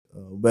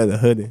better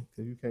hoodie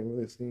because you can't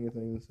really see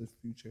anything in this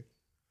future.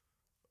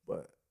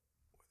 But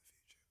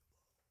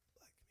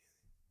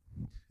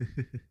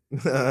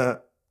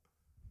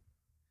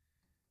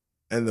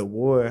and the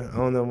war, I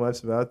don't know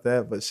much about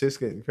that, but shit's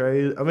getting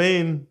crazy. I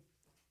mean,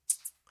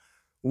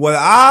 what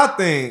I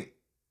think,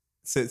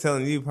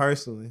 telling you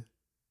personally,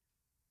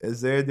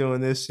 is they're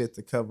doing this shit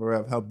to cover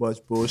up how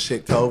much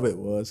bullshit COVID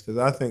was. Because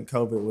I think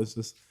COVID was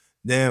just,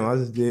 damn, I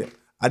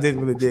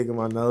didn't really dig in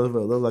my nose, but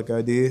it looked like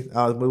I did.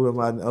 I was moving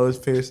my nose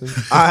piercing.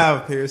 I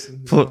have a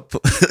piercing. So,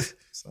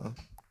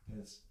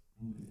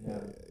 yeah.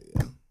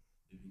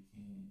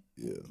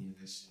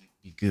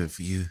 Be good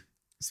for you.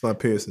 It's my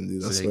piercing,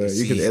 dude. I swear.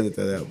 You can edit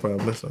that out,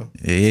 probably. So.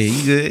 Yeah,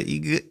 you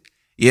good.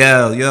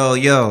 Yo.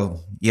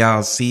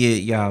 Y'all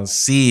see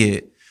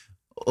it.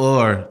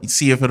 Or you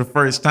see it for the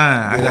first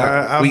time.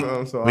 We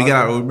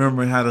got to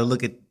remember how to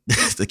look at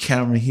the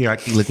camera here. I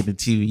keep looking at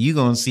the TV. You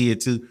going to see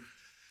it too.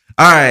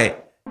 All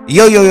right.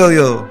 Yo.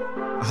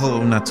 I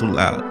hope I'm not too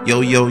loud.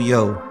 Yo.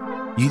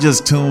 You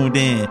just tuned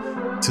in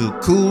to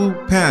Cool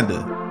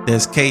Panda.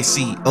 That's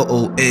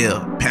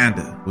KCOOL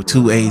Panda with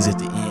 2 A's at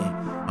the end.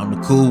 I'm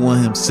the cool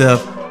one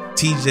himself,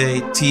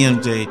 TJ,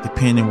 TMJ,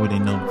 depending where they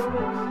know me from.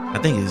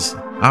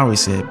 I always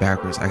said it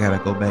backwards. I gotta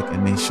go back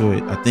and make sure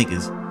I think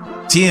it's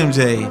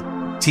TMJ,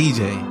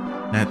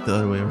 TJ, not the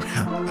other way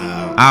around.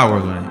 I'll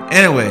work on it.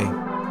 Anyway,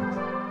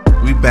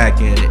 we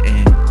back at it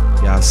and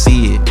y'all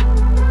see it.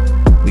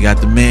 We got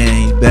the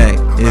man, he's back.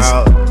 It's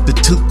the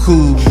too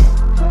cool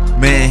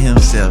man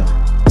himself,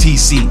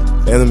 TC.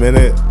 In a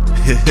minute.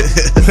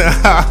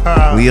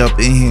 We up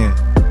in here.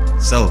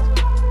 So,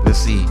 let's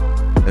see.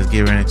 Let's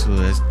get right into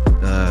this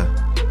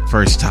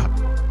first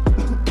topic.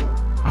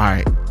 All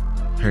right.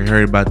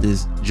 Heard about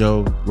this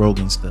Joe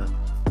Rogan stuff.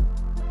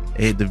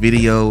 The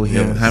video with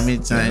him, yes, how many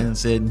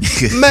times said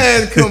nigga?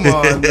 Man, come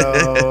on,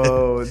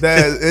 though.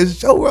 It's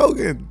Joe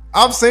Rogan.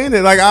 I've seen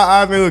it. Like,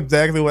 I knew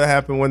exactly what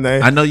happened when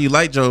they... I know you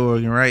like Joe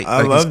Rogan, right?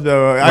 I love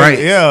Joe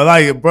Rogan.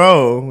 Right.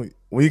 Bro,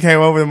 when you came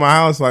over to my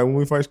house, like, when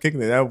we first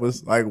kicking it, that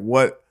was, like,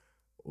 what's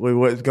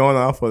going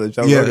on for the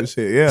Joe Rogan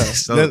shit. Yeah.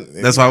 So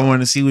that's why I wanted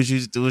to see what you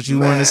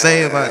wanted to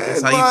say about it.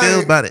 That's how you feel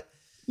about it.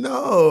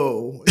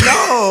 No.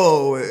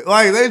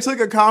 Like, they took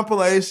a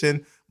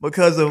compilation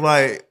because of,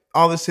 like,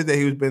 all the shit that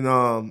he was been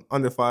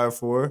under fire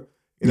for.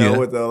 You know,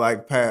 with the,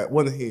 like,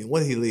 when did he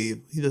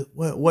leave?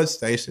 What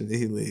station did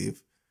he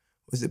leave?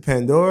 Was it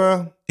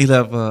Pandora? He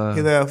left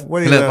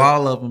What he left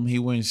all of them. He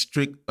went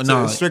strictly to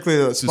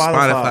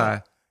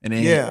Spotify. And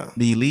then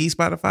did he leave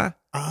Spotify?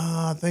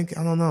 I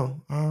don't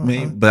know.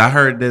 But I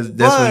heard that's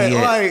what he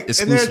had.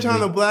 And they're trying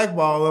to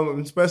blackball him,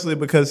 especially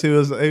because he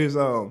was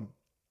on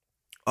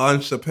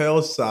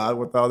Chappelle's side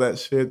with all that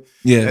shit.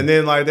 Yeah. And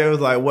then like they was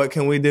like, what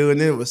can we do?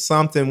 And then it was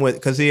something with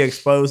because he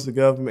exposed the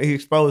government. He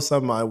exposed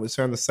somebody was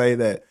trying to say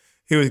that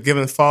he was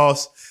giving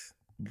false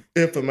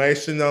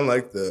information on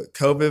like the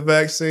COVID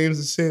vaccines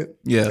and shit.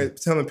 Yeah. Like,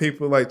 telling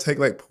people like take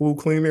like pool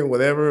cleaner,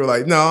 whatever.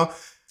 Like, no.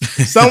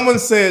 Someone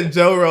said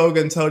Joe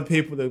Rogan told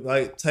people to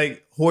like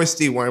take horse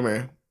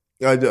dewormer.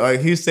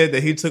 He said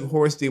that he took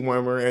horse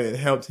dewormer and it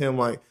helped him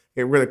like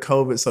get rid of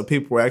COVID. So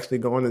people were actually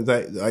going and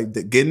like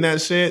getting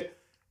that shit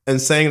and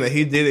saying that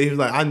he did it. He was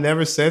like, I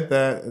never said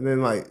that. And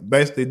then like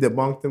basically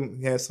debunked him.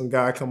 He had some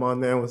guy come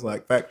on there and was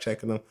like fact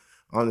checking him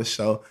on the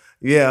show.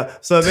 Yeah.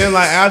 So then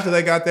like after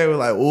they got there, we were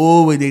like,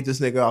 oh, we need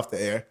this nigga off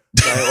the air.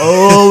 Like,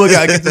 oh, we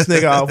gotta get this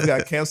nigga off. We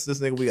gotta cancel this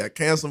nigga. We gotta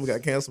cancel him. He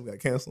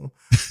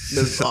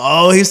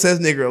says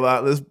nigga a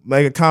lot. Let's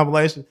make a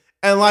compilation.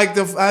 And like,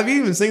 have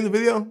you even seen the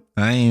video?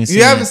 I ain't seen.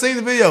 You haven't seen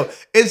the video.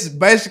 It's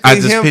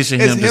basically him. It's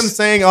him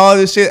saying all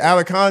this shit out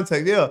of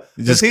context. Yeah.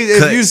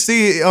 If you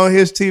see it on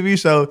his TV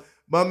show,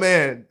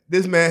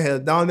 this man has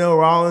Donnell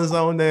Rollins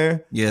on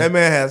there. Yeah. That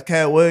man has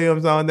Cat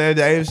Williams on there.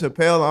 Dave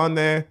Chappelle on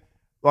there.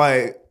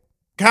 Like.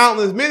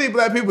 Countless, many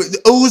black people.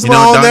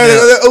 Uzma on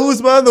there.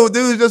 Uzma, the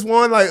dude just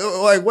won. Like,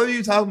 what are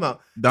you talking about?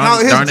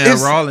 Darnell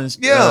Rollins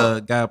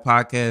got a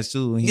podcast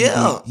too.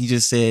 He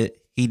just said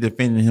he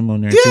defended him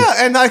on there. Yeah, too.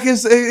 And like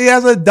he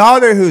has a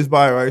daughter who's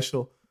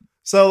biracial.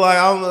 So like,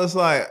 I'm just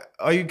like,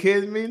 are you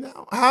kidding me?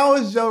 Now, how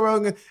is Joe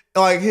Rogan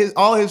like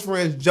all his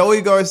friends?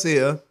 Joey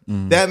Garcia,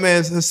 that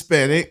man's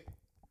Hispanic.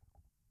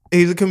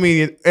 He's a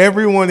comedian.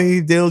 Everyone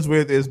he deals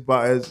with is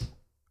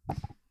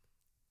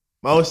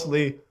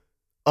mostly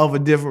of a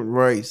different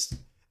race.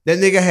 That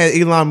nigga had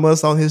Elon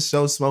Musk on his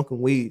show smoking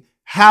weed.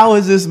 How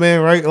is this man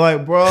right?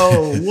 Like,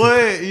 bro,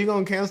 what? You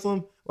gonna cancel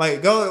him?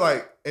 Like, go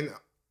like, and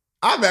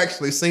I've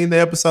actually seen the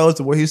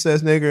episodes where he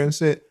says nigger and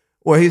shit.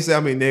 Where he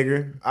said,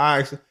 nigger.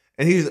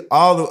 And he's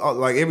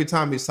like every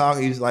time he's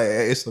talking, he's like,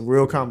 it's a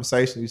real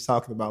conversation. He's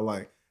talking about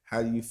like,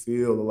 how do you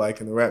feel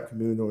like in the rap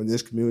community or in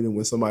this community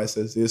when somebody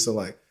says this? So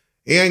like,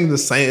 he ain't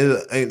just saying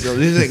it. He ain't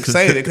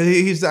saying it because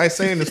he's like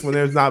saying this when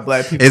there's not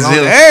black people on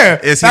the air.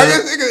 He's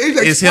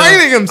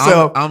explaining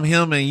himself. I'm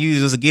him and you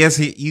just guess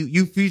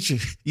you feature.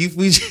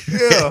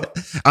 Yeah.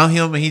 I'm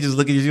him and he just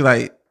looking at you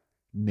like,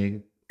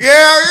 nigga.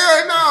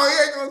 Yeah, no,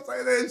 he ain't gonna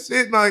say that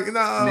shit like, no.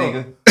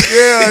 Nigga.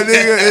 Yeah,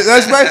 nigga.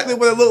 That's basically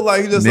what it looked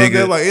like. He just looked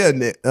there like, yeah,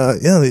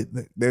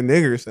 they're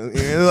niggers. And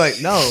they're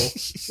like, no,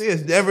 he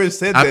has never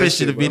said that. I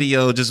picture the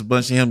video, just a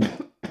bunch of him,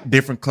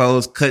 different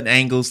clothes, cutting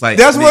angles. Like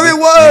that's what it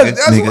was.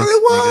 That's what it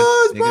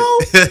was, bro.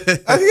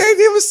 He ain't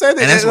even said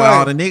that. And that's why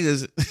all the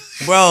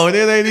niggas, bro. And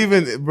it ain't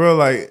even, bro.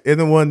 Like it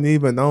wasn't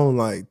even on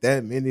like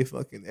that many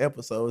fucking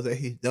episodes that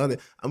he's done it.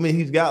 I mean,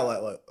 he's got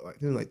like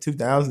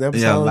 2,000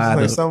 episodes,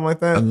 like something like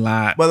that. A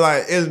lot, but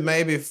like it's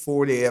maybe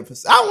 40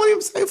 episodes. I won't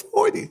even say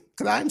 40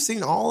 because I haven't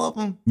seen all of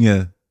them.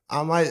 Yeah,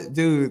 I might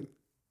do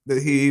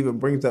that. He even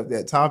brings up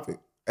that topic,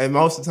 and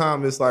most of the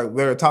time it's like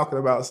they're talking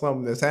about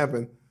something that's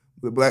happened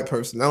with a black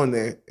person on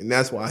there, and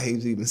that's why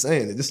he's even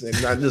saying it. This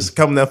nigga not just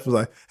coming up and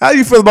like, "How do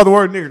you feel about the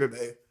word nigger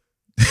today?"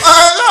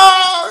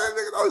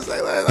 Don't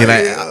say that.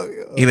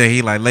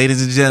 He like,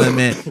 ladies and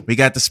gentlemen, we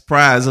got the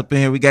surprise up in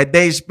here. We got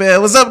Dave Chappelle.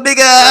 What's up,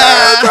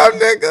 nigga? What's up,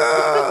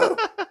 nigga?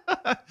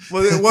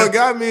 Well, what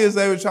got me is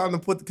they were trying to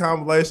put the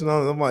compilation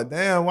on. I'm like,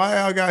 damn, why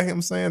y'all got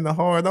him saying the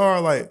hard R?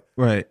 Like,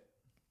 right?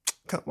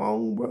 Come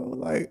on, bro.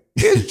 Like,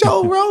 it's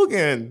Joe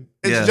Rogan.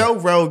 It's Joe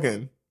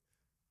Rogan.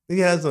 He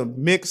has a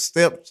mixed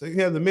He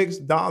has a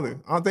mixed daughter.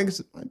 I don't think it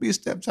might be a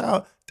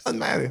stepchild. Doesn't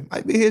matter.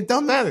 Might be his.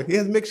 Don't matter. He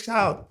has a mixed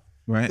child.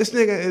 Right. This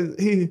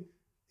nigga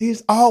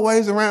he's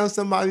always around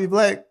somebody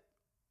black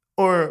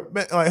or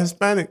like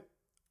Hispanic.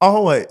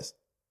 Always.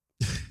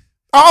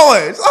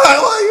 Always.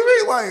 Like, what do you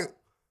mean? Like,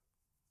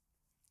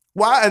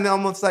 why? And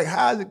I'm just like,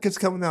 how is it just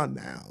coming out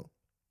now?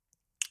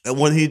 And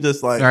when he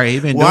just like, all right, he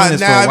been doing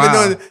this for a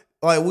while.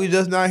 Like, we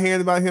just not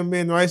hearing about him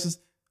being racist.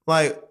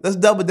 Like, let's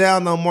double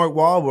down on Mark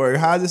Wahlberg.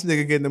 How this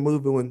nigga get in the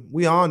movie when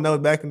we all know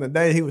back in the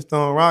day he was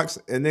throwing rocks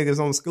and niggas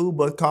on the school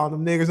bus calling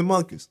them niggers and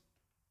monkeys.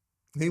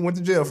 He went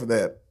to jail for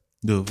that.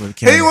 Do it for the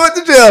camera. He went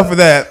to jail for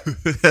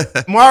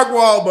that. Mark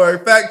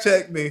Wahlberg, fact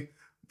check me.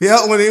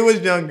 Yeah, when he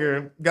was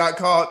younger, got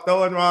caught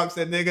throwing rocks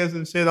at niggas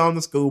and shit on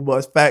the school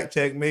bus. Fact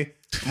check me.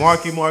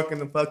 Marky Mark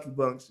and the Fucky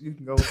Bunks. You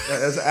can go.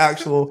 That's an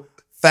actual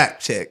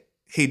fact check.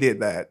 He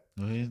did that.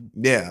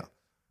 Yeah.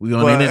 We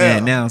on the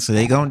internet now, so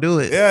they gonna do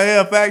it.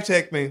 Yeah, fact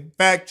check me.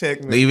 Fact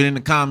check me. Leave it in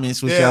the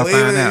comments what y'all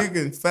find out. You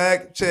can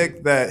fact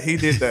check that he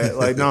did that.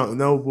 Like,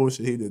 no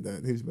bullshit, he did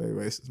that. He's very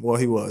racist. Well,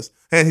 he was.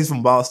 And he's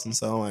from Boston,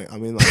 so like, I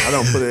mean, like, I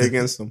don't put it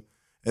against him.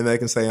 And they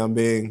can say I'm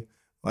being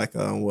like,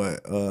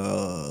 what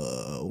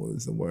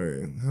is the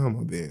word? How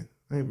am I being?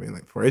 I ain't being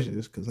like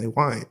prejudiced because they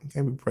white. You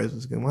can't be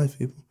prejudiced against white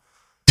people.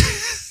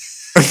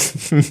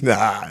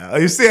 Nah,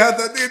 you see how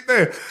that did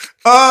there?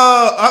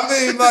 I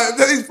mean, like,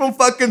 he's from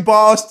fucking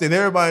Boston.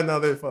 Everybody know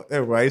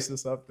they're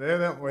racist up there.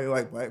 They don't really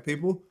like black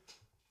people.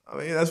 I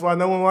mean, that's why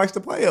no one likes to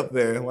play up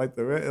there. Like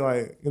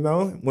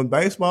when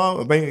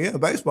baseball.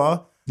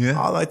 Yeah,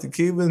 I like the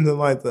Cubans and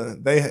like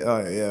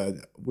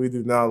we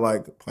do not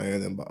like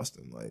playing in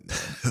Boston. Like, no.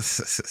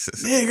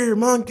 Nigger,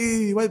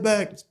 monkey, wait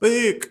back,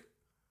 speak.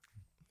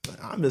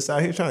 I'm just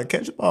out here trying to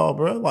catch a ball,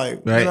 bro.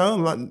 Like, right.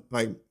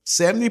 Like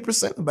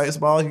 70% of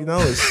baseball,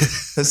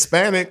 is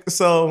Hispanic.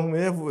 So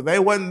if they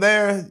wasn't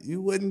there,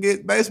 you wouldn't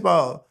get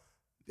baseball.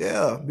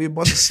 Yeah, be a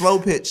bunch of slow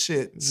pitch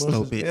shit.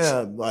 Pitch.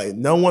 Yeah, like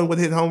no one would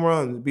hit home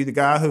runs. It'd be the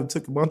guy who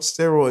took a bunch of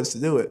steroids to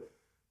do it.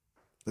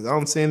 Because I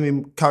don't see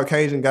any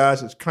Caucasian guys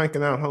just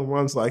cranking out home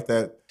runs like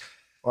that.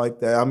 I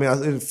mean,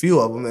 there's a few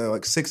of them that are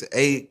like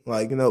 6'8",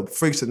 like,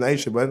 freaks of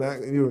nature, but not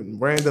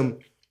random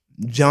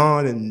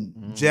John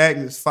and Jack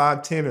is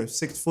 5'10" or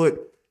 6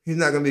 foot. He's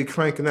not gonna be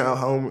cranking out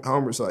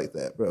homers like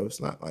that, bro.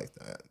 It's not like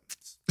that.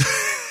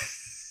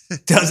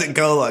 It doesn't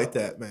go like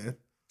that, man.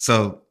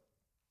 So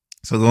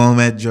going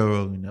back to Joe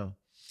Rogan,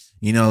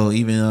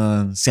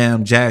 even Samuel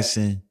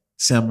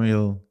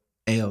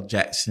L.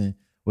 Jackson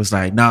was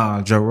like,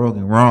 nah, Joe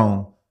Rogan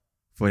wrong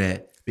for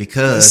that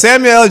because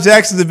Samuel L.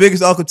 Jackson's the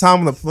biggest Uncle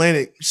Tom on the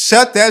planet.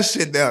 Shut that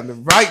shit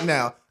down right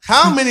now.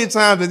 How many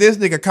times did this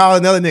nigga call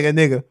another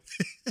nigga?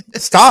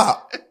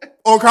 Stop.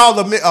 Or call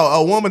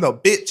a woman a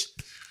bitch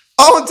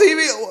on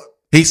TV.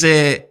 He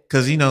said,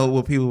 because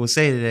what people would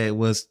say to that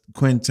was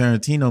Quentin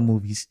Tarantino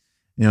movies.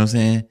 You know what I'm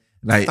saying?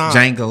 Like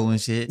Django and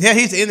shit. Yeah,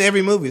 he's in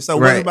every movie. So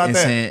what about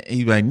that? Saying,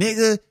 he's like,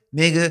 nigga,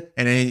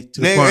 and then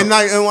to the nigga,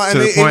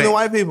 point, even the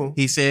white people.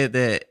 He said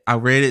that, I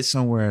read it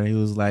somewhere. He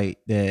was like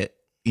that,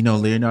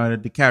 Leonardo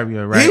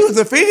DiCaprio, right? He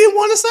didn't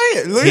want to say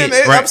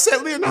it.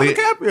 Upset Leonardo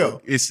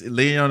DiCaprio. It's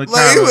Leonardo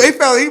DiCaprio. He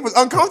felt he was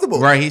uncomfortable.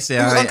 Right. He said,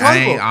 I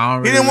don't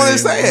really, he didn't want to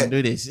say it.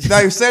 Do this.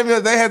 Like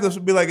Samuel, they had to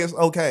be like, it's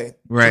okay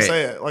to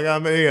say it. Like, I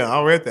mean,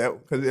 I read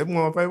that because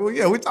everyone was like,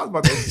 we talked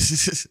about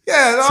that.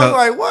 Yeah, and I was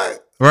like,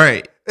 what?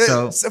 Right.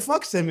 So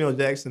fuck Samuel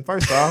Jackson.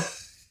 First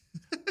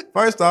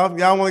off,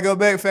 y'all want to go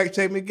back, fact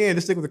check me again.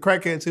 Just stick with the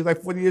crackhead until he's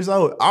like 40 years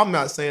old. I'm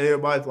not saying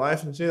everybody's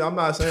life and shit. I'm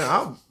not saying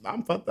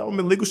I'm fucked up. I'm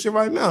in legal shit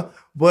right now.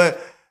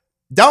 But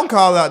don't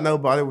call out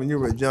nobody when you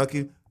were a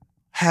junkie.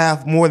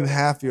 More than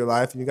half your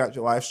life and you got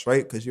your life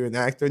straight because you're an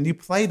actor and you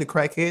played the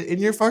crackhead in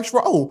your first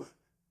role.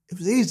 It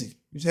was easy.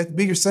 You just have to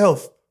be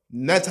yourself.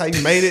 And that's how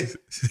you made it.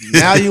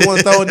 Now you want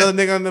to throw another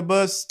nigga on the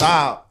bus?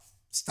 Stop.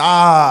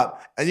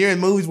 And you're in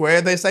movies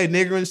where they say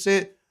nigger and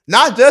shit.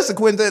 Not just a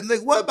Quentin.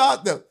 What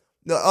about the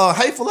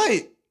Hateful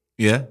Eight?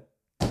 Yeah.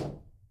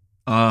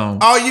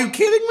 Are you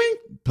kidding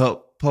me?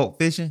 Pulp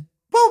Fiction.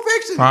 Pulp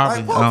Fiction.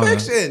 Probably. Like Pulp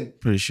Fiction. Know.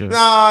 Pretty sure. No.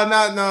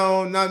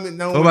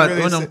 What about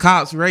really when them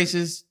cops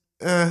racist?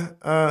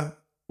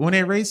 When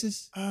they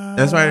racist?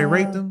 That's why they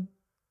raped them?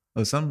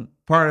 Or some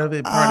part of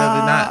it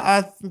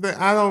not?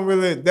 I don't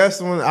really. That's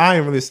the one I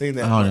ain't really seen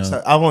that much.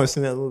 I've only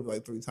seen that movie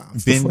like 3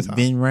 times.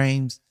 Ben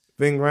Rames.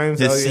 Ving Rhames.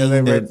 Oh yeah,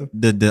 they raped him.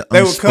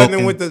 They were cutting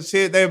him with the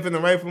shit. They were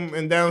finna rape him,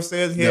 and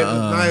downstairs he had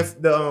the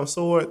knife, the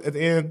sword at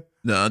the end.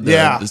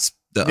 The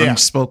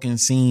unspoken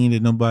scene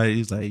that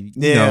nobody's like.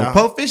 You know,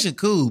 Pulp Fiction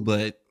cool,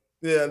 but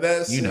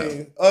that scene.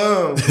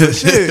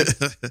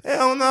 Shit.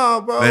 Hell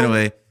no, bro.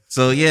 Anyway,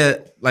 so yeah,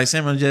 like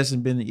Samuel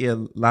Jackson been a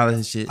lot of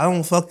his shit. I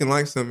don't fucking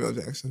like Samuel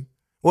Jackson.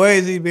 Where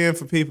is he been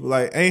for people?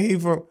 Like, ain't he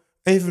from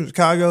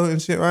Chicago and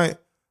shit, right?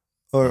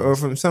 Or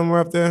from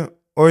somewhere up there?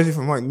 Or is he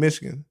from like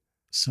Michigan?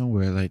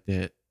 Somewhere like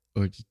that.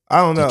 Or I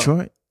don't know.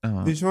 Detroit?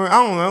 Detroit?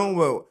 I don't know,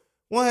 but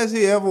when have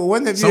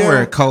you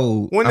somewhere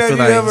cold. When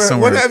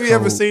have you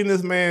ever seen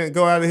this man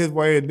go out of his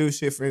way and do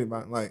shit for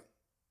anybody? Like,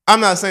 I'm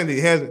not saying that he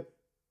hasn't.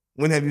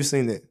 When have you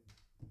seen that?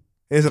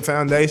 There's a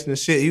foundation of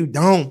shit. You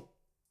don't.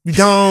 You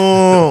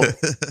don't.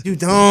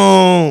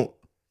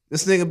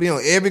 This nigga be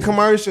on every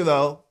commercial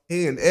though.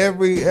 He and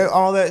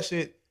all that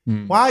shit.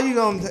 Why are you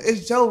gonna?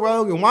 It's Joe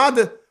Rogan.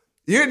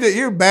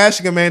 You're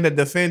bashing a man that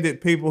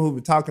defended people who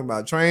were talking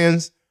about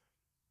trans,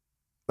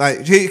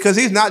 like because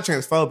he's not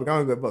transphobic. I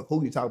don't give a fuck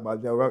who you talk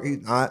about, Joe Rogan.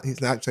 He's not.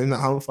 He's not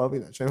homophobic.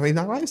 He's not transphobic. He's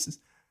not racist.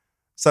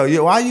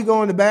 So why are you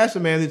going to bash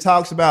a man that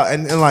talks about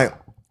and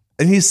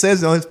he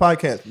says it on his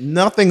podcast?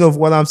 Nothing of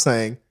what I'm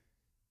saying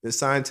is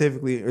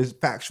scientifically is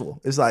factual.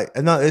 It's like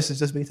this is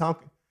just me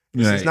talking.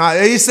 It's not.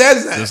 He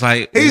says that. It's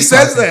like he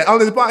says that on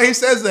his podcast. He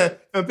says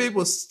that, and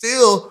people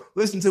still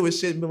listen to his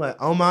shit and be like,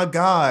 "Oh my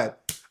god,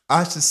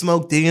 I should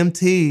smoke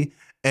DMT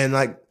and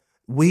like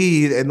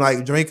weed and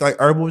like drink like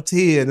herbal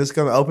tea, and it's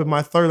gonna open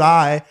my third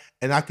eye,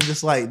 and I can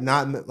just like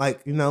not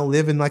like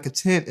live in like a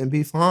tent and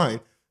be fine."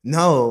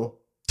 No,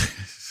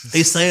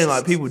 he's saying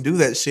like people do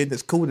that shit.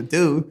 That's cool to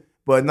do,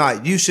 but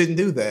not you shouldn't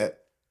do that.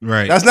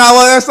 Right. That's not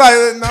what. That's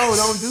like no,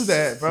 don't do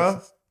that, bro.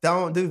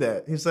 Don't do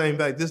that. He's saying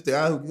like this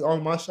guy who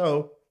on my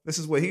show. This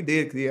is what he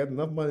did because he had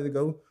enough money to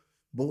go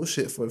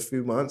bullshit for a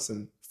few months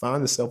and find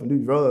himself and do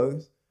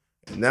drugs.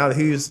 And now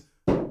he has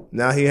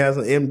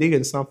an MD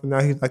and something.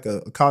 Now he's like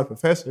a college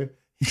professor.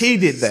 He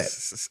did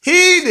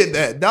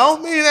that.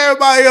 Don't mean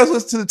everybody else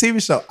listen to the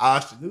TV show.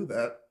 I should do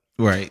that.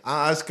 Right.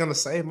 I was gonna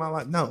save my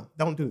life. No,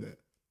 don't do that.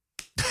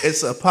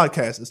 It's a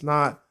podcast. It's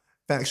not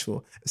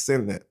factual. It's the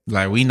internet.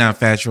 Like we not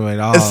factual at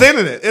all. It's the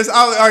internet. It's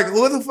like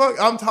what the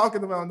fuck? I'm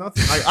talking about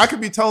nothing. Like I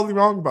could be totally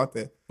wrong about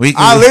that.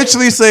 I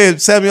literally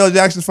said Samuel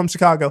Jackson's from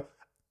Chicago.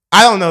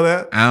 I don't know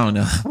that. I don't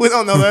know. We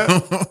don't know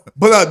that.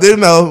 But I did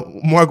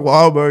know Mark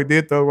Wahlberg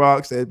did throw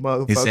rocks at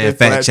motherfucking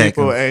black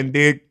people and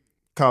did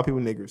call people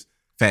niggers.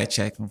 Fact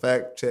check him.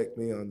 Fact check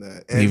me on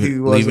that. And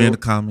leave it in the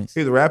comments. He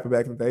was a rapper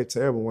back in the day.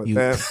 Terrible one.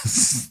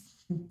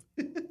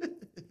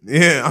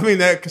 Yeah, I mean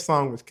that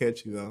song was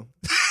catchy though.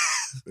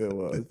 It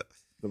was.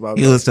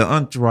 He was the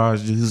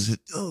entourage.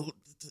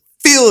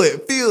 Feel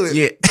it.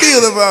 Yeah.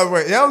 Feel the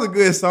vibration. That was a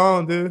good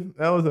song, dude.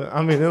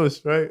 It was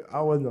straight.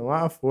 I wasn't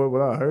alive for it,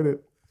 but I heard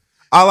it.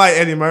 I like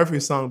Eddie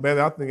Murphy's song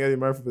better. I think Eddie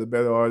Murphy is a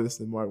better artist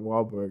than Mark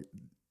Wahlberg.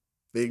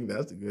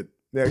 That's a good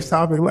next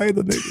topic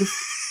later, nigga.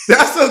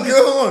 That's a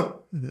good one.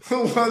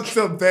 Who was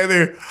the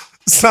better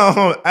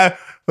song?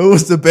 Who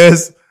was the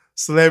best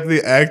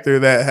celebrity actor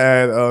that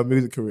had a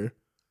music career?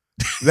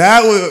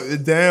 That was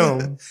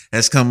damn.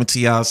 That's coming to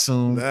y'all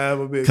soon. That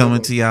would be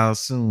coming to y'all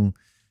soon.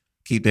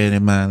 Keep that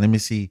in mind. Let me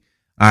see.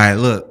 All right,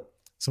 look.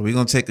 So we're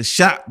gonna take a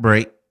shot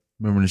break.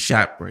 Remember the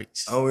shot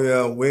breaks. Oh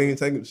yeah, we ain't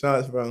taking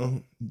shots,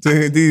 bro.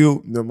 Do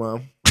you? No,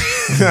 mom.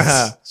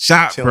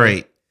 Shot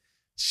break.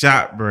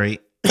 Shot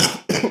break.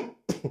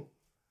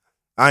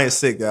 I ain't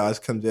sick, guys.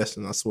 It's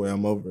congestion. I swear,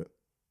 I'm over it.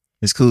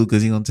 It's cool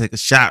because he's gonna take a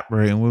shot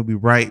break, and we'll be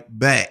right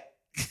back.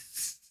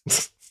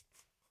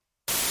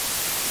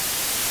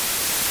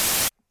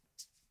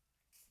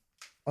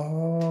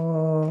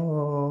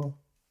 Oh,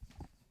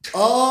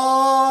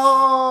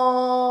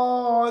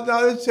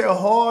 no, this shit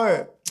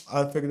hard.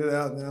 I figured it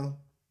out now.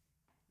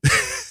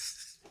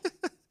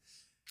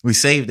 We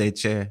saved that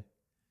chair.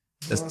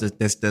 That's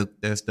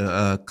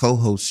the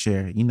co-host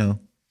chair, you know.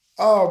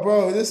 Oh,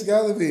 bro, this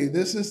gotta be.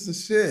 This is the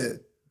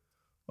shit.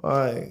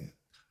 Like,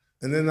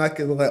 and then I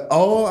can like,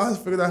 I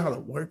figured out how to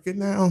work it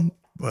now.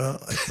 Well,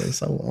 I spent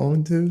so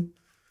long too.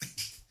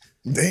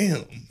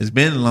 Damn, it's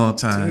been a long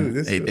time.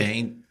 Dude,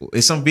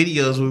 it's some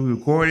videos we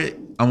recorded.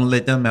 I'm gonna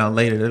let them out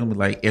later. They're gonna be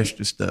like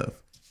extra stuff.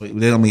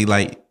 They're gonna be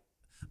like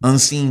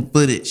unseen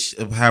footage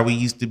of how we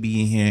used to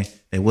be in here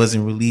that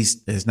wasn't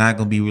released. That's not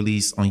gonna be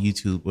released on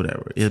YouTube,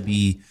 whatever. It'll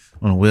be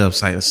on a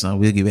website or something.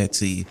 We'll get back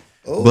to you.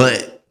 Oh.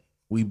 But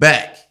we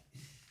back.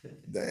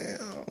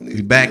 Damn,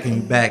 we back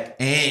and we back.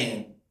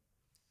 And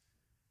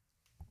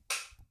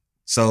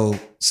so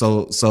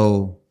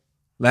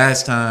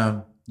last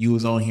time you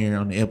was on here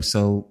on the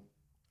episode,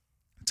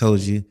 I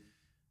told you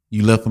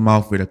left him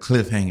off with a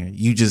cliffhanger.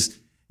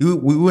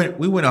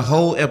 We went a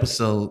whole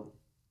episode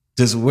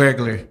just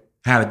regular,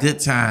 had a good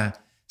time.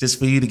 Just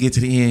for you to get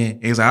to the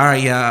end. He was like, all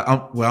right,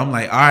 y'all. I'm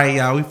like, all right,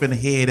 y'all, we finna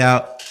head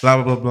out,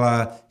 blah, blah, blah,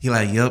 blah. He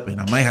like, yup, and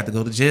I might have to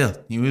go to jail.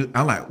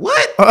 I'm like,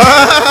 what?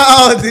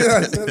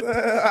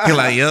 He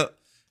like, yup,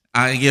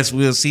 I guess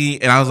we'll see.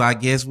 And I was like, I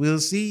guess we'll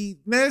see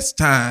next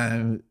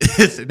time.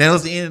 That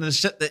was the end of the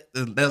show.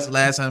 That was the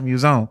last time he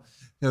was on.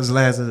 That was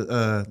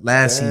the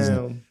last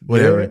season,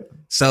 whatever. Yeah.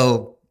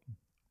 So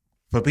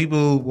for people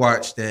who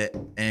watch that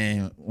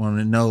and want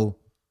to know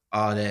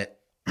all that.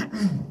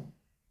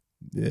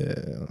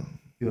 Yeah.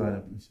 You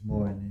gotta put some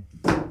more in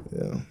there.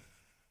 Yeah.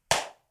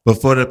 But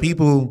for the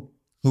people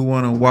who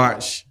want to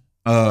watch,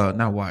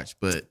 not watch,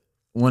 but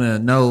want to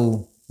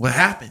know what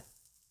happened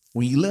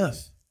when you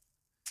left,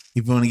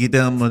 if you want to get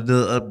them a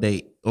little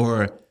update,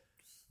 or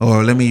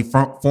let me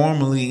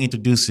formally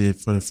introduce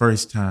it for the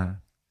first time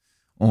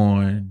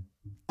on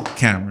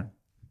camera.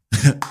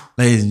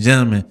 Ladies and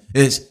gentlemen,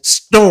 it's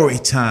story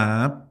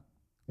time.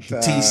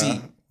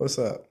 TC. What's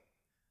up?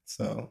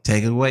 So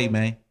take it away,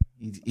 man.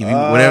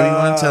 Whatever you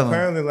want to tell them.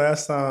 Apparently,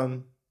 last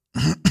time,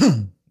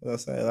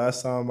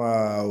 last time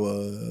I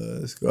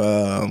was,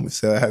 we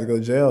said I had to go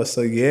to jail.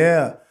 So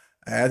yeah,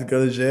 I had to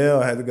go to jail.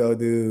 I had to go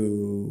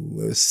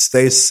do.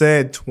 They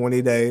said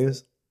 20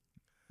 days.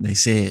 They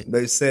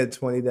said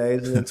 20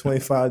 days and then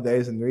 25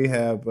 days in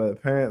rehab. But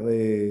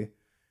apparently,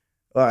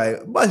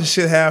 like a bunch of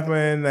shit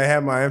happened. They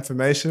had my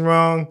information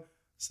wrong.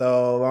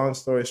 So long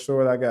story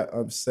short, I got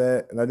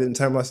upset and I didn't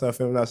turn myself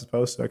in when I was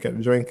supposed to. I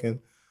kept drinking.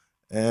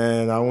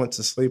 And I went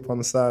to sleep on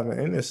the side of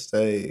the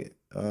interstate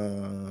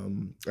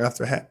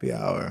after happy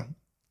hour.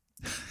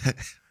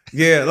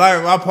 Yeah,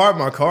 like I parked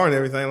my car and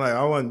everything. Like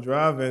I wasn't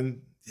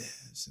driving. Yeah,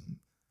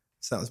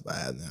 sounds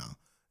bad now.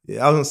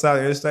 Yeah, I was on the side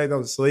of the interstate. I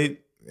was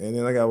asleep, and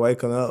then I got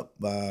waken up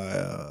by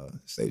a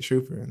state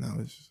trooper, and I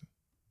was,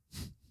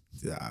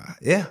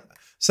 yeah.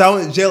 So I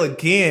went to jail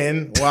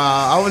again.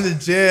 Wow, I went to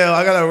jail.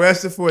 I got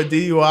arrested for a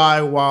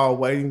DUI while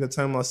waiting to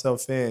turn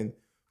myself in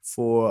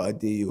for a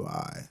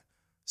DUI.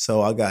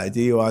 So I got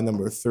DUI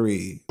number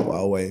 3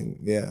 while waiting.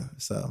 Yeah.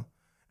 So,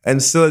 and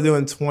still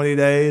doing 20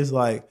 days.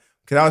 Like,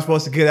 cause I was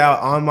supposed to get out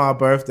on my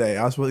birthday.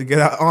 I was supposed to get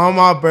out on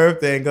my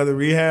birthday and go to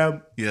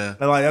rehab. Yeah.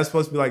 And like, that was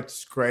supposed to be like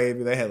scrape.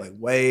 They had like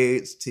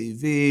weights,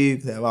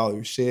 TV, they have all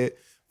your shit,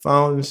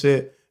 phone and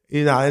shit.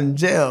 You're not in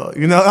jail.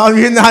 You know,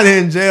 you're not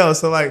in jail.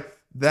 So like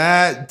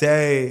that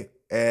day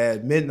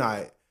at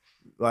midnight,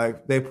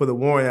 like they put a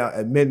warrant out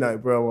at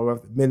midnight, bro.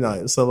 After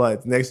midnight. So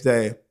like the next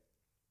day,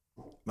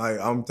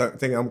 like I'm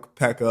thinking I'm gonna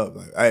pack up.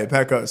 Like, hey,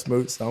 pack up,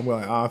 Smoot. So I'm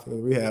going off for the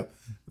rehab.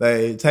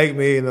 They take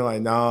me and they're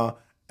like, nah.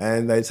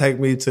 And they take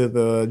me to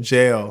the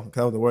jail,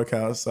 come to the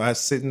workhouse. So I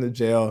sit in the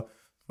jail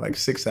for like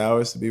 6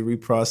 hours to be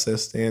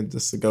reprocessed in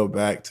just to go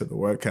back to the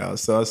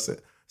workhouse. So I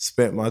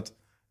spent the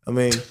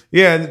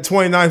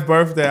 29th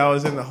birthday, I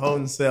was in the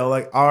holding cell,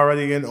 like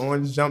already in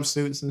orange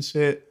jumpsuits and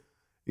shit.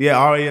 Yeah,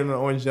 already in the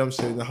orange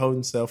jumpsuit in the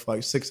holding cell for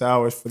like 6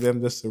 hours for them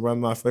just to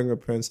run my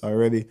fingerprints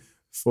already.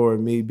 For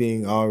me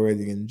being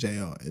already in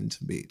jail and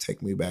to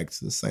take me back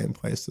to the same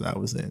place that I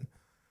was in.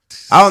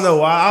 I don't know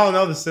why. I don't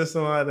know the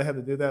system why they had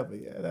to do that, but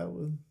yeah, that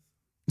was.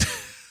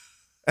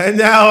 And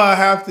now I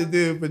have to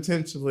do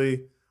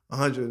potentially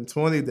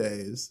 120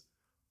 days,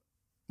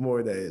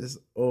 more days,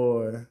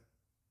 or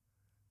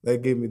they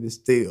give me this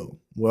deal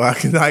where I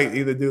can like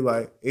either do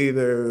like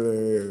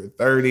either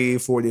 30,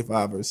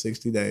 45, or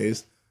 60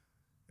 days,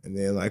 and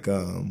then like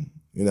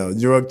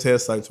drug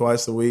tests like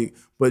twice a week,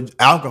 but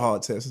alcohol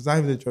tests. It's not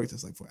even a drug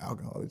test like for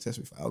alcohol. They test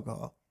me for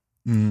alcohol.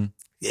 Mm-hmm.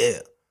 Yeah.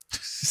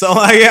 So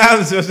like, yeah, I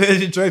was just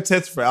saying drug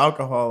tests for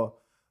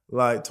alcohol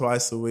like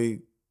twice a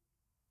week.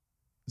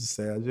 Just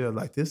say,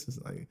 like, this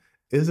is like,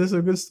 is this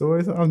a good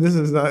story? This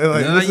is not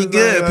like. No, you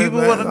good.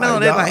 People want to know.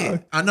 They're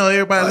like, I know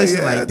everybody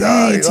listening. Like,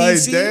 dang,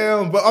 TC.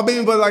 Like,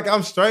 damn. But like,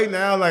 I'm straight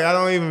now. Like, I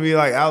don't even be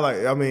like out.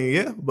 Like,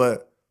 yeah.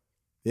 But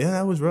yeah,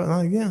 that was rough.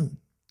 Like,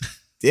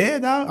 yeah,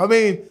 dog.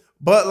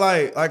 But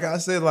like I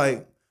said,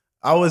 like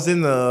I was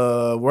in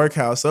the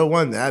workhouse, so it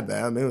wasn't that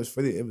bad. It was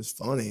it was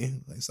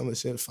funny. Like some of the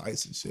shit,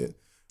 fights and shit.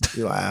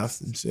 We laughed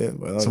and shit.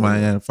 But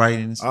somebody had a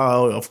fight.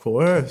 Oh, of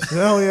course.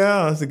 Hell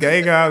yeah. It's the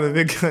gay guy, the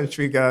big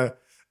country guy.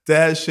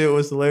 That shit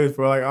was hilarious,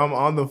 bro. Like I'm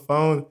on the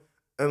phone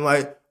and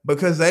like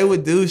because they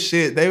would do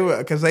shit,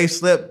 because they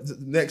slept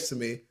next to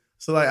me.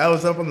 So like I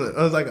was up it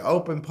was like an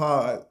open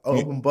pod,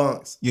 open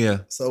bunks.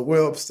 Yeah. So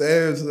we're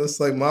upstairs and it's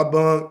like my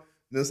bunk.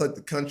 And it's like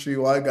the country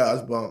white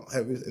guy's bunk.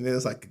 And then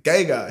it's like the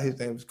gay guy. His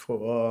name is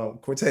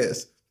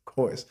Cortez. Of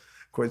course.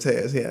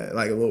 Cortez. He had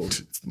like a little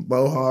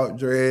mohawk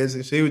dreads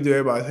and she would do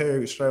everybody's hair. He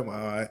was straight my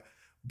eye.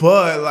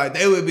 But like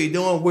they would be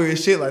doing weird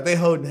shit. Like they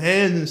holding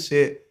hands and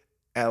shit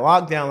at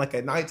lockdown. Like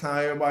at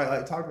nighttime, everybody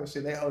like talking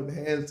shit. They holding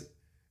hands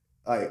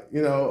like,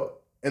 in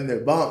their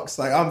bunks.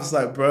 Like I'm just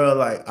like, bro,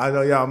 like I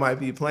know y'all might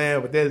be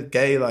playing, but they're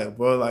gay. Like,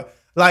 bro, like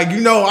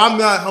I'm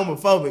not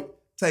homophobic.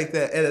 Take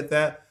that, edit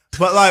that.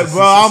 But like,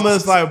 bro, I'm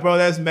just like, bro,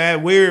 that's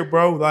mad weird,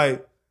 bro.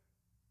 Like,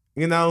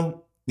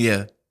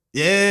 Yeah.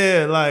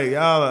 Yeah, like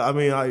y'all,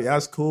 like,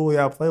 that's cool.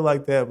 Y'all play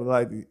like that, but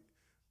like,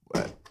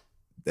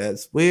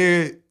 that's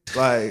weird.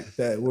 like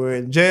that we're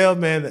in jail,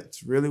 man.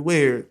 That's really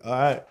weird. All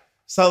right.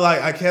 So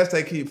like I guess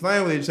they keep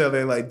playing with each other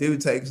and like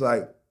dude takes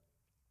like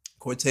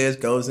Cortez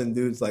goes in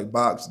dude's like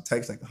box and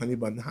takes like a honey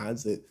bun and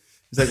hides it.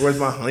 He's like, where's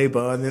my honey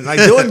bun? And like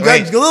doing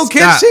like little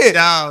kid shit.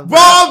 No, bro,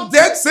 I'm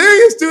dead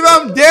serious, dude.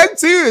 I'm dead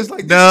serious.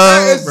 Like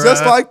it's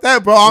just like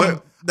that, bro.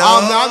 I'm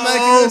not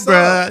making this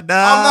up. No.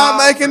 I'm not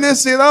making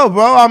this shit up,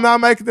 bro. I'm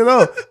not making it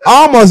up.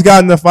 I almost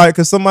got in a fight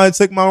because somebody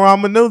took my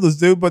ramen noodles,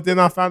 dude. But then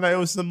I found out it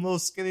was some little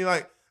skinny,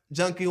 like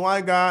junky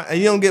white guy, and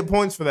you don't get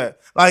points for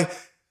that. Like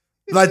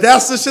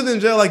that's the shit in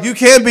jail. Like you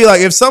can't be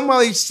like if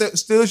somebody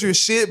steals your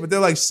shit, but they're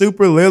like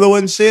super little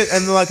and shit,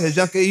 and they're like a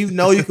junkie. You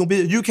know you can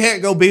beat. You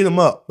can't go beat them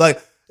up.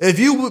 Like if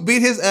you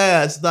beat his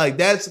ass, like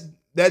that's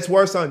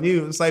worse on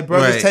you. It's like bro,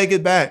 just take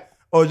it back,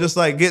 or just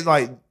like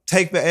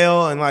take the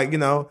L and like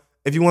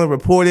if you want to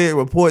report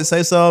it,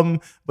 say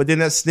something. But then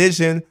that's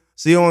snitching,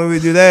 so you don't really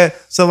do that.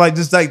 So like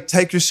just like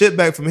take your shit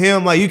back from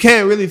him. Like you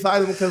can't really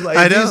fight him because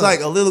like he's like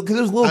a little because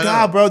there's a little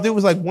guy, bro. Dude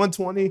was like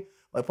 120.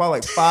 Like probably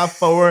like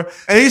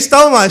 5'4", and he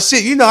stole my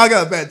shit. I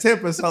got a bad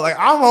temper, so like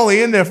I'm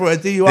only in there for a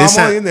DUI.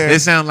 I'm only in there.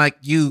 It sound like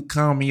you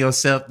calming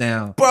yourself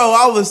down, bro.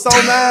 I was so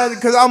mad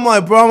because I'm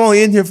like, bro, I'm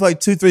only in here for like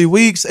 2-3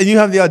 weeks, and you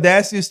have the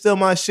audacity to steal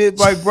my shit.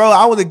 Like, bro,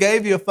 I would have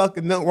gave you a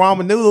fucking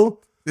ramen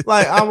noodle.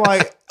 Like, I'm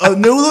like, a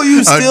noodle?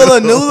 You steal a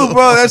noodle,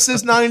 bro? That's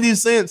just 90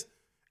 cents,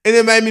 and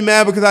it made me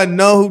mad because I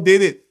know who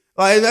did it.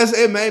 Like,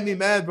 it made me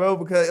mad, bro,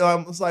 because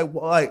it's like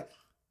why,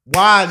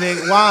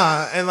 nigga,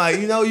 why? And like,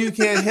 you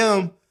can't hit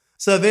him.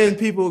 So then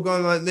people were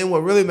going like, then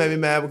what really made me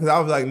mad because I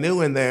was like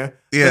new in there.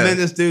 Yeah. And then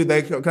this dude,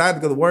 cause I had to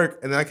go to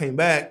work and then I came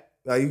back.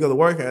 Like you go to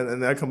work and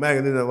then I come back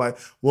and then they're like,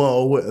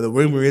 well, the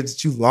rumor is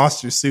that you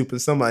lost your soup and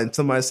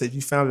somebody said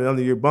you found it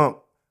under your bunk.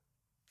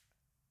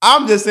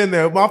 I'm just in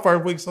there. My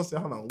first week, so I said,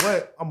 hold on,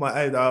 what? I'm like,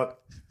 hey dog,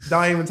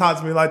 don't even talk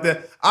to me like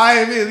that.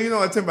 I ain't mean,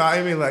 I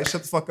ain't mean like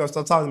shut the fuck up,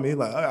 stop talking to me.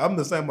 Like I'm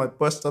the same like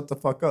bust shut the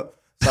fuck up.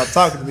 Stop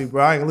talking to me,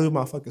 bro. I ain't gonna lose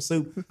my fucking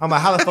soup. I'm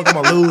like, how the fuck am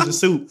I gonna lose the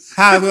soup?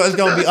 How it's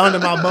gonna be under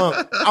my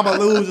bunk? I'm gonna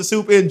lose the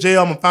soup in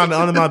jail. I'm gonna find it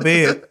under my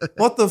bed.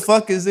 What the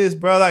fuck is this,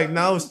 bro? Like,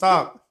 no,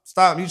 stop.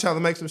 You trying to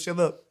make some shit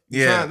up?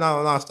 Yeah.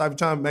 No, stop. You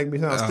trying to make me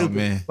sound stupid?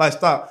 Man. Like,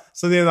 stop.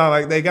 So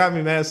then they got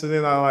me mad. So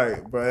then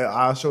bro,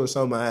 I'll show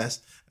my ass.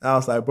 And I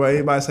was like, bro,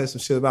 anybody say some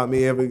shit about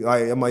me I'm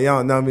like,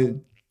 y'all know me.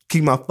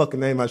 Keep my fucking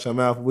name out your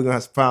mouth. We're gonna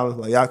have some problems.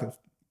 Like,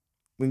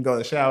 we can go in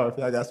the shower if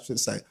y'all got some shit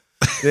to say.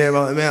 Then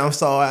I'm like, man, I'm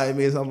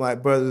sorry. So I'm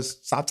like, bro,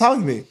 just stop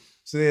talking to me.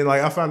 So then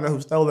I found out who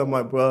stole it. I'm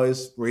like, bro,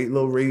 it's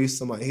Lil Reese.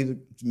 I'm like, he's a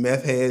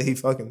meth head. He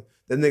fucking,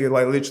 that nigga,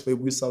 like literally,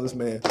 we saw this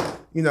man.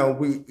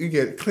 We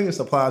get cleaning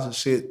supplies and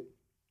shit.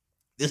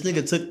 This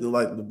nigga took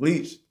the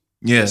bleach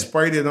and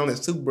sprayed it on his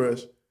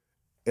toothbrush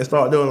and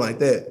started doing like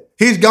that.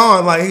 He's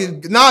gone. Like,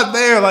 he's not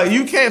there. Like,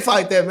 you can't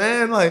fight that,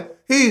 man. Like,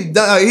 he's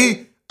done.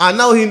 Like, I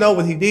know he know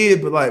what he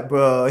did, but like,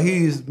 bro,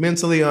 he's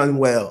mentally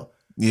unwell.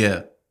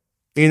 Yeah.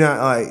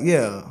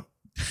 Yeah.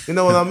 You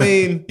know what I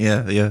mean?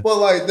 Yeah. Well,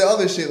 like the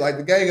other shit, like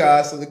the gay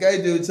guy. So the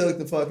gay dude took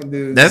the fucking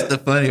dude. That's the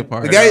funny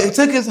part. The gay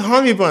took his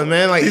honey bun,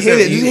 man. Like he hit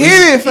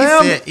it,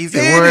 fam. He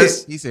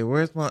said,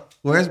 where's my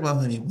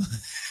honey bun?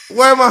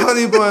 Where's my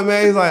honey bun,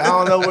 man? He's like, I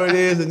don't know where it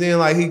is. And then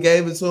like he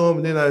gave it to him,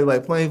 and then I was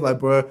like playing like,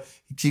 bro,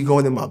 you keep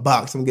going in my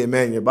box. I'm getting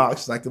mad in your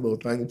box. It's like the little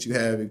thing that you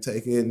have. You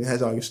take it and it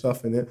has all your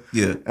stuff in it.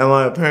 Yeah. And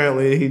like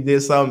apparently he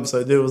did something.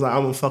 So dude was like,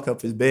 I'm gonna fuck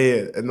up his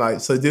bed. And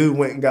like so dude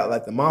went and got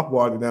like the mop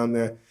water down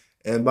there.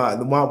 And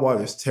the mop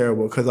water is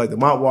terrible because like the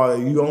mop water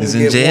you only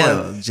get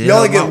one. You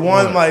only get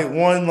one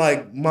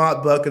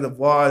mop bucket of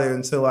water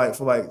until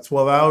for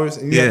 12 hours,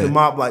 and you have to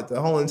mop like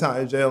the whole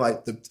entire jail.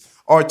 Like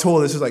our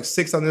toilet is just like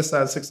 6 on this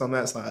side, 6 on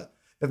that side.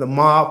 And the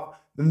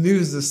mop,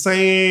 use that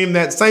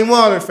same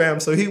water, fam.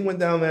 So he went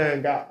down there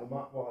and got the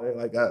mop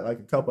water, got a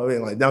cup of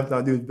it, and dumped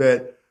on dude's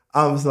bed.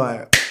 I was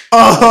like,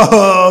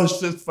 oh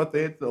shit, fuck the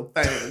hit the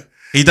fan.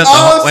 He does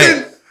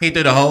he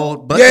did the whole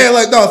bucket?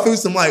 Yeah, threw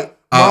some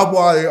mop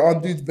water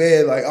on dude's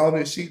bed, like on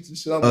his sheets and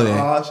shit. I'm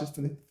like, shit's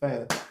finna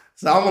fan.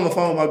 So I'm on the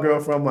phone with my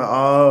girlfriend.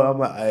 I'm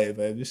like, hey,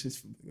 babe, this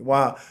shit's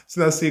wow.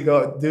 So now see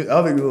the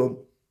other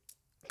little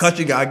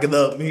country guy get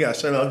up, he got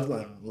shirt off. He's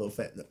like, a little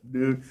fat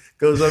dude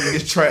goes up and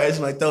gets trash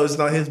and throws it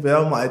on his bed.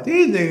 I'm like,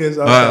 these niggas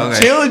are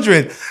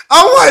children.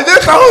 I'm like, they're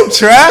throwing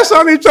trash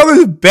on each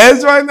other's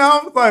beds right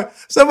now. I'm like,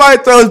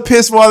 somebody throws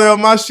piss water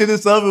on my shit.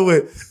 It's over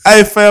with.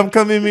 Hey, fam,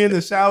 come meet me in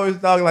the showers,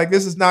 dog. Like,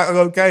 this is not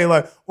okay.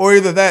 Like, or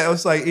either that,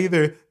 it's like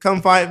either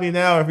come fight me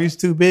now, or if he's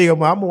too big, I'm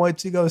gonna wait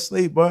till you go to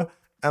sleep, bro.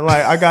 And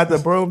I got the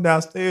broom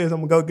downstairs.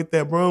 I'm gonna go get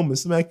that broom and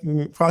smack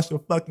you across your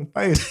fucking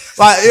face.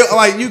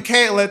 Like you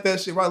can't let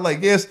that shit right.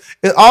 Like, yes,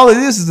 all it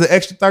is an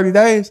extra 30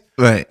 days.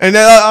 Right. And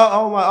then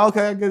I'm like,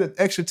 okay, I get an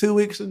extra 2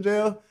 weeks in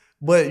jail,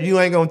 but you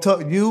ain't gonna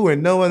talk you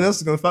and no one else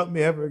is gonna fuck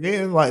me ever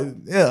again. Like,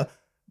 yeah.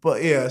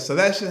 But yeah, so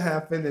that shit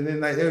happened, and then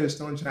they were just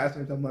throwing trash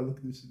and I'm like, look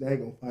at this shit, they ain't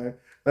gonna fire.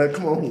 Like,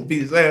 come on,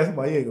 beat his ass. I'm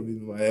like, you ain't gonna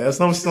beat my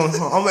ass. I'm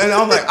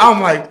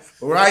like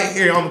right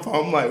here on the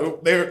phone. I'm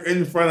like, they're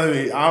in front of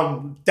me.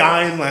 I'm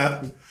dying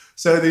laughing.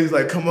 So he's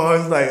like, come on.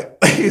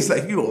 He's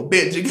like, you a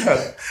bitch. You got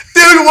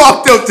dude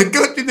walked up to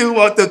Gucci. Dude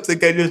walked up to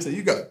Gucci and said,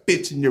 you got a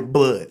bitch in your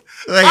blood.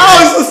 Like,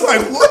 I was just like,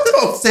 what the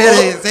fuck?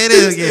 Say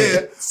that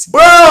again.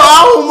 Bro,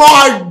 oh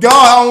my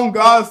God. Oh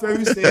God. So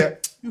he said,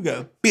 you got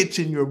a bitch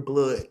in your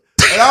blood.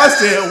 And I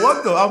said,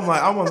 what the?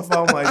 I'm on the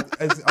phone.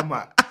 I'm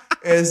like,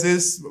 is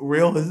this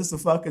real? Is this a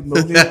fucking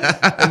movie?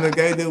 And the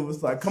gay dude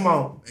was like, come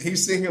on.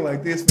 He's sitting here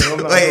like this, man.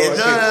 I'm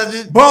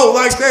not bro,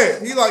 like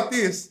that. He like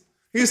this.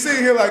 He's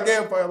sitting here like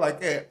that, bro,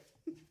 like that.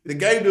 The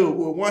gay dude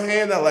with one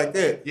hand out like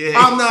that. Yeah.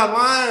 I'm not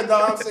lying,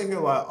 dog. I'm sitting here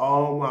like,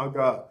 oh my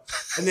God.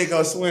 And they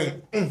go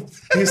swing.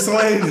 He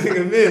swing,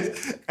 nigga,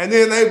 miss. And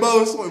then they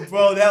both swing.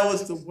 Bro, that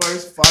was the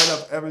worst fight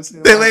I've ever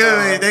seen.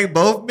 They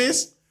both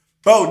missed?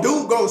 Bro,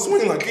 dude go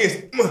swing like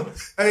this.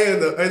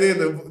 And then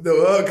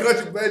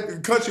the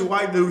country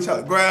white dude try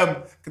to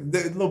grab him.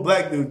 The little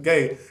black dude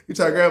gay. He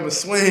try to grab him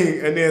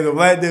swing. And then the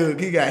black dude,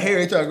 he got hair.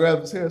 He try to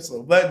grab his hair. So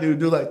the black dude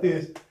do like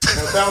this.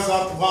 And bounce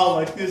off the ball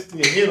like this.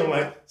 And you hit him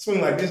like,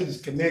 swing like this and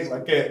just connect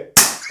like that.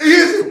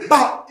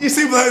 You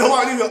see black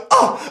white dude go,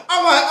 oh.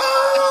 I'm like,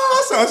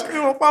 oh. So I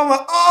scream on phone. I'm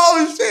like,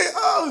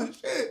 oh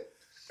shit.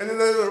 And then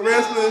there's the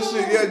rest of that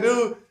shit. Yeah,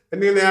 dude.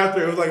 And then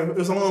after, it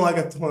was only like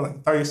a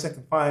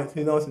 30-second fight.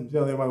 You know, it's in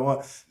jail. Everybody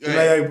wants. And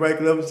they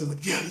break it up and just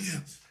like, yeah.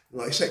 And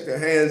like, shake their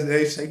hands. And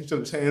they shake each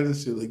other's hands and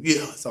shit. Like,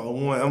 yeah, that's all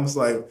I want. I'm just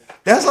like,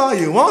 that's all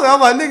you want?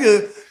 I'm like,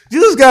 nigga,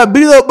 you just got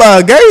beat up by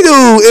a gay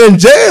dude in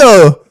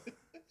jail.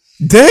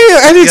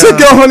 Damn. And he took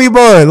your honey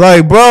bun.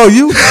 Like, bro,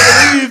 you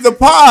gotta leave the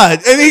pod.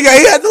 And he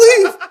had to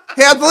leave.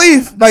 He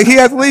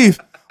had to leave.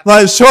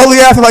 Like, shortly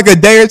after, like a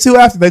day or two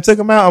after they took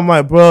him out, I'm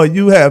like, bro,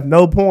 you have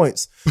no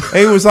points. And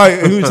he was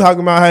talking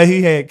about how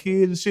he had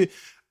kids and shit.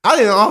 I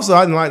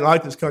didn't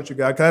like this country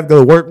guy. Cause I have to go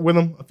to work with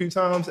him a few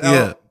times.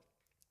 Yeah.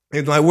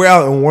 And like, we're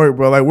out and work,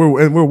 bro. Like,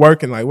 we're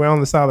working. Like, we're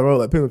on the side of the road,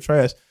 like, picking up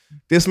trash.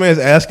 This man's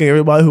asking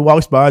everybody who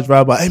walks by,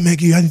 drive by, hey, man,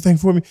 you got anything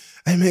for me?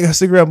 Hey, man, got a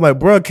cigarette? I'm like,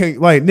 bro,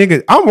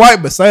 nigga, I'm right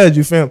beside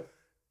you, fam.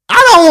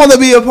 I don't want to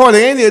be a part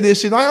of any of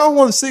this shit. I don't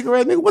want a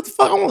cigarette, nigga. What the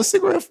fuck I want a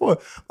cigarette for?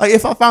 Like,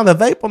 if I found a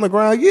vape on the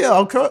ground, yeah,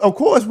 of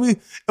course,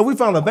 if we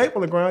found a vape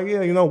on the ground,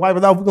 yeah, you know, wipe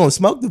it off, we're going to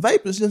smoke the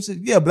vape and shit.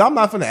 Yeah, but I'm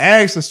not going to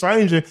ask a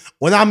stranger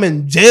when I'm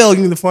in jail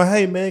uniform,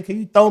 hey, man, can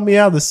you throw me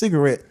out the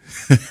cigarette?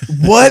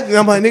 What? And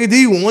I'm like, nigga, do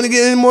you want to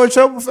get any more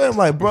trouble, fam? I'm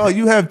like, bro,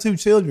 you have 2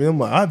 children. I'm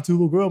like, I have 2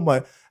 little girls. I'm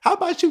like, how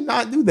about you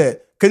not do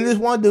that? Because this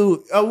one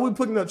dude, we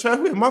putting up trash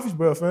with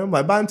Murfreesboro, fam. I'm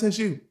like, buy him 10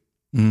 shoes.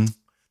 Mm-hmm.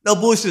 No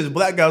bullshit. The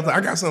black guy was like,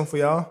 I got something for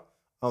y'all.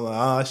 I'm like,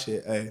 oh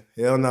shit, hey,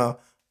 hell no.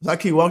 So I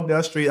keep walking down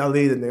the street, I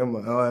leave the nigga. I'm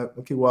like, all right,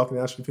 I keep walking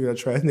down the street, picking up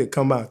trash. Nigga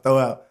come out, throw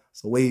out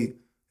some weed.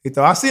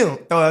 I see him,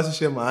 throw out some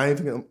shit.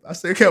 I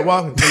still kept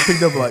walking. He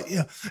picked up like,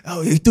 yeah,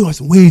 oh, he threw out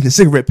some weed in the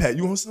cigarette pack.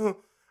 You want some?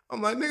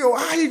 I'm like, nigga,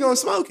 why are you gonna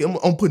smoke it?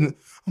 I'm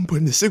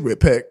putting the cigarette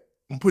pack.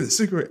 I'm putting the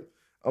cigarette.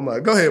 I'm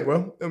like, go ahead,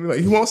 bro. I'm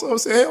like, you want some? I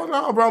said, hell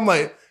no, bro. I'm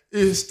like,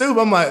 it's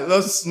stupid. I'm like,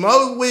 let's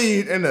smoke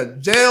weed in a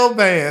jail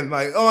van.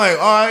 Like, all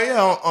right, yeah,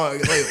 all right.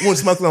 Like, we're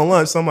smoking on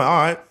lunch. So I'm like, all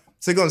right.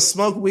 So you're going to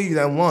smoke weed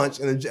at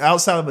lunch and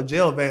outside of a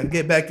jail van,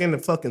 get back in the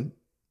fucking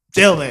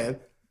jail van,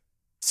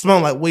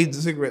 smelling like weed and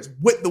cigarettes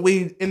with the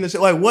weed in the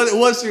shit. Like,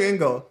 what's your end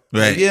goal?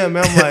 Right. Like, yeah,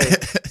 man. I'm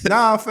like,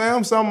 nah,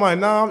 fam. So I'm like,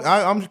 nah,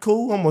 I'm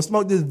cool. I'm going to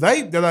smoke this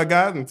vape that I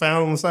got and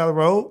found on the side of the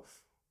road.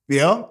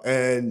 Yeah.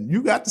 And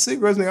you got the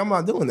cigarettes, nigga. I'm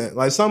not doing that.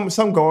 Like, some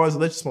guards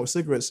let you smoke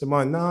cigarettes. I'm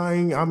like, nah, I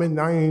ain't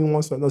even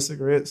want to smoke no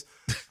cigarettes.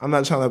 I'm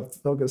not trying to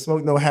fucking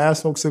smoke no hash,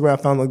 smoke cigarette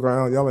I found on the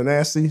ground. Y'all are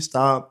nasty.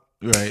 Stop.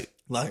 Right.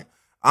 Like,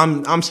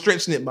 I'm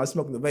stretching it by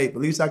smoking the vape. At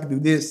least I can do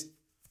this.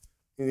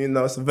 And, you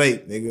know, it's a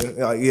vape, nigga.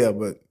 Like, yeah,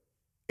 but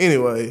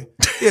anyway.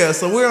 Yeah,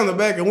 so we're on the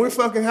back and we're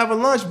fucking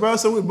having lunch, bro.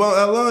 So we bought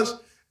our lunch.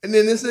 And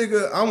then this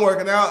nigga, I'm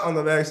working out on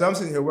the back. So I'm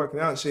sitting here working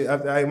out and shit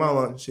after I ate my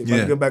lunch and shit.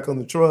 Yeah. I get back on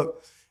the truck.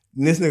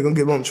 And this nigga gonna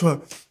get on the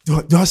truck.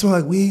 Do I smell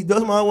like weed? Do I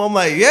smell like, I'm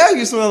like, yeah,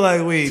 you smell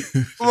like weed.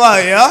 I'm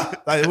like, yeah.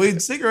 Like weed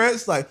and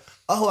cigarettes. Like,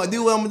 oh, I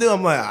do what I'm gonna do.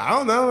 I'm like, I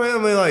don't know, man.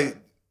 I mean, like,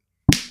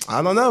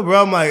 I don't know,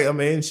 bro. I'm like, I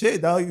mean,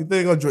 shit, dog. You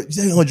think you're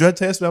gonna drug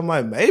test me? I'm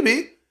like,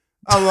 maybe.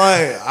 I'm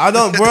like, I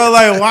don't, bro.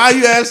 Like, why are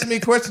you asking me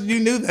questions? You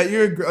knew that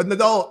you're an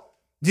adult.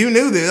 You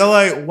knew this. I'm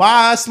like,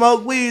 why I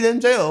smoke weed in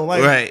jail?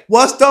 Like, right.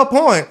 What's the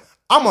point?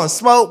 I'm gonna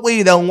smoke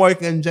weed and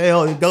work in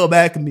jail and go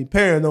back and be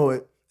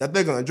paranoid that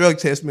they're gonna drug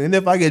test me. And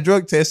if I get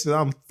drug tested,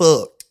 I'm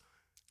fucked.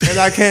 And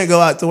I can't go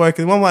out to work.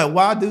 And I'm like,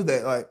 why do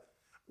that? Like,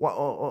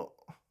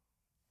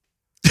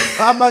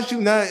 how about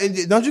you not?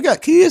 Don't you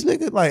got kids,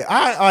 nigga? Like,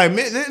 I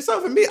admit it's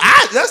something for me.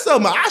 That's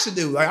something I should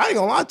do. Like, I ain't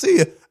gonna lie to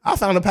you. I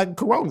found a pack of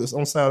Coronas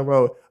on the side of the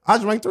road. I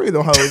drank 3 of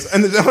them hoes.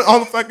 And on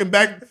the fucking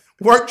back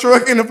work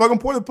truck in the fucking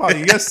porta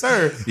potty. Yes,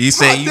 sir. You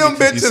say them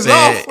bitches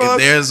off, if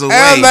there's a way.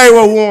 And they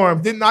were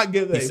warm. Did not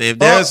give a say if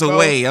there's a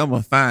way, I'm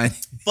gonna find.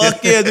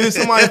 Fuck yeah, dude.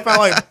 Somebody found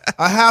like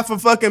a half a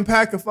fucking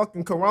pack of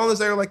fucking Coronas.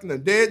 They were like in the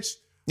ditch.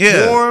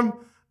 Yeah. Warm.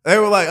 They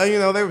were like, you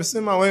know, they were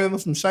sitting my way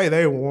with some shade.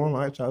 They were warm.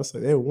 I try to say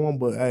they were warm,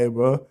 but hey,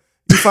 bro.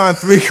 You find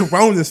 3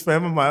 Coronas,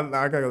 fam. I'm like,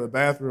 I gotta go to the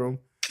bathroom.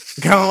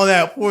 Got all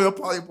that porta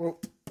potty, bro.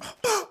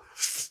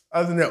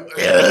 I was in there.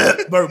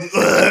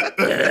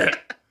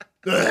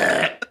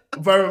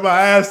 burning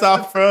my ass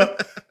off, bro.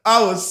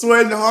 I was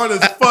sweating hard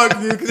as fuck,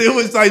 dude, because it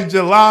was like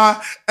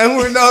July, and it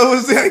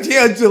was like,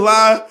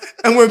 July,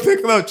 and we're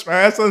picking up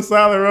trash on the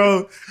side of the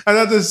road, and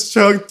I just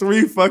chugged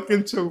 3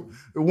 fucking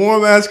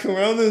warm ass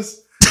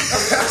Coronas.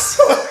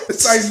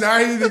 It's like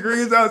 90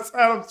 degrees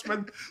outside. I'm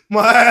sweating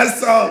my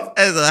ass off.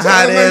 That's a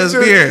hot ass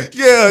beer.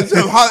 Yeah,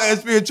 just hot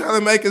ass beer, trying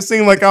to make it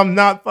seem like I'm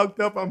not fucked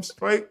up. I'm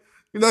straight.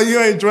 You know, you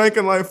ain't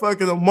drinking like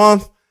fucking a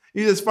month.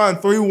 You just find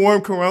 3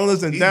 warm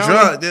Coronas and down.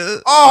 Drunk,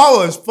 dude.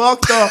 Oh, I was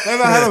fucked up.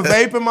 And I had a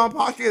vape in my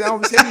pocket. I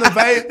was hitting the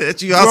vape.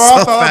 That you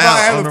also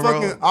found on the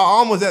road. I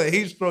almost had a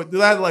heat stroke.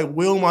 Dude, I had to like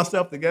wheel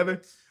myself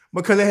together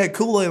because they had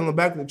Kool-Aid on the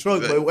back of the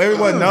truck. But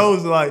everyone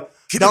knows like,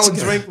 don't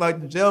drink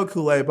like the gel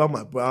Kool-Aid. But I'm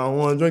like, bro, I don't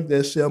want to drink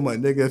that shit. I'm like,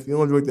 nigga, if you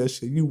don't drink that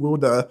shit, you will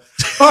die.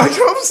 I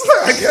was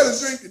like, I gotta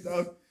drink it,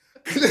 dog.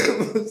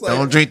 Like,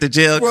 don't drink the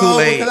gel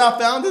Kool-Aid. Because I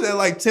found it at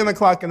like 10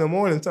 o'clock in the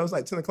morning. So it was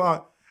like 10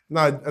 o'clock. And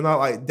I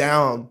like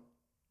down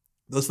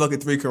those fucking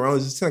 3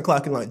 Coronas. It's 10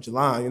 o'clock in like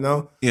July, you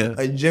know? Yeah.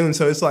 Like June.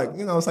 So it's like,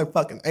 you know, it's like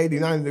fucking 80,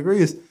 90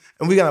 degrees.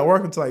 And we got to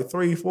work until like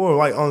 3, 4,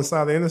 like on the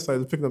side of the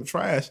interstate picking up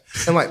trash.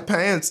 And like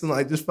pants and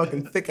like just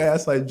fucking thick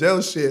ass like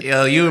gel shit.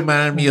 Yo, you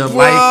remind me of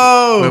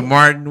Life when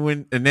Martin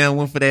went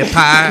for that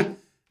pie.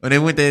 When they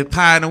went that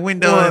pie in the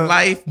window in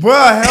Life. Bro,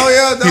 hell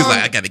yeah, dog. He was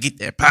like, I got to get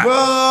that pie.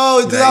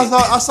 Bro, dude,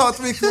 I saw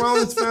 3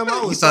 Coronas, fam.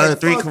 You saw the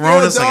 3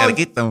 Coronas, so I got to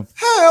get them.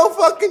 Hell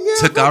fucking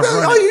yeah. Took off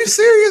running. Are you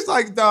serious?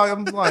 Like, dog,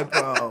 I'm like,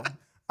 bro.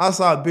 I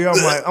saw a beer.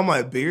 I'm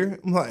like, beer?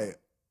 I'm like,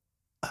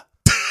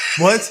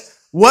 what?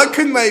 What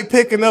could make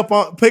picking up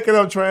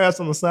trash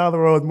on the side of the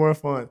road more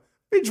fun?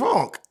 Be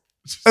drunk.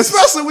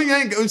 Especially when you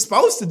ain't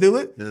supposed to do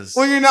it. Yes.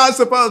 When you're not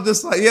supposed to,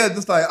 just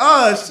like,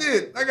 oh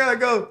shit, I gotta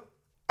go to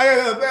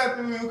the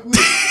bathroom real quick.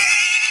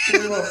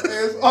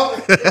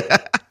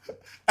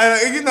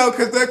 And you know,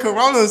 because they're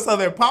Coronas, so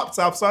they're pop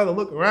tops, so I had to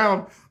look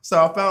around.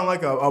 So I found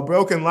like a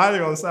broken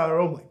lighter on the side of the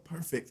road. I'm like,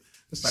 perfect.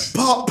 It's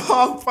like,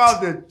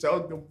 pop, they're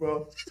joking,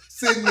 bro.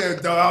 Sitting there,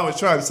 dog, I was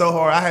trying so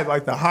hard. I had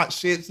like the hot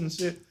shits and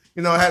shit.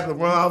 You know, I had to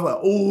run. I was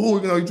like,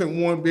 ooh, you know, you drink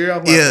warm beer. I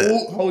was like,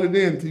 ooh, hold it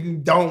in because you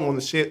don't want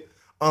to shit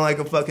on like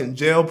a fucking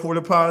jail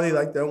porta potty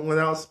like that one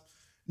else.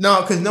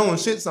 No, because no one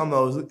shits on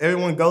those.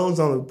 Everyone goes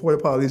on the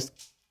porta potties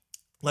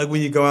like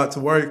when you go out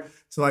to work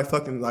to like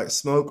fucking like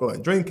smoke or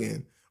like drink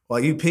in.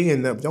 Like you pee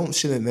in them, don't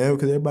shit in there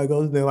because everybody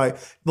goes in there like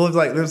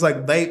there's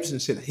like vapes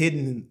and shit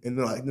hidden in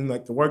like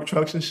the work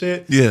trucks and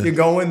shit. Yeah, you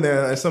go in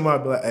there and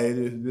somebody be like, hey,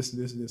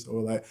 this,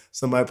 or like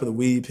somebody put a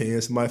weed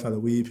pen, somebody found a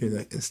weed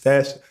pen and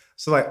stash it.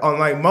 So like on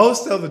like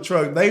most of the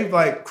trucks, they've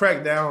like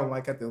cracked down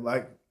like at the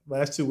like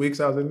last 2 weeks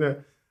I was in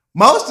there.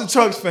 Most of the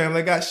trucks, fam,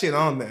 they got shit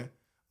on there.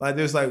 Like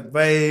there's like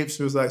vapes,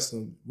 there's like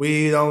some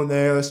weed on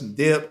there, there's some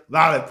dip. A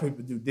lot of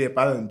people do dip.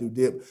 I didn't do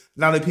dip. A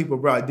lot of people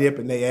brought dip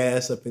and they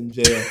ass up in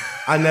jail.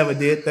 I never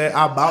did that.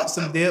 I bought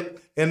some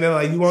dip and they're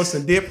like, you want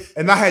some dip?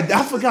 And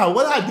I forgot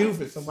what I do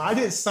for somebody. I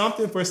did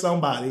something for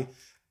somebody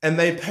and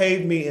they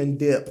paid me in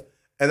dip.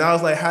 And I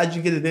was like, how'd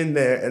you get it in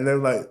there? And they're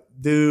like,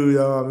 dude,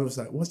 it was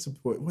like, what's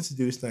the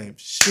dude's name?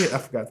 Shit, I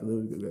forgot the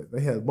Louis.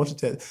 They had a bunch of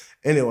tests.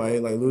 Anyway,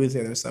 like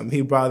Louisiana or something.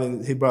 He brought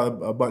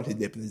a bunch of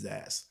dip in his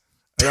ass.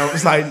 And I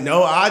was like,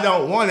 no, I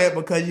don't want it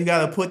because you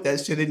got to put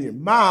that shit in your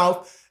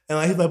mouth. And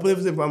like, he's like, put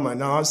it in. I'm like,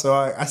 no. So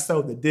I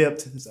sold the dip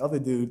to this other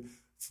dude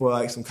for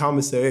like some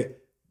commissary.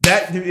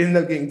 That dude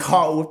ended up getting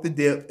caught with the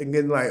dip and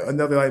getting like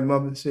another like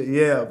month and shit.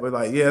 Yeah, but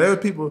like, yeah, there were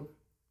people,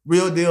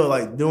 real deal,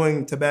 like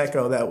doing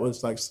tobacco that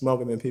was like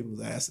smoking in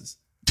people's asses.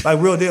 Like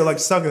real deal, like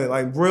sucking it,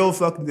 like real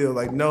fucking deal,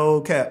 like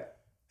no cap.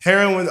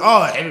 Heroin,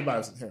 everybody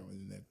was in heroin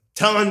in there.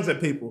 Tons of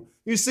people.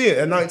 You see it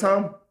at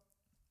nighttime.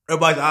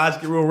 Everybody's eyes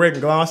get real red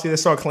and glossy. They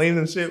start cleaning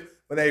and shit.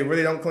 But they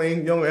really don't clean.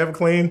 You don't ever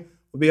clean.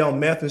 We'll be on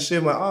meth and shit.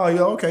 I'm like, oh,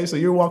 yeah, okay. So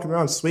you're walking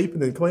around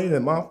sweeping and cleaning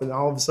and mopping. And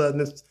all of a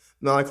sudden it's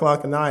 9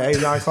 o'clock at night,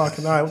 8, 9 o'clock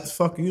at night. What the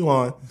fuck are you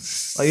on?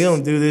 Like, you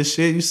don't do this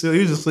shit. You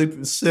just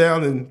sit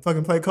down and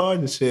fucking play cards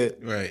and shit.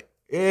 Right.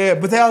 Yeah,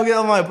 but they all get,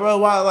 I'm like, bro,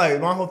 why?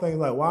 Like, my whole thing is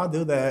like, why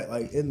do that?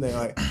 Like, in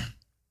there,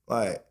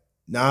 like,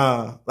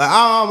 nah. Like,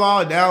 I'm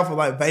all down for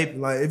like vaping.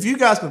 Like, if you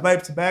guys can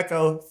vape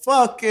tobacco,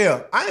 fuck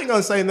yeah. I ain't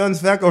gonna say nothing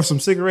tobacco or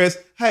some cigarettes.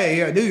 Hey,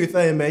 yeah, do your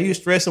thing, man. You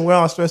stressing, we're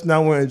all stressing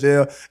out, we're in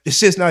jail. This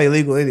shit's not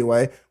illegal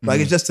anyway. Like,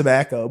 it's just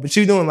tobacco. But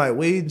you doing like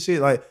weed and shit,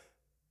 like,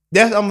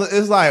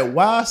 it's like,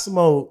 why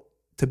smoke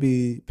to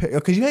be,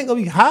 because you ain't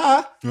gonna be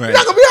high. Right. You're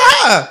not gonna be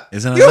high.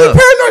 You're gonna be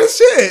paranoid as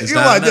shit. You're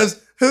like,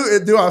 just,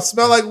 do I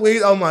smell like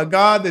weed? Oh my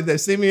God, did they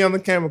see me on the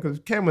camera? Because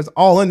the camera's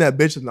all in that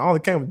bitch and all the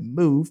cameras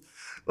move.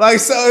 Like,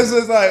 so it's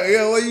just like,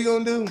 yeah, what are you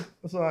gonna do?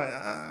 It's like,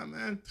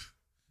 man.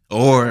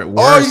 Or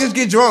worse, or you just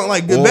get drunk.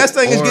 Like, the best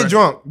thing is get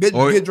drunk.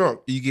 Get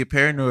drunk. You get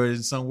paranoid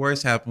and something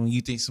worse happen when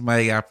you think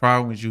somebody got a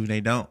problem with you and they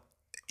don't.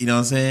 You know what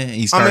I'm saying?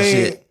 And you start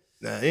shit.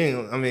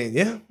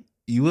 Yeah.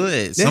 You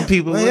would. Some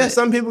people would. Yeah,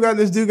 some people got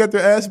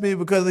their ass beat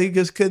because he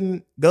just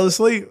couldn't go to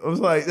sleep. I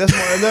was like, that's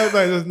why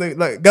another thing.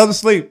 Like, go to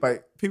sleep.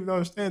 Like, people don't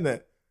understand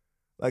that.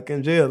 Like,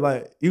 in jail,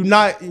 like, you're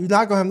not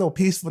gonna have no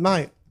peaceful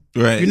night.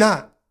 Right. You're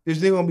not.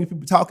 There's gonna be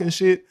people talking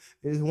shit.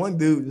 There's one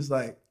dude just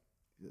like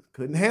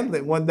couldn't handle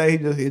it. One day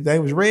his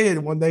name was Red,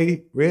 and one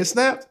day Red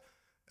snapped.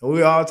 And we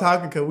were all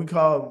talking because we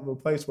called the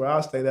place where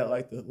I stayed at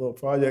like the little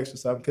projects or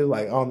something. Because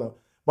like I don't know,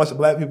 a bunch of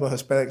black people and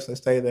Hispanics that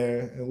stay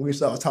there, and we used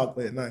to all talk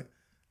late at night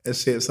and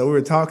shit. So we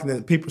were talking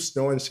and people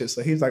snoring and shit.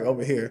 So he's like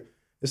over here.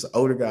 It's an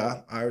older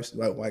guy, Irish,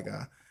 like white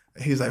guy.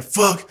 And he's like,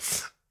 fuck,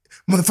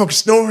 motherfucker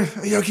snoring.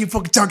 Y'all keep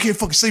fucking talking, can't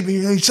fucking sleep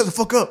in here. Shut the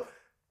fuck up.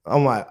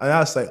 I'm like, and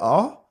I was like,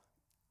 oh,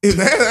 he's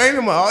mad. I ain't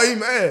him. Oh, he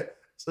mad.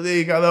 So then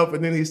he got up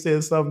and then he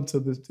said something to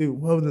this dude.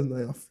 What was his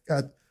name? I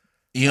forgot.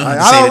 You don't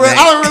I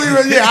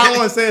don't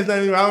want to say his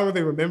name. I don't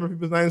really remember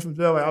people's names from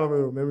jail. Like, I don't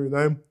really remember his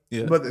name.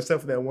 Yeah. But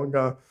except for that one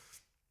guy,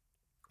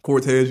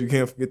 Cortez, you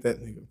can't forget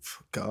that nigga.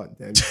 God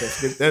damn, you can't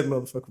forget that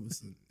motherfucker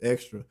was an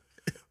extra.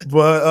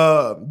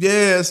 But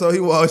yeah, so he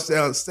walks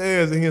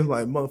downstairs and he was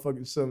like,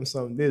 motherfucker,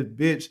 something, this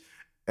bitch.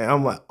 And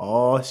I'm like,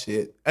 oh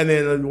shit. And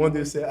then one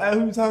dude said, hey,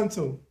 who you talking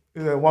to?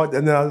 And then walked,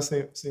 and then I just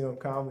see him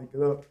calmly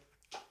get up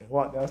and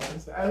walk downstairs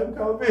and say, hey, who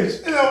called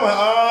bitch? And I'm like,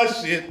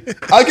 oh shit.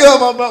 I get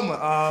up my butt, I'm like,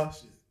 oh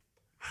shit.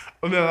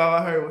 And then all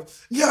I heard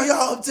was,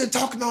 y'all up there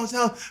talking all the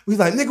time. We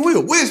like, nigga, we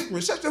were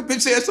whispering. Shut your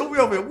bitch ass up, we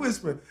over here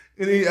whispering.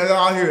 And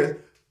all I hear is,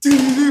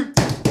 doo-doo-doo.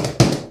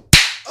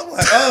 I'm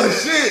like, oh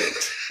shit.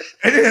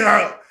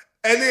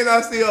 And then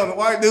I see the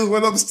white dude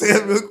went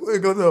upstairs real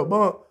quick, go to a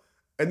bunk.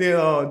 And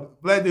then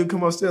black dude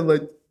come upstairs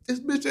like, this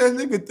bitch ass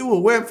nigga threw a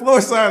wet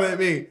floor sign at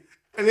me.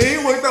 And then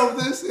he went over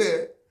to this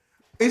head.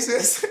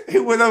 He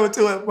went over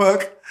to it,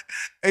 Buck,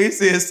 and he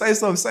said, say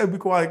something, say be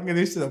quiet. And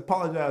he said,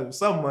 apologize or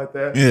something like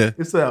that. Yeah.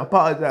 He said,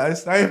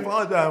 apologize. I ain't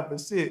apologize for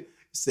shit.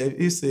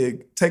 He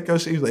said, take your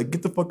shit. He was like,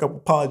 get the fuck up,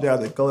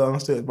 apologize, and go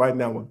downstairs right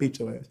now. I'm gonna beat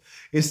your ass.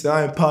 He said,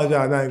 I ain't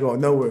apologize, I ain't going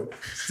nowhere.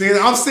 See,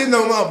 I'm sitting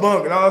on my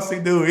bunk, and all I see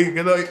dude,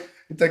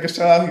 he take a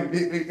shot,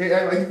 he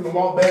act like he's gonna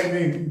walk back at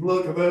me. He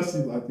look at us,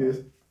 he's like this.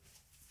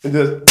 And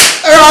just,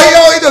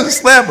 he doesn't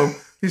slap him.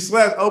 He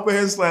slaps, open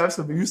hand slaps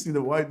him, and you see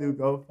the white dude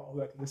go, fall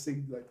back in the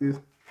seat like this.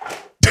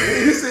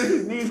 And he said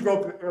his knees go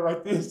up there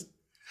like this.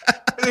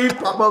 And he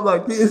pop up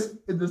like this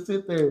and just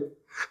sit there.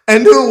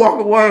 And dude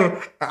walk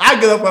away. I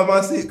get up out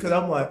my seat because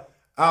I'm like,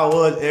 I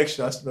was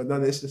extra. I should have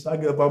done this shit. So I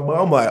get up out my,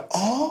 I'm like,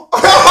 oh.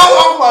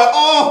 I'm like,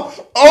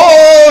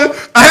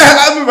 oh.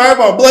 I remember I had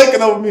my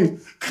blanket over me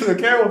because the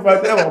camera was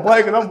right there, my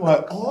blanket. I'm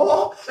like,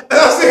 oh. And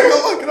I see her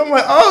looking. I'm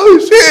like, oh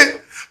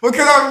shit.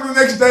 Because I remember the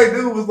next day,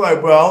 dude was like,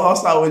 bro, all I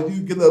saw was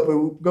you get up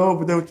and go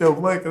over there with your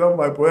blanket. I'm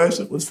like, bro, that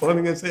shit was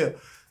funny as hell.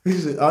 He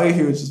said, all you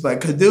hear was just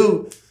like, cause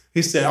dude,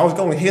 he said, I was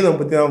going to hit him,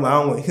 but then I'm like, I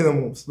don't want to hit him,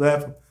 I'm going to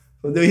slap him.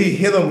 So dude, he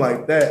hit him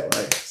like that.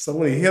 Like, so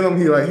when he hit him,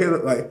 he like hit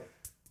it like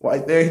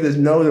right there, hit his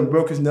nose and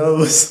broke his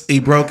nose. He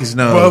broke his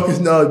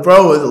nose.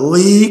 Bro was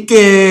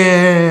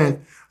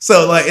leaking.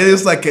 So like, it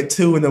is like at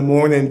 2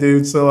 a.m,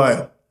 dude. So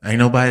like, ain't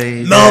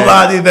nobody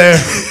there.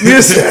 So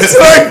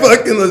he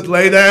fucking just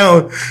lay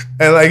down.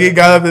 And like, he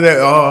got up in there,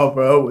 oh,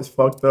 bro, it was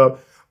fucked up.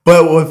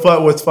 But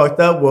what's fucked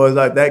up was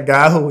like that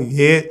guy who he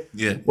hit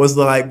was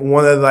like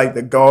one of like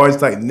the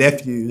guards' like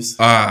nephews.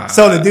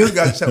 So the dude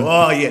got shot.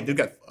 Oh yeah, dude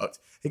got fucked.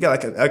 He got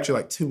like an extra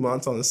like 2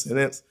 months on the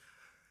sentence.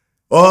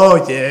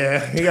 Oh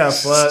yeah, he got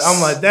fucked. I'm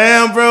like,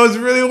 damn, bro, it's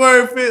really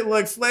worth it.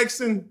 Like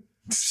flexing,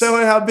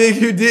 showing how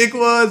big your dick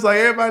was. Like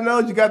everybody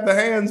knows you got the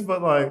hands,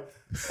 but like,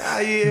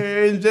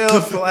 you're in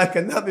jail for like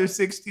another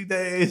 60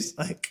 days.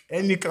 Like,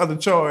 and you got the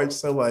charge.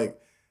 So like,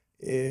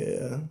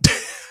 yeah.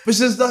 But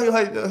just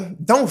like,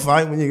 don't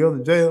fight when you go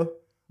to jail.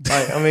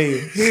 Like, I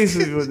mean, here's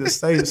what just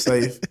stay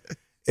safe.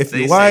 If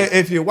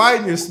you're white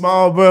and you're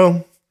small,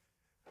 bro,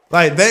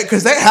 like that,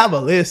 because they have a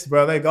list,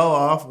 bro. They go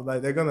off,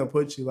 like they're gonna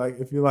put you like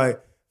if you're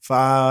like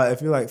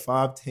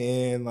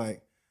 5'10",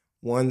 like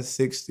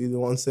 160 to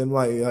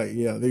 170, like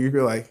yeah,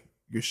 you're like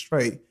you're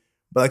straight.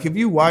 But like if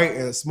you white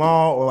and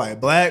small or like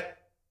black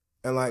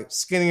and like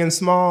skinny and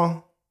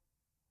small.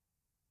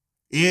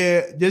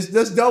 Yeah,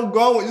 just don't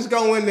go. Just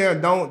go in there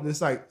and don't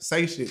just like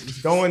say shit.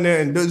 Just go in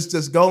there and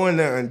just go in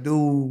there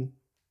and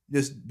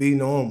just be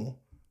normal.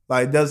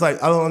 Like that's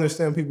like I don't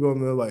understand people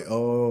in there like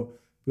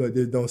like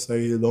this, don't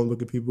say it, don't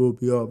look at people,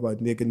 be up like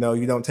nigga. No,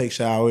 you don't take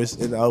showers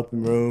in the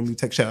open room. You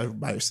take showers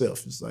by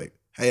yourself. It's like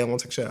hey, I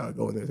want to take a shower.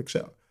 Go in there, take a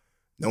shower.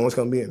 No one's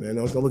gonna be in there.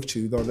 No one's gonna look at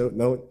you.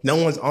 No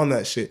one's on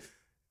that shit.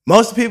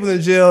 Most people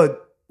in jail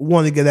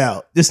want to get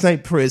out. This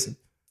ain't prison.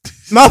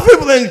 Most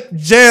people in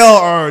jail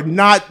are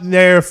not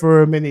there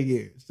for many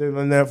years. They've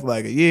been there for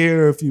like a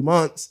year, a few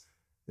months.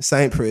 This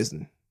ain't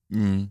prison.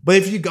 But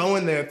if you go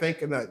in there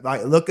thinking that,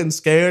 like, looking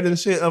scared and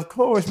shit, of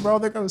course, bro,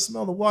 they're going to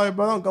smell the water,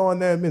 bro. Don't go in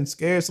there and being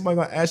scared. Somebody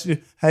going to ask you,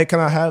 hey, can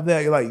I have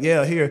that? You're like,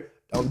 yeah, here.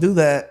 Don't do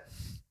that.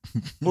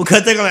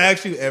 Because they're going to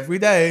ask you every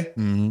day,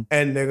 and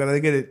they're going to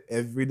get it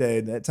every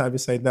day. That time you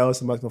say no,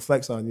 somebody's going to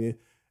flex on you.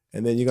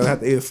 And then you're going to have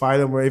to either fight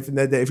them or if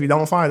you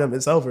don't fight them,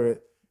 it's over.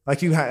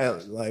 Like, you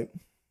have, like...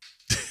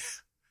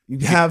 You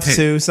have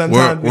to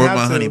sometimes. Where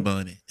my honey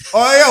bun at?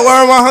 Oh yeah,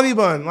 where my honey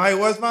bun? Like,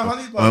 where's my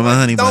honey bun? Where my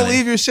honey bun? Don't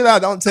leave your shit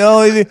out. Don't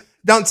tell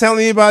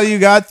anybody you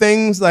got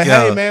things. Like,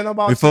 hey man, I'm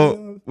about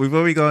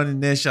before we go into the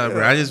next shot,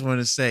 bro, I just want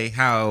to say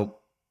how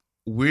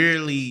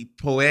weirdly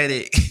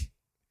poetic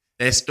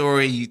that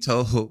story you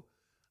told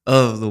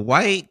of the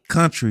white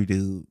country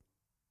dude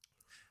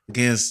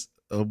against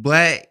A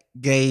black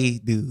gay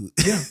dude.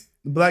 Yeah,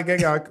 the black gay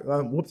guy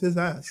whooped his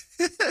ass.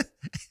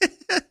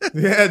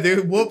 Yeah,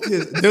 dude, whooped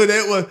his dude.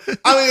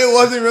 It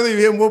wasn't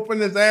really him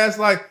whooping his ass.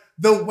 Like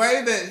the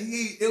way that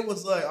it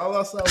was like all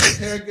I saw was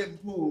hair getting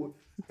pulled,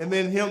 and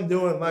then him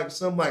doing like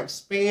some like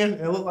spin.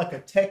 And it looked like a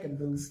Tekken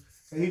dude,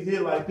 and he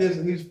did like this,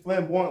 and he's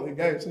flamboyantly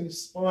gay. So he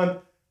spun,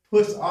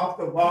 pushed off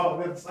the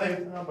wall, and at the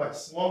same time like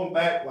swung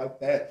back like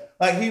that.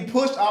 Like he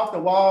pushed off the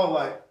wall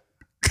like.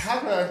 How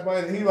can I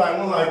explain it? He like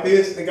went like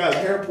this and got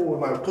his hair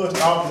pulled and like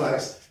pushed off like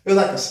it was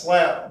like a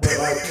slap, but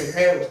like his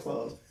hand was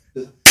closed.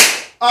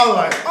 I was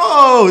like,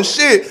 oh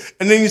shit!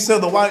 And then you saw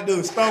the white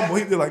dude stumble.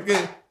 He did like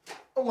this.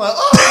 I'm like,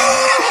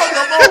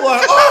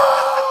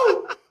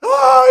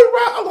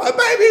 I'm like,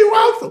 baby, he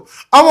rocked him.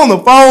 I'm on the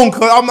phone,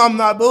 I'm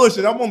not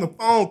bullshit. I'm on the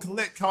phone,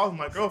 calling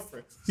my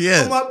girlfriend.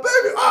 Yeah. I'm like,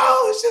 baby,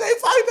 oh shit, they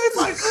fight.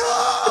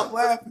 Oh, I'm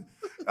laughing.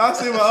 I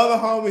see my other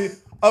homie.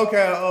 Okay,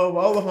 my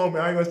other homie,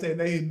 I ain't gonna say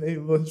name, he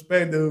was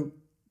Hispanic dude.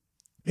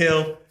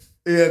 Him.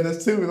 Yeah,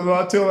 there's two.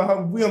 I tell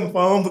him, we on the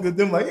phone, look at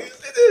them like, you see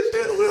this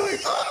shit? We're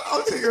like,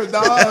 I'm sitting here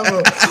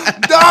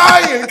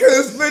dying,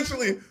 because it's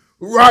literally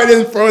right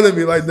in front of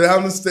me, like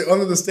down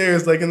under the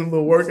stairs, like in the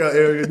little workout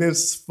area. And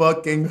it's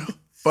fucking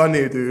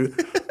funny,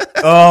 dude.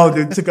 Oh,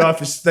 dude, took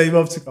off your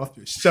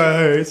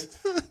shirts.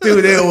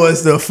 Dude, it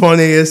was the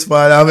funniest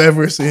fight I've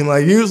ever seen.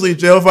 Like, usually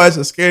jail fights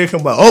are scary.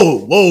 Come by,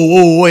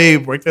 whoa, wait,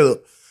 break that up.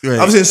 Right.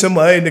 I'm seeing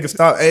somebody, hey, nigga,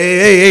 stop.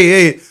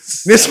 Hey.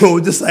 This one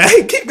was just like,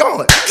 hey, keep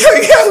going.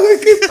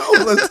 Keep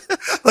going.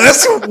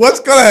 Let's what's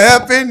going to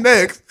happen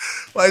next?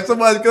 Like,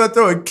 somebody's going to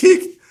throw a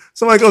kick.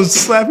 Somebody goes to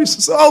slap you.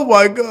 Oh,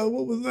 my God,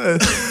 what was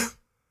that?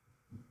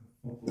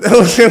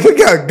 We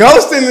got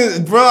ghosts in this.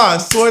 Bro, I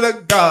swear to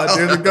God,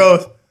 there's a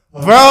ghost.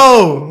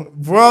 Bro.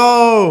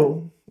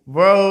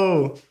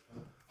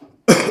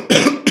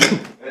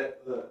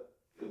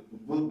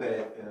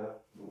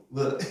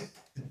 Look.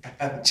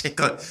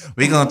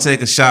 We're gonna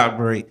take a shot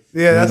break.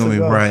 Yeah, that's gonna be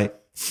right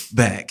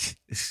back.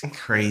 It's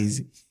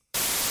crazy.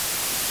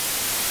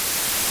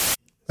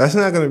 That's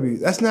not gonna be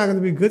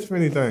good for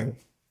anything.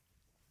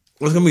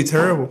 It's gonna be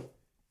terrible.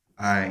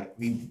 All right,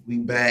 we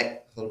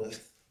back. Hold on.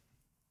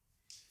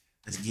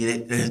 Let's get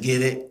it.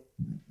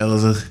 That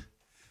was a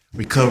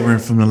recovering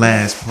from the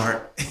last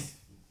part.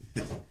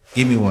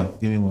 Give me one.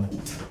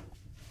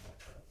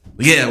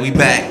 Yeah, we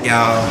back,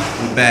 y'all.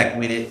 We back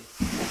with it.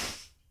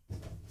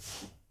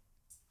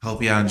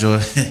 Hope y'all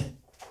enjoy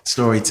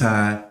story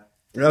time.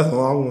 That's a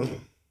long one.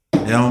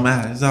 It don't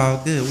matter. It's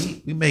all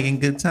good. We making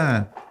good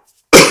time.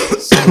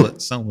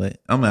 Somewhat.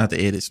 I'm gonna have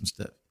to edit some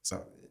stuff. It's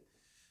all good.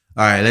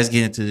 All right, let's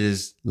get into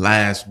this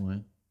last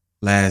one.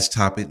 Last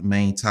topic,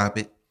 main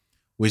topic,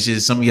 which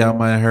is some of y'all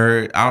might have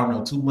heard. I don't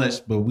know too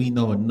much, but we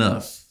know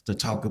enough to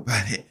talk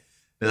about it.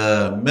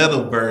 The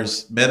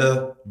metaverse,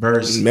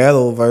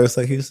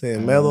 like you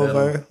said,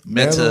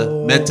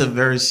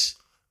 metaverse.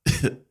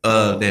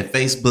 That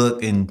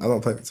Facebook and I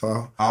don't play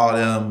guitar. All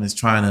of them is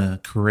trying to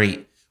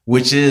create,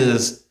 which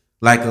is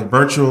like a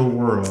virtual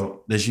world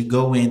that you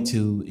go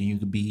into and you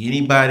can be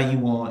anybody you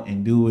want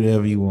and do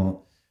whatever you want.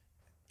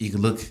 You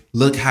can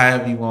look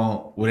however you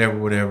want,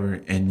 whatever,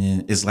 and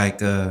then it's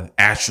like a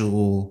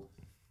actual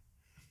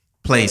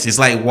place. It's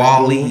like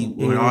Wall-E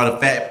when all the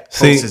fat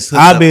folks is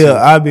hooked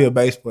I'd be a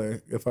bass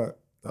player if I.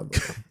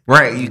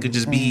 Right, you could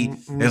just be.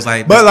 It's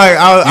like, but like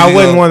I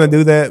wouldn't want to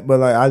do that.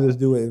 But like I just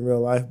do it in real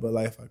life. But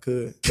like if I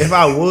could, if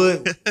I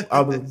would,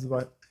 I would just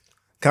like.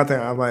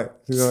 I might,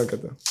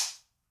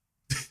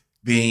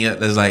 being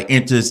there's like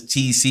enter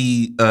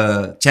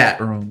TC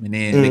chat room, and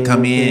then they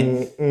come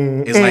in.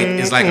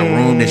 It's like a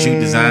room that you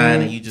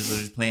design, and you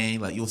just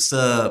playing like you'll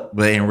sub.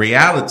 But in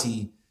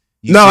reality,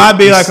 I'd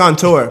be like on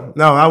tour.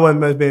 No, I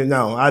wouldn't be.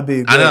 No, I'd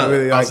be. I know,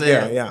 really like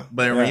yeah.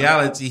 But in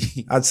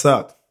reality, I'd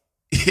suck.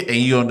 And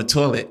you on the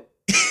toilet.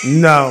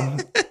 No.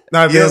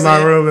 Not in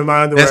my room in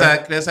my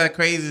underwear. That's how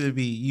crazy it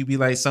be. You be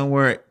like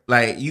somewhere,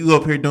 like you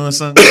up here doing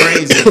something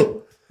crazy,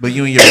 but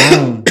you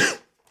in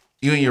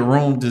your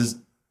room just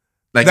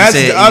like that's,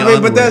 you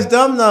said. But that's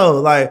dumb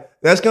though. Like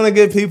that's gonna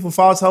give people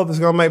false hope. It's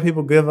gonna make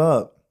people give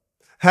up.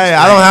 Hey,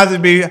 I don't have to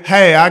be.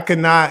 Hey, I could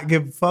not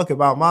give a fuck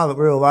about my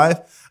real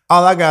life.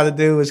 All I got to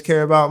do is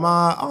care about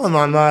my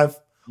online life.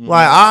 Mm-hmm.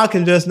 Like I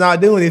can just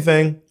not do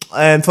anything.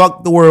 And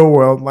fuck the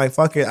world. Like,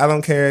 fuck it. I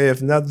don't care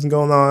if nothing's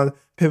going on.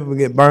 People will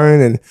get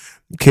burned and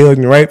killed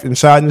and raped and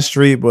shot in the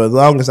street. But as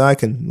long as I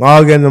can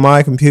log into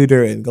my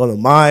computer and go to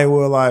my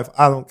real life,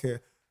 I don't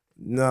care.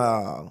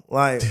 No.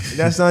 Like,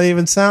 that's not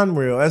even sound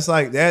real. That's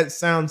like, that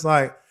sounds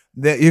like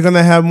that you're going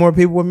to have more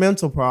people with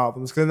mental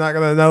problems. Because they're not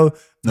going to know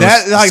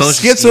that, like,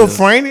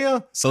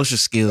 schizophrenia. Social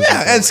skills.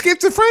 Yeah, and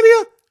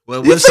schizophrenia.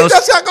 Well, you think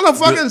that's not going to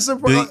fucking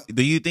surprise?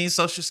 Do you think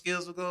social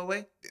skills will go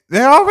away?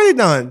 They're already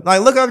done.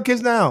 Like, look at the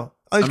kids now.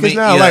 Kids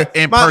now, like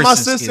my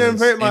sister and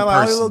my like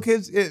all the little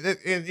kids,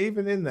 and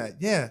even in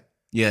that, in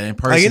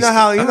person. Like, you know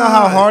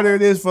how harder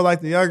it is for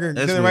like the younger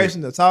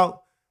generation to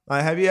talk.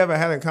 Like, have you ever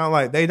had a comment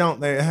like they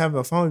have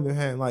a phone in their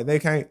hand, like they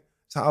can't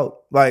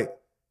talk, like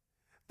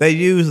they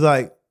use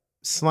like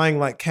slang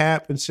like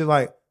cap and shit,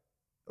 like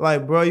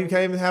Like, bro, you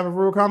can't even have a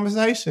real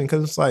conversation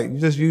because it's like you're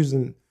just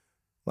using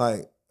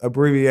like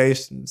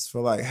abbreviations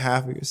for like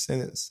half of your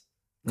sentence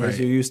because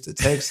you're used to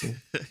texting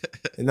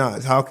and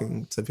not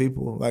talking to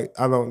people. Like,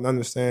 I don't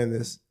understand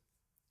this.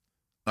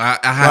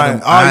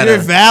 You're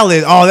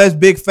valid. Oh, that's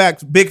big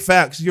facts. Big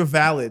facts. You're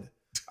valid.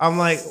 I'm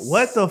like,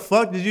 what the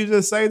fuck did you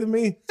just say to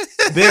me?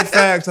 Big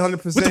facts,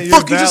 100%. What the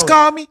fuck you just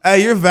called me?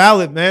 Hey, you're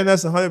valid, man.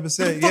 That's 100%. What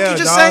the fuck you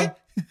just say?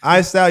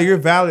 Iced out, you're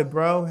valid,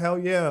 bro. Hell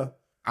yeah.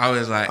 I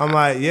was like, I'm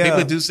like,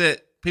 yeah.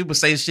 People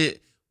say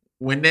shit.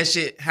 When that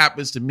shit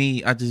happens to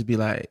me, I just be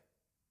like,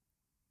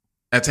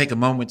 I take a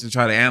moment to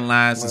try to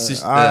analyze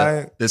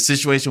the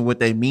situation, what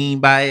they mean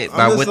by it,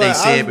 by what they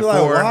said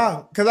before.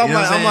 Because I'm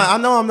like, I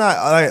know I'm not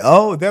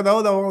like, they're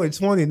only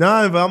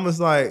 29, but I'm just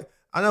like,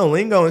 I know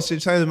lingo and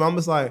shit changes, but I'm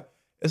just like,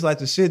 it's like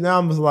the shit now.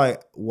 I'm just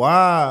like,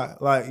 why?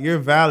 Like, you're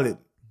valid.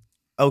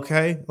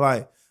 Okay?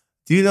 Like,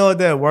 do you know what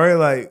that word?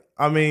 Like,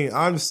 I mean,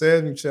 I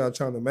understand you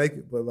trying to make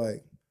it, but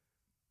like,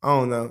 I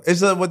don't know.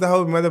 It's like with the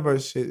whole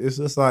metaverse shit. It's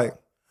just like,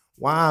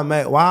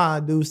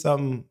 why do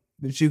something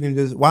that you can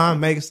just, why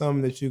make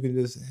something that you can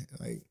just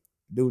like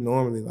do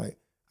normally? Like,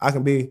 you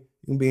can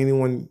be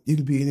anyone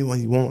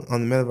you want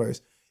on the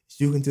metaverse.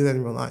 You can do that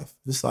in real life.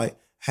 Just like,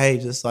 hey,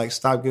 just like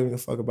stop giving a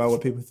fuck about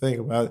what people think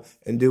about it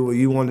and do what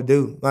you want to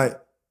do. Like,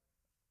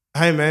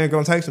 hey man, it's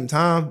gonna take some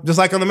time. Just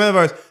like on the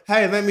metaverse.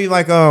 Hey, let me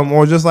like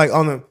or just like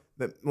on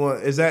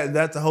is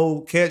that's the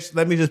whole catch?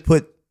 Let me just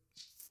put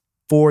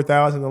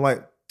 $4,000 or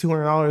like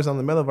 $200 on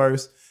the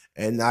metaverse,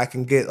 and I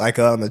can get like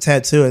a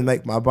tattoo and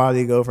make my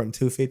body go from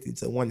 250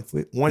 to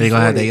 140. They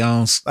gonna have their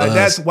own. Like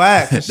that's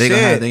whack. They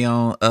gonna have their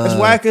own. It's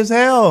whack as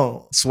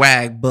hell.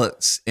 Swag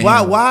butts.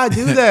 Why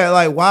do that?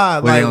 Like why?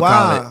 Like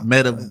why?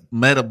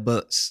 Meta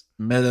butts.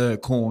 Meta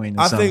coin.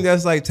 I think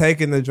that's like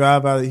taking the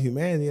drive out of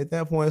humanity. At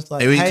that point, it's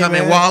like, hey,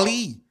 coming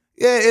Wall-E.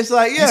 Yeah, it's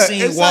like, yeah.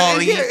 You seen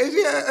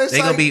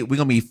Wall-E? We're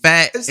gonna be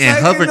fat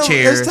and hover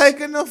chairs. It's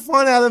taking the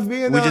fun out of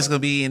being. We're just gonna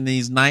be in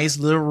these nice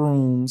little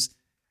rooms,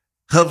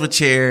 hover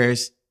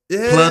chairs,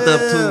 plugged up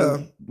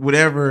to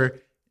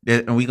whatever,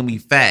 and we're gonna be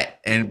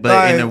fat. But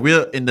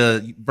like, in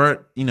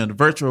the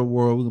virtual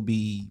world, we're gonna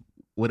be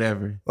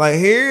whatever. Like,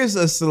 here's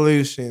a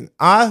solution.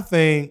 I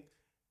think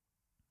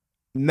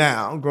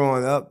now,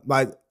 growing up,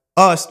 like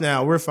us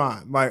now, we're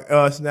fine. Like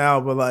us now,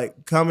 but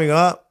like coming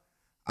up,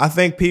 I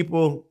think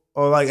people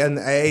are like at an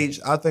age,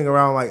 I think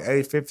around like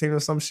age 15 or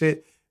some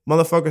shit,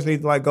 motherfuckers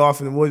need to like go off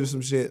in the woods or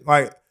some shit.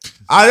 Like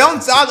I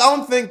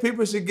don't think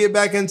people should get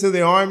back into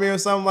the army or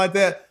something like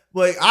that.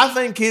 But I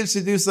think kids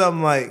should do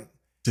something like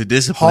to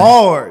discipline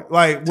hard,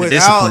 like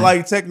without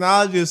like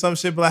technology or some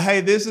shit. But like,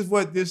 hey, this is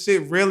what this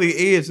shit really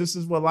is. This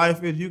is what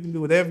life is. You can do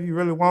whatever you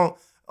really want.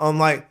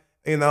 Like,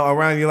 you know,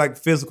 around your like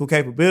physical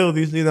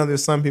capabilities. You know,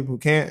 there's some people who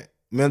can't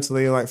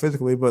mentally or like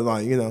physically, but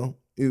like, you know,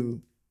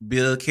 you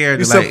build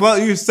character.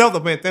 You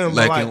self-defend them,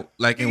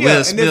 like in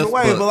Will Smith book.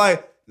 But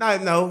like,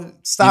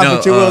 stop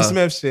with your Will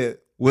Smith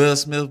shit. Will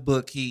Smith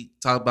book, he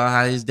talked about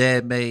how his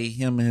dad made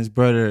him and his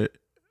brother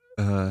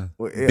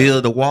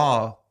build a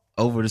wall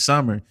over the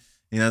summer.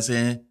 You know what I'm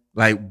saying?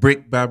 Like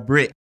brick by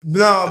brick.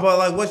 No, but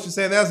like what you're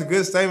saying, that's a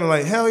good statement.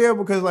 Like, hell yeah,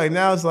 because like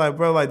now it's like,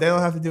 bro, like they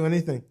don't have to do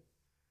anything.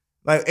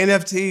 Like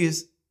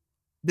NFTs,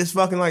 this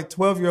fucking like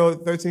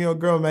 12-year-old, 13-year-old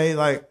girl made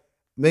like $1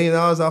 million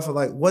off of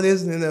like, what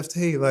is an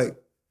NFT? Like,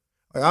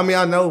 I mean,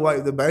 I know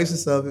like the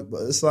basis of it,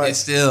 but it's like it's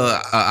still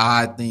an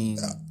odd thing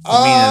for me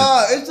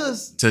it's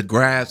just to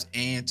grasp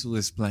and to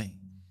explain.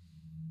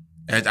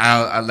 And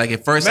I like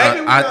at first,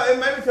 maybe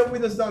because we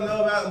just don't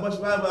know much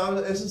about it.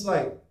 But it's just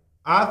like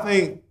I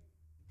think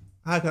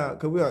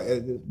because we don't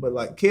edit this, but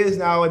like kids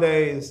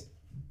nowadays,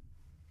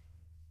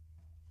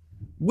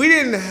 we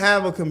didn't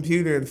have a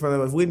computer in front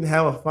of us. We didn't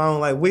have a phone.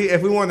 Like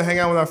if we wanted to hang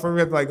out with our friends, we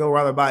had to like go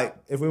ride a bike.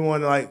 If we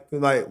wanted to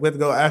like we had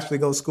to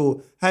go to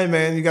school. Hey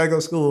man, you gotta go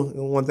to school.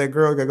 You want that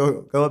girl? You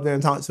gotta go up there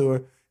and talk to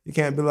her. You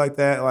can't be like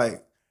that.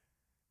 Like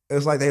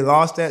it's like they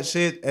lost that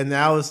shit, and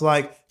now it's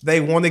like they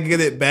want to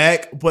get it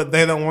back, but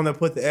they don't want to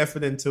put the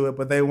effort into it.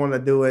 But they want to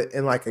do it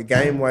in like a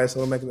game way, so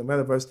they're making the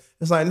metaverse.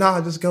 It's like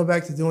nah, just go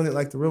back to doing it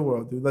like the real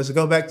world, dude. Let's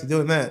go back to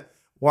doing that.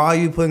 Why are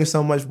you putting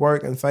so much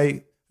work and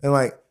faith and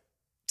like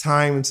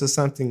time into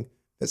something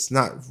that's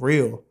not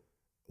real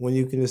when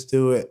you can just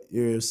do it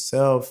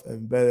yourself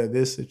and better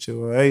this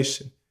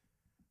situation?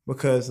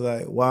 Because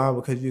like why?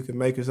 Because you can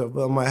make yourself.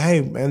 I'm like,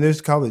 hey man, there's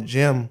called a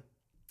gym.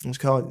 It's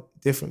called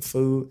different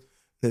food.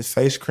 There's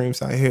face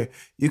creams out here.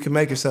 You can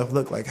make yourself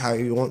look like how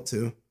you want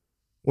to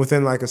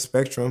within like a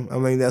spectrum. I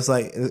mean, that's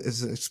like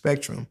it's a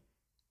spectrum.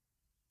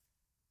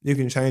 You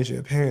can change your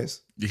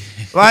appearance.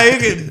 Like you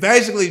can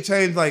basically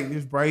change like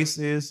your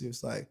braces.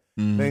 It's like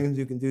things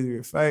you can do to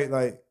your face.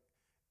 Like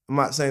I'm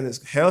not saying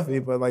it's healthy,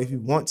 but like if you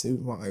want to,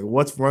 like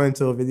what's running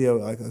to a video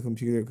like a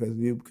computer?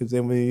 Because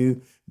then when you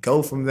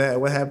go from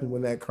that, what happens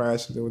when that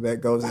crashes or when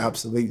that goes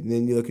obsolete, and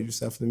then you look at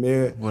yourself in the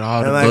mirror with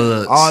all the like,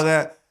 bugs, all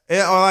that, or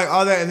like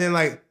all that, and then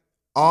like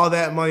all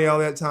that money, all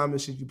that time and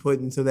shit you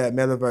put into that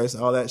metaverse,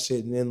 all that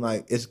shit, and then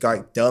like it's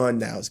like done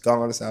now, it's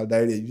gone, it's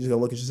outdated. You just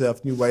gonna look at yourself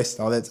and you waste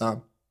all that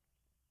time,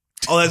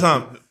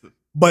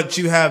 But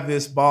you have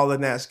this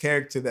balling ass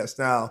character that's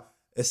now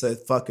it's a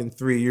fucking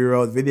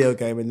 3-year-old video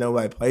game and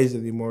nobody plays it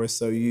anymore.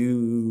 So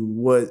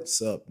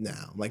what's up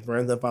now? Like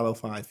Grand Theft Auto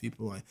 5,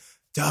 people like,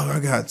 dog, I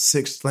got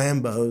 6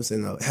 Lambos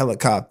and a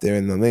helicopter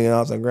and $1 million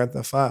on Grand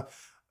Theft 5.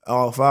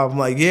 All 5. I'm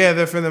like, yeah,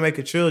 they're finna make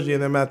a trilogy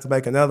and they're about to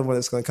make another one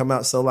that's gonna come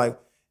out. So like,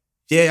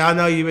 yeah, I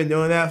know you've been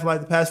doing that for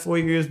like the past 4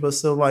 years, but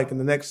still like in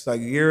the next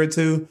like year or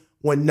two,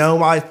 when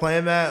nobody's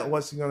playing that,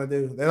 what's he gonna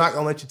do? They're not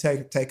gonna let you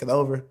take it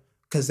over.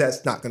 Because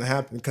that's not going to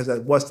happen. Because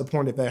what's the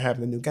point if they're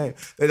having a new game?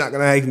 They're not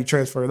going to have you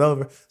transfer it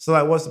over. So,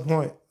 like, what's the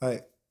point?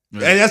 Like,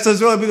 and that's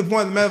just really be the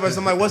point of the metaverse.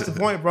 I'm like, what's the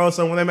point, bro?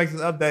 So when they make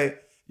this update,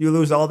 you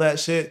lose all that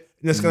shit,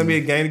 and it's going to be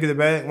a game to get it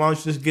back. Why don't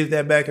you just get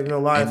that back in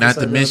real life? And not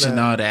to mention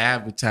all the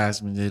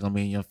advertisements that are going to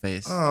be in your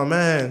face. Oh,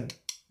 man.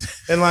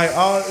 And like,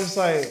 it's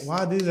like,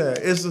 why do that?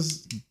 It's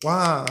just,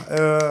 why?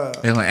 They're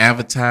going to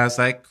advertise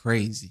like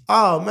crazy.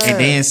 Oh, man. And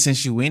then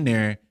since you in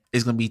there,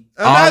 it's gonna be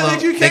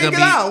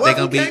they're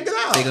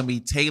gonna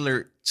be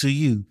tailored to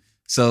you.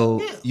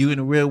 So you in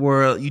the real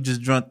world, you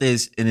just drunk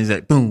this, and it's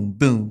like boom,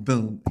 boom,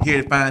 boom.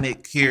 Here to find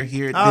it, here.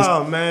 This.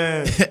 Oh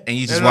man! And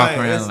you just walk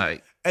around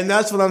like. And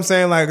that's what I'm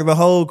saying. Like the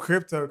whole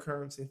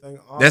cryptocurrency thing.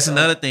 Also. That's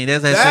another thing.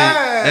 That's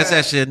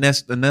actually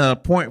another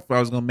point I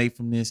was gonna make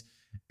from this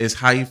is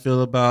how you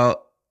feel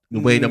about the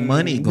way the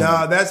money goes.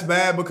 No, that's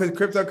bad because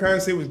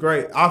cryptocurrency was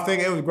great. I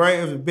think it was great.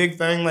 It was a big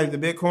thing, like the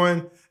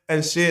Bitcoin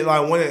and shit.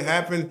 Like when it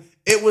happened.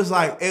 It was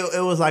like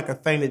a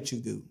thing that you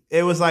do.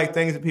 It was like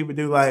things that people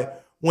do, like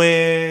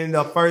when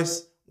at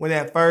first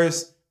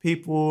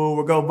people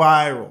would go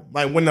viral.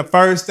 Like when the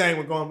first thing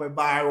would go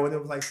viral, and it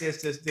was like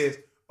this,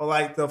 or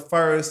like the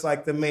first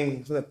like the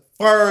memes when the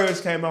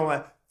first came out,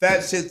 like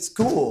that shit's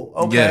cool.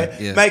 Okay,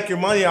 yeah. Make your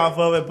money off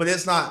of it, but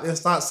it's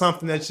not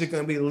something that you're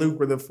gonna be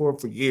lucrative for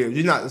years.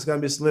 You're not. It's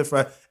gonna be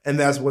solidified, and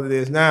that's what it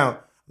is now.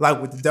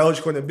 Like with the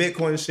Dogecoin and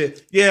Bitcoin and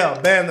shit. Yeah,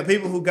 bam. The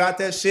people who got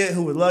that shit,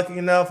 who were lucky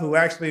enough, who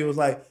actually was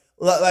like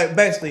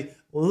basically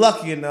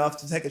lucky enough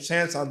to take a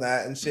chance on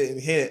that and shit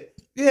and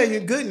hit. Yeah, you're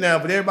good now,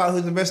 but everybody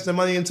who's investing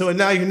money into it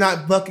now, you're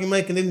not fucking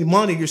making any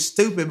money. You're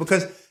stupid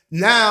because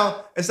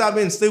now it's not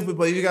being stupid,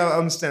 but you gotta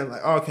understand,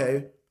 like,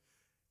 okay,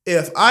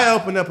 if I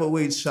open up a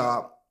weed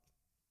shop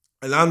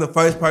and I'm the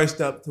first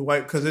person up to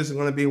wait because there's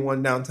gonna be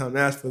one downtown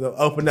Nashville to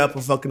open up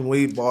a fucking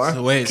weed bar,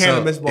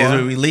 cannabis bar. Is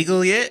it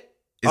illegal yet?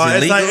 Is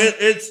it legal?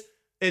 It's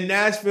in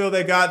Nashville,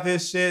 they got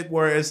this shit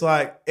where it's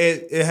like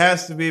it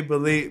has to be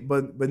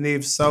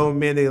beneath so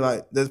many,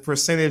 like the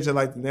percentage of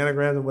like the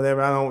nanograms or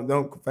whatever.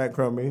 Don't fact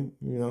check me,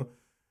 you know.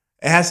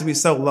 It has to be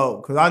so low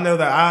because I know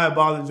that I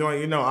bought a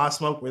joint. You know, I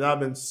smoke weed. I've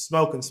been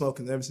smoking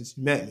ever since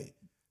you met me.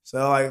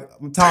 So like,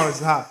 I'm tolerance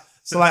is high.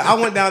 So like, I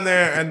went down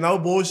there and no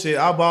bullshit.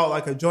 I bought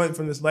like a joint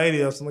from this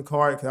lady else in the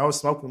cart because I was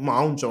smoking my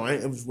own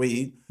joint. It was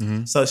weed.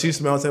 Mm-hmm. So she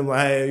smelled it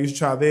like, hey, you should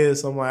try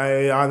this. I'm like,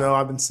 hey, I know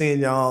I've been seeing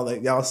y'all,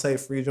 like y'all say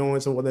free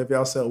joints or whatever,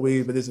 y'all sell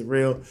weed, but is it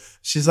real?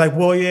 She's like,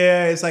 well,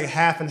 yeah, it's like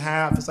half and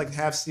half. It's like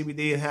half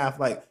CBD and half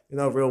like, you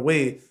know, real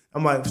weed.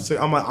 I'm like,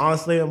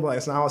 honestly,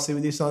 it's not all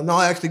CBD. So no,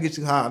 I actually get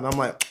you high. And I'm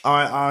like, all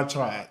right, I'll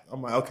try it.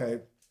 I'm like, okay,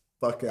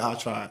 fuck it, I'll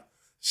try it.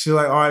 She's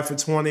like, all right, for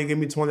 20, give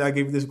me 20. I'll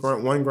give you this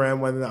 1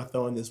 gram one, and I'll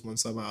throw in this one.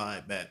 So I'm like, all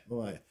right, bet. I'm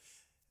like,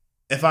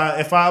 if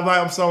I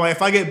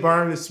get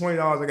burned, it's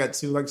 $20. I got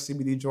 2 like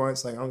CBD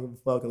joints. Like I don't give a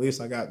fuck. At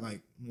least I got like,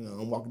 you know,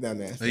 I'm walking down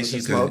there. At least I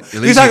can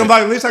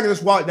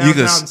just walk downtown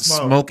and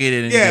smoke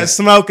it and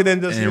smoke it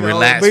and just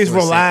relax. At least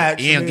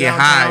relax. You don't get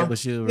high,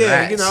 but you relax.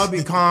 Yeah, you know,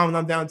 be calm when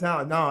I'm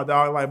downtown. No,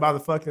 dog. Like by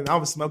the fucking, I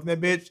was smoking that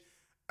bitch.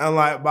 And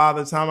like by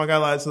the time I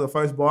got like to the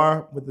first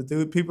bar with the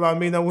dude, people I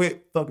meet up with,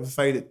 fucking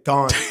faded,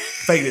 gone,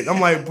 faded. I'm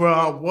like,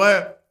 bro,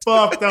 what?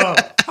 Fucked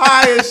up,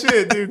 high as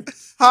shit, dude,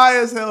 high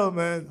as hell,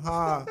 man,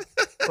 high,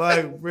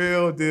 like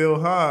real deal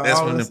high. That's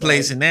from the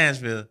place in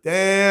Nashville.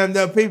 Damn,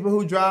 the people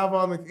who drive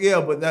on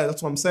the but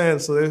that's what I'm saying.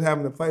 So they're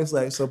having a place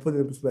like, so put it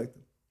in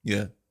perspective.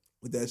 Yeah,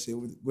 with that shit,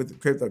 with the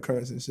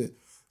cryptocurrency and shit.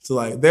 So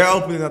like they're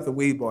opening up the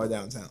weed bar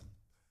downtown.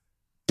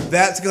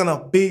 That's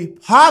gonna be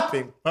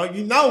popping. Oh,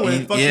 you know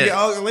when it's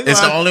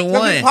the only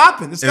one.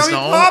 Popping. It's gonna be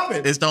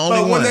popping. It's the only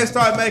one. But when they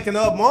start making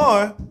up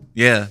more,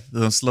 they're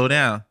gonna slow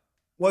down.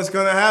 What's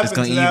gonna happen? It's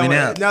gonna even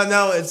out.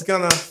 No, it's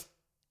gonna.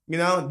 You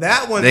know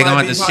that one. They're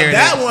gonna have to share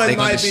that one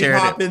might be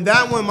popping.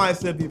 That one might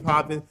still be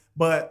popping.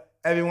 But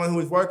everyone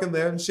who's working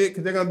there and shit,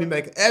 because they're gonna be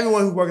making.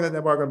 Everyone who's working at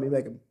that bar gonna be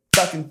making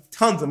fucking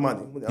tons of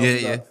money.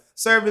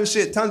 Serving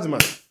shit, tons of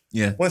money.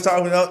 Yeah. When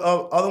start with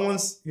other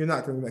ones, you're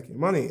not gonna be making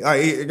money.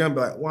 Like you're gonna be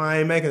like, well,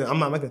 I'm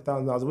not making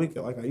 $1,000 a week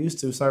like I used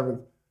to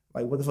serving.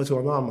 Like what the fuck's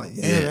going on? I'm like,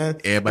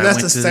 man. Everybody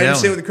that's the same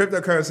shit with the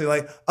cryptocurrency.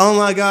 Like, oh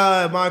my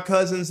god, my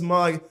cousin's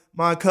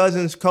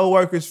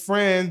coworker's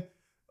friend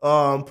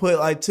put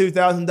like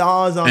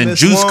 $2,000 on this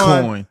juice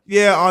one. Coin.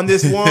 Yeah, on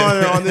this one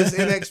or on this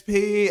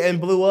NXP and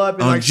blew up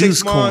in like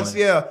 6 months.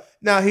 Coin. Yeah.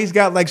 Now he's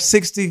got like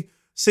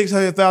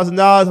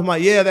 $600,000. I'm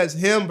like, yeah, that's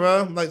him,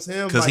 bro. Like it's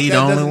him. Because like, the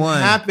only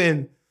one.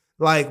 Happen.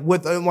 Like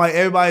with like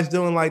everybody's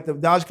doing like the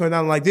Dogecoin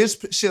down, like this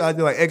shit I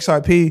do like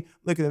XRP.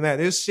 Looking at that,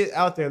 there's shit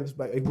out there that's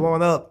like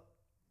blowing up.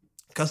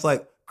 Cause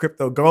like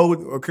crypto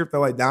gold or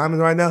crypto like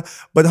diamonds right now.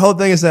 But the whole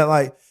thing is that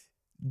like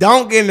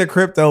don't get into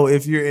crypto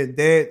if you're in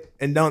debt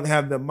and don't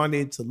have the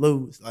money to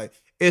lose. Like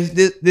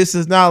this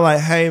is not like,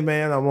 hey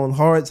man, I'm on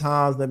hard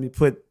times. Let me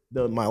put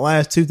my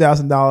last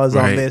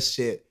 $2,000 on this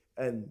shit.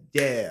 And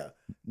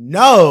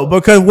no,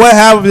 because what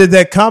happens if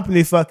that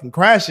company fucking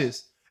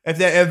crashes? If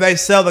they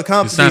sell the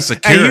company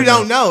and you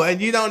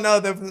don't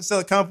know, if they sell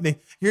the company,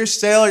 your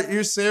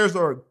shares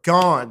are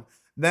gone.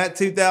 That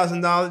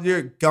 $2,000,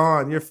 you're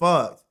gone. You're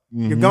fucked.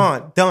 Mm-hmm. You're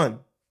gone. Done.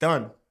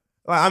 Like,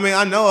 I mean,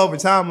 I know over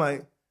time,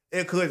 like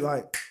it could,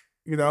 like,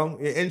 you know,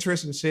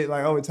 interest and shit.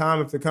 Like over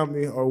time, if the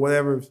company or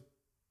whatever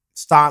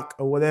stock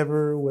or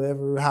whatever,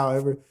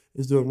 however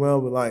is doing well,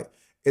 but like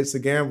it's a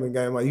gambling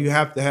game. Like you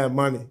have to have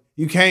money.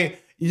 You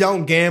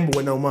don't gamble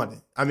with no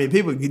money. I mean,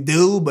 people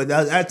do, but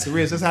that's a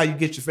risk. That's how you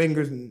get your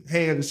fingers and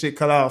hands and shit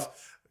cut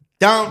off.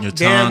 Don't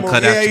gamble.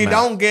 You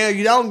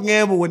don't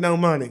gamble with no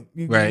money.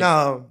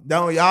 No,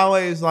 don't. You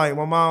always, like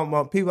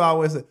my people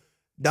always say,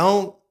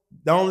 don't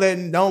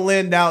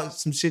lend out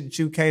some shit that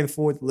you can't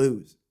afford to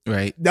lose.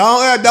 Right.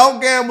 Don't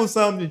gamble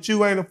something that you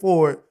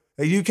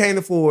can't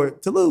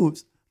afford to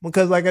lose.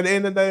 Because like at the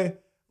end of the day,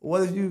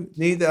 what if you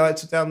need that like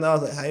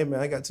 $2,000? Like, hey man,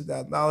 I got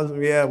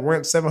 $2,000. Yeah,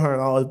 rent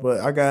 $700, but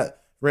I got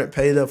rent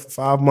paid up for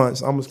 5 months.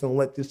 I'm just gonna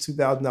let this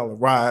 $2,000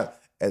 ride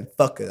and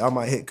fuck it. I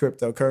might hit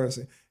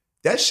cryptocurrency.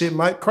 That shit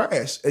might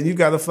crash, and you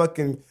gotta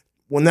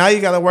now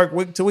you gotta work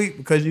week to week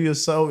because you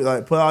just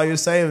like put all your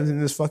savings in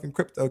this fucking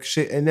crypto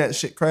shit, and that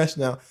shit crashed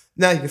now.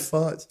 Now you're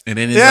fucked. And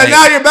then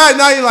now you're back.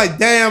 Now you're like,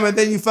 damn, and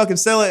then you fucking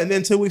sell it, and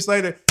then 2 weeks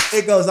later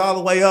it goes all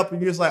the way up,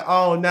 and you're just like,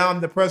 oh, now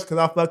I'm depressed because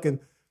I fucking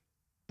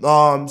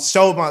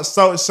sold my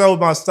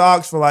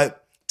stocks for like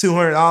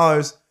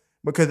 $200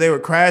 because they were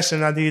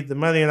crashing. I needed the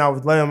money and I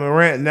was letting them in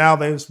rent. And now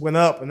they just went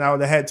up, and I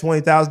would have had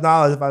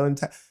 $20,000 if I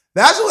didn't.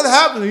 That's what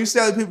happened. You see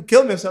other people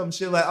killing themselves and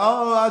shit. Like,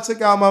 oh, I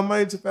took out my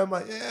money. I'm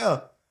like,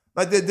 yeah,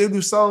 like that dude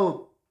who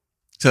sold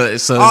so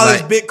all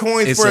like, this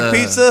Bitcoin for a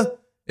pizza.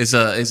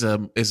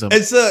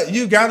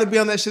 You got to be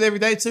on that shit every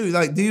day too.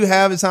 Like, do you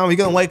have the time? Are you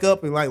gonna wake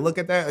up and like look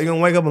at that? Are you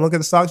gonna wake up and look at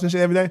the stocks and shit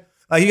every day?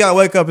 Like, you gotta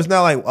wake up. It's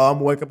not like, oh, I'm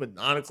gonna wake up at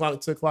 9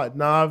 o'clock, 2 o'clock.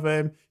 Nah,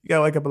 fam. You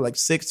gotta wake up at like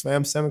 6,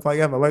 fam, 7 o'clock.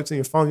 You have alerts on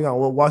your phone. You gotta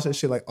watch that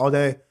shit like all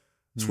day.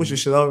 Switch your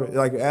shit over,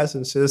 like your ass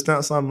and shit. It's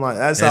not something like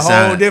that's a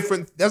whole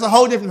different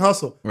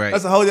hustle. Right.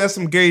 That's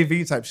some Gary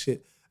Vee type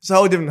shit. It's a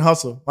whole different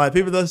hustle. Like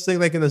people just think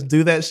they can just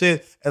do that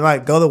shit and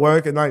like go to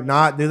work and like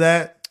not do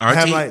that.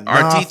 RT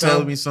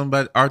told me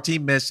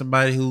RT met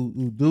somebody who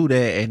do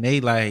that and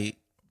they like.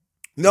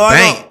 No,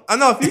 I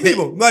know a few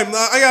people. Like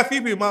I got a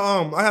few people.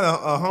 I had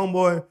a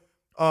homeboy.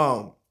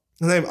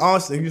 His name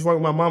Austin. He used to work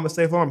with my mom at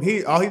State Farm.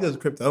 All he does is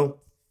crypto.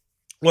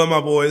 One of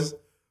my boys.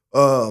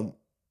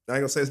 I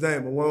ain't gonna say his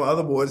name, but one of my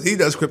other boys, he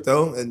does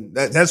crypto, and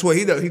that's what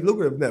he does. He's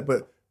lucrative in that.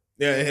 But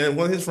yeah, and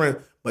one of his friends,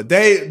 but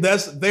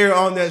they're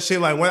on that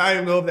shit. Like when I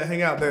even go over there,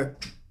 hang out there,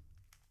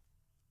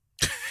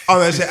 on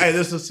that shit. Hey,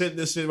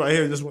 this shit right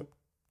here. This one.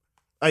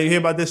 Hey, you hear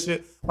about this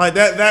shit? Like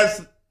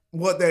that's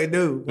what they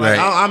do. Like,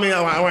 right.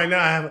 Right now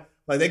I have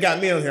like they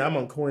got me on here. I'm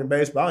on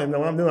Coinbase, but I don't even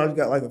know what I'm doing. I just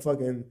got like a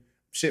fucking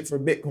shit for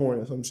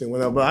Bitcoin or some shit,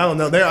 whatever. But I don't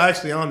know. They're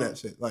actually on that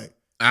shit. Like.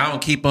 I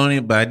don't keep on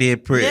it, but I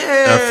did put a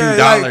few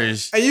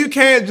dollars. Like, and you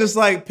can't just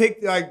like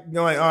pick like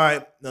all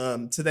right,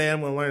 today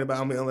I'm gonna learn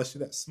about unless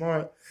you're that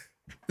smart.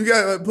 You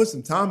gotta like, put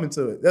some time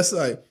into it. That's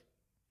like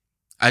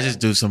I just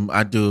do like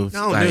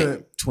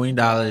 $20.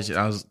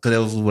 Because it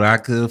was what I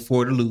could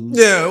afford to lose.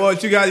 Yeah,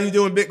 what you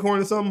doing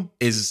Bitcoin or something?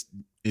 Is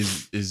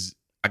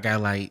I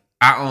got like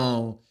I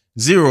own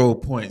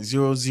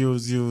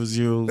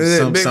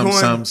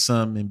 0.0000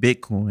 some in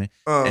Bitcoin,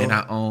 and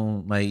I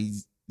own like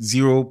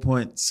 0.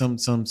 some.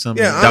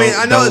 Yeah, I mean,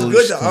 I know it's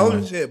good to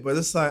own shit, but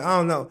it's like I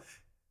don't know.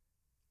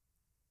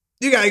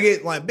 You gotta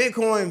get like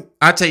Bitcoin.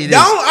 I tell you this,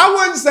 I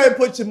wouldn't say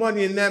put your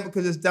money in that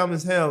because it's dumb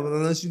as hell.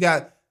 Unless you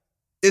got,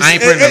 I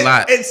ain't putting a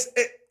lot.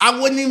 I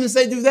wouldn't even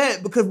say do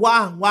that because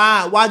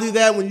why do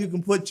that when you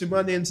can put your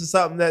money into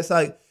something that's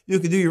like you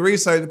can do your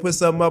research and put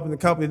something up in the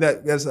company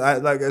that's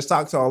like their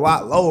stocks are a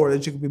lot lower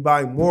that you can be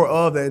buying more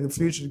of that in the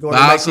future going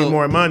to make you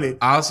more money.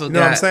 I also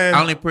what I'm saying? I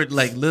only put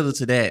like little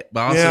to that, but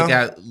I also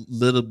got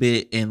little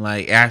bit in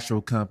like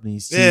actual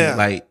companies too. Yeah.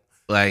 Like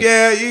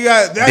you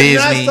got Disney.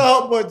 That's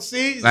the but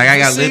see, like I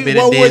got a little bit.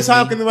 What of we're Disney.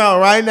 talking about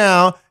right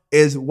now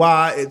is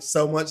why it's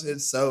so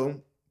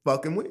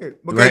fucking weird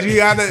because you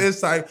gotta.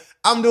 It's like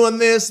I'm doing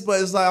this,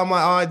 but it's like I'm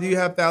like, all right, do you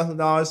have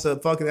 $1,000 to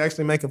fucking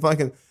actually make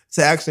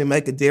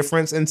a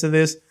difference into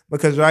this?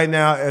 Because right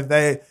now, if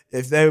they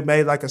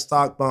made like a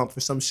stock bump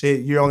for some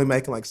shit, you're only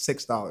making like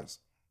 $6.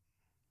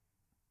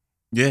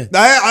 Yeah, you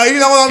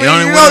know what I mean.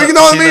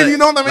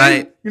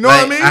 You know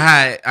what I mean.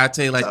 I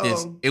tell you like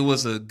this: it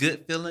was a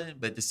good feeling,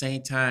 but at the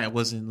same time, it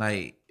wasn't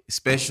like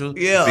special.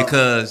 Yeah,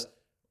 because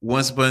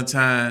once upon a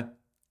time,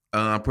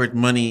 I put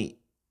money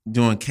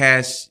doing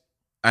cash.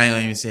 I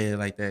ain't even say it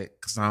like that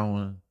because I don't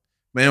want to.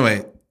 But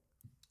anyway,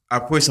 I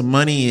put some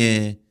money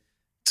in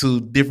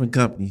to different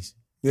companies.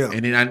 Yeah,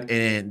 and then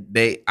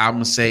I'm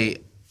gonna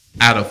say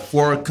out of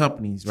 4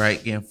 companies,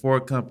 right? Again,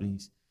 4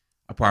 companies,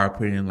 I probably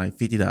put in like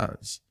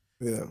 $50.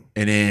 Yeah,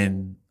 and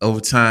then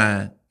over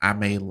time, I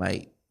made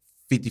like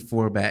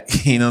 $54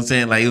 back. You know what I'm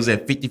saying? Like it was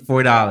at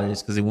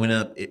 $54 because it went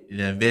up. The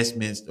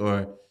investments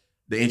or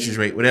the interest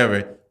rate,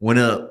 whatever, went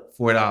up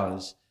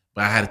 $4.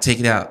 But I had to take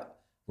it out,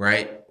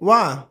 right?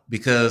 Why?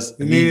 Because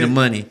I needed the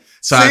money.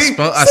 So I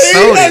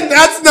sold it.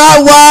 That's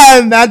not why,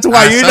 and that's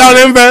why you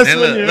don't invest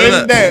when you're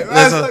in debt.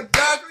 That's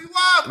exactly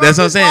why. That's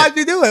what I'm saying. Why'd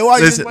you do it?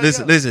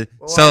 Listen.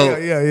 So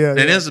yeah.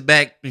 This was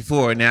back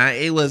before. Now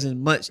it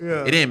wasn't much.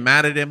 Yeah. It didn't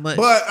matter that much.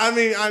 But I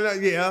mean,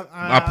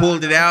 I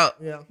pulled it out.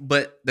 Yeah.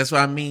 But that's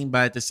what I mean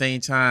by at the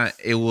same time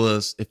it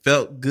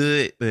felt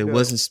good, but it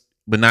wasn't,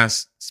 but not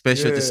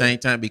special at the same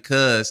time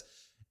because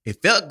it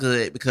felt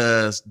good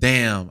because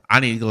damn, I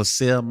need to go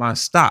sell my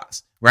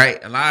stocks.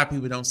 Right? A lot of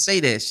people don't say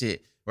that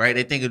shit. Right?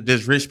 They think of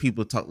just rich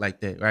people talk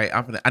like that. Right?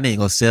 I need to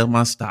go sell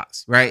my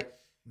stocks. Right?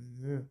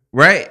 Yeah.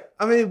 Right?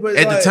 I mean, but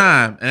at the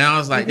time, and I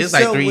was like, this is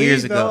like 3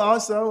 years ago.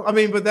 Also, I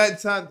mean, but that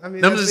time, I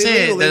mean, I'm just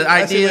saying the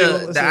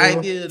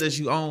idea that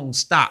you own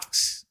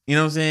stocks. You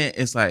know what I'm saying?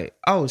 It's like,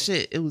 oh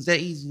shit, it was that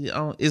easy to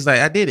own. It's like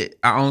I did it.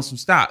 I own some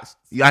stocks.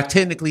 I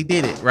technically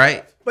did it,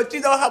 right? But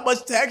you know how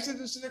much taxes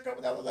and shit are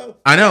coming out of those?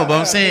 I know, but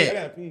I'm saying. I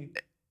gotta pee.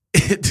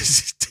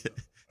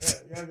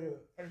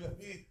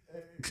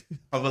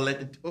 I'm gonna let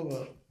the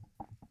door up.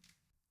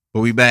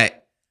 But we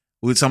back.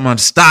 We were talking about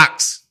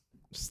stocks.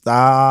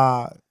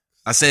 Stop.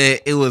 I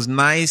said it was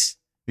nice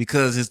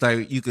because it's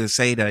like you could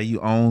say that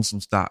you own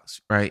some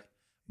stocks, right?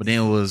 But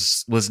then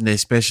wasn't that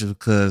special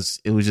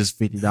because it was just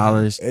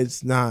 $50.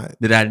 It's not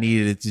that I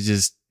needed it to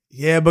just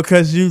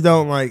because you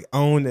don't like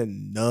own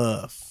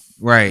enough,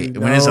 right? You know,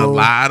 when it's a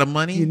lot of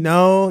money,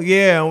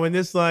 when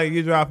it's like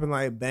you're dropping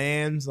like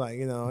bands, like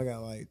I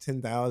got like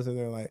 10,000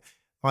 or like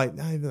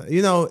not even,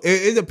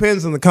 it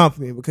depends on the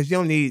company because you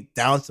don't need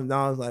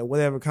 $1,000 like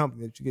whatever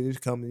company that you get. This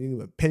company you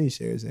put penny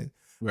shares in,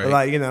 right? But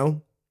like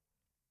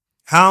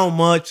how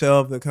much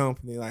of the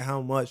company, like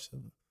how much of,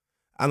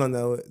 I don't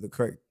know the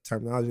correct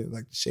terminology,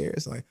 like the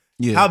shares, like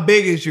how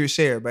big is your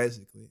share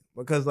basically?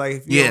 Because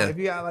like if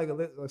you got like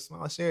a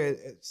small share,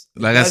 it's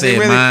like I said,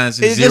 mine's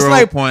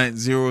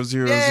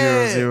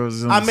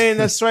 0.00000. I mean,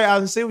 that's straight.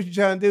 I see what you're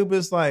trying to do, but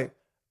it's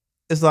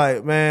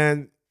like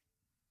man,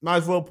 might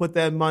as well put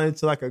that money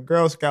to like a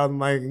Girl Scout and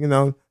like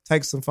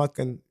take some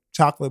fucking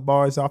chocolate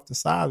bars off the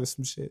side or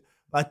some shit.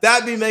 Like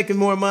that'd be making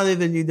more money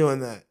than you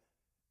doing that.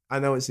 I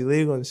know it's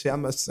illegal and shit.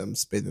 I'm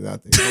spitting it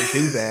out there. Don't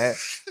do that.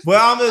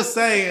 But I'm just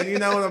saying, you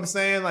know what I'm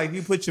saying? Like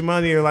you put your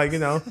money or like,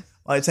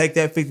 like take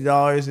that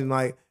 $50 and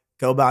like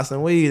go buy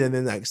some weed and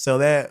then like sell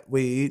that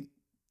weed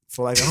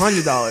for like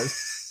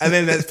 $100. And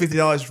then that's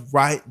 $50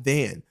 right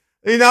then.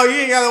 You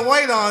ain't got to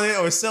wait on it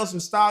or sell some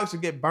stocks or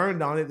get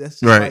burned on it.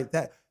 That's just right. Like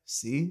that.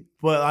 See?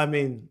 But I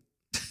mean,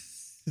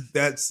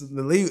 that's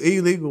the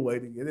illegal way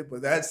to get it.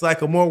 But that's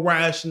like a more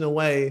rational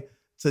way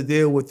to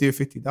deal with your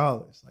 $50.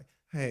 Like,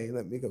 hey,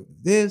 let me go do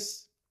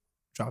this,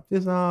 drop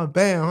this on,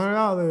 bam,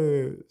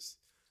 $100.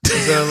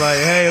 So like,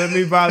 hey, let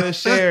me buy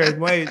this share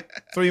and wait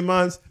 3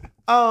 months.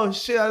 Oh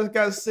shit, I just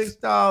got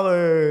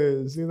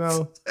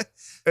 $6.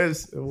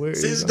 It's weird.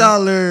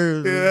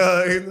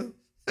 $6.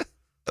 Yeah.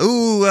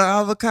 Ooh,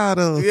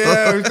 avocado.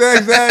 Yeah,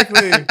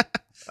 exactly.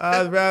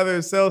 I'd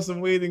rather sell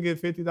some weed and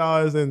get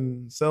 $50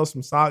 and sell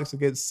some stocks and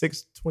get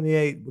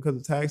 $628 because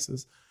of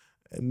taxes,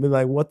 and be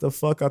like, what the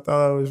fuck? I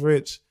thought I was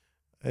rich.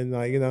 And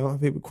like,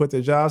 people quit their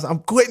jobs. I'm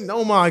quitting.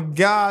 Oh my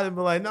God. And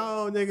be like,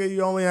 no, nigga,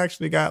 you only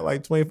actually got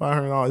like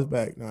 $2,500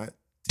 back, not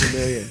 $2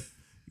 million.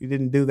 You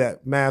didn't do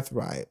that math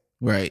right.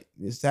 Right.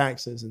 It's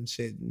taxes and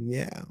shit.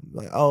 And I'm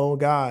like, oh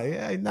God.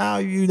 Yeah, now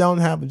you don't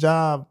have a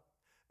job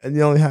and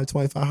you only have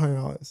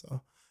 $2,500.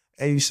 So,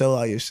 and you sell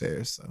all your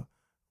shares. So,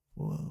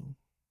 whoa.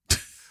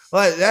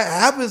 Like that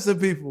happens to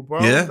people,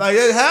 bro. Yeah. Like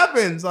it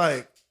happens.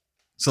 Like,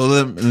 so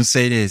let me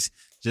say this,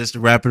 just to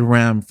wrap it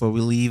around before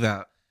we leave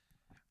out.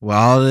 With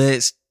all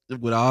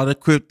the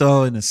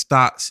crypto and the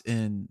stocks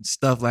and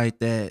stuff like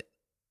that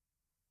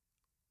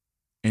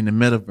in the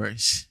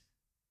metaverse,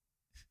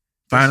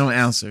 final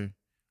answer,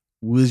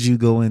 would you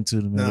go into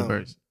the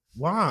metaverse?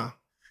 No.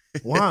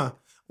 Why?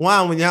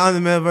 When y'all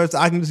in the metaverse,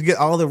 I can just get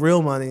all the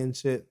real money and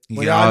shit. You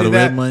get all the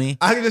real money?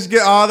 I can just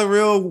get all the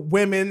real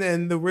women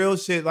and the real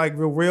shit, like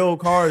the real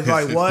cars.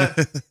 Like what?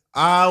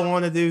 I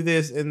want to do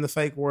this in the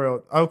fake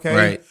world. Okay.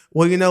 Right.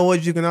 Well, you know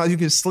what? You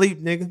can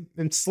sleep, nigga,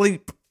 and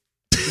sleep.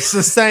 It's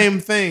the same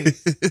thing.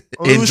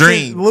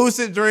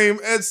 Lucid dream.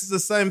 It's the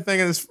same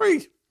thing and it's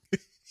free.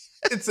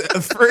 It's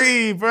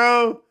free,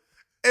 bro.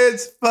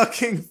 It's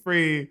fucking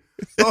free.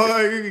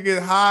 Or you can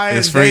get high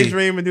and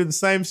daydream and do the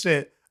same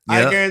shit.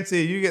 Yep. I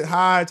guarantee you get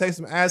high, take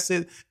some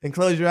acid, and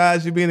close your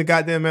eyes. You'll be in the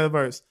goddamn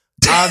metaverse.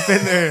 I've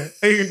been there.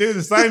 And you can do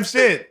the same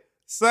shit.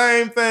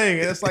 Same thing.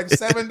 And it's like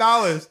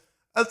 $7.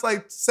 That's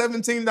like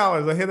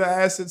 $17. I hit the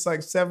acid, it's like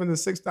 $7 to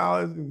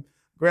 $6. And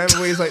grabbing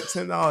weed is like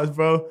 $10,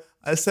 bro.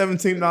 At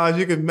 $17,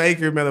 you can make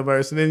your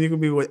metaverse, and then you can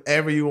be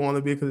whatever you want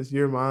to be because it's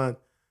your mind.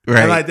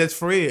 Right. And like that's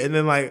free. And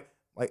then like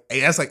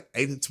that's like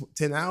 8 to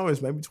 10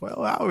 hours, maybe 12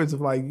 hours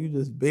of like you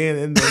just being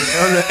in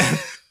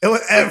the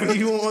whatever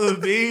you want to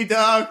be,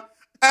 dog.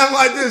 And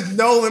like there's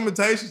no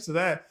limitations to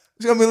that.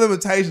 There's gonna be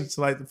limitations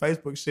to like the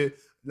Facebook shit.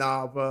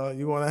 Nah, bro.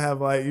 You want to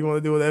have like you want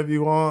to do whatever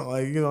you want,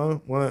 like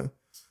want to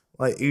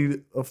like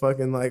eat a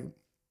fucking like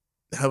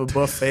have a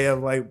buffet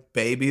of like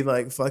baby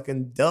like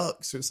fucking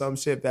ducks or some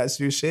shit. That's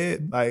your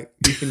shit. Like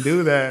you can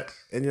do that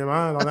in your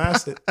mind on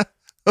acid.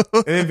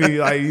 And it'd be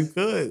like you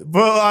could,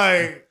 but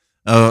like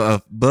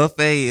a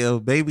buffet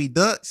of baby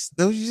ducks.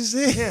 That what you just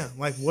said? Yeah,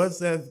 like what's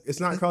that? It's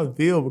not called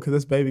veal because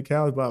it's baby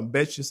cows, but I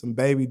bet you some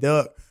baby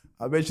duck.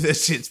 I bet you that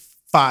shit's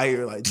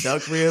fire, like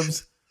duck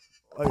ribs,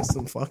 like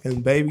some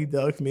fucking baby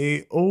duck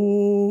meat.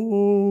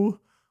 Ooh,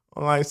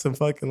 like some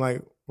fucking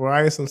like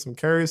rice and some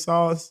curry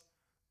sauce.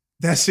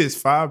 That shit's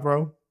fire,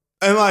 bro.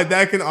 And like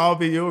that can all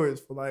be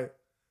yours for like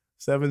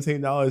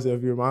 $17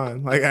 if you're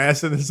mine. Like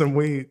acid and some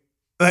weed.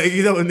 Like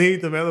you don't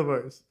need the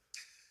metaverse.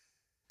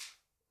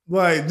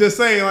 Like just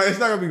saying, like it's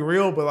not gonna be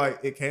real, but like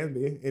it can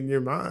be in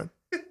your mind.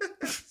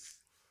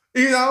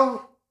 And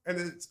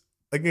it's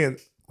again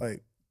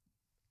like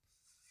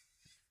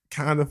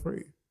kind of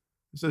free.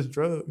 It's just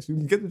drugs. You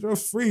can get the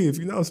drugs free if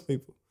you know some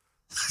people.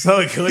 So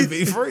it could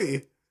be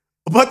free.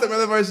 But the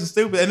metaverse is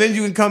stupid. And then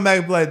you can come back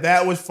and be like,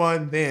 that was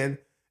fun then.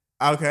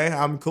 Okay,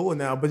 I'm cool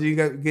now. But you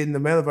get in the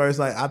metaverse,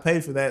 like I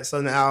paid for that.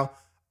 So now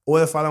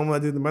what if I don't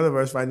want to do the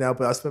metaverse right now,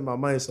 but I spent my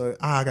money, so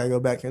I got to go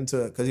back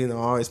into it because, I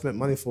already spent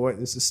money for it.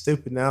 This is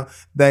stupid now.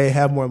 They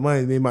have more money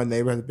than me. My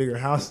neighbor has a bigger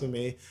house than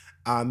me.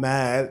 I'm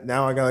mad.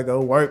 Now I got to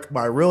go work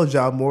my real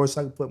job more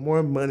so I can put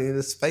more money in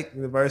this fake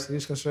universe and you're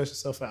just going to stress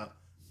yourself out.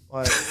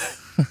 Like,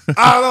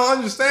 I don't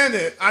understand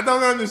it. I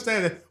don't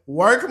understand it.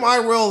 Work my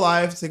real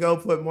life to go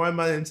put more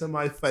money into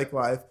my fake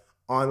life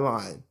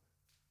online.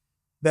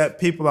 That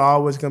people are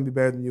always going to be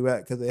better than you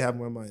at because they have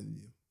more money than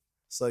you.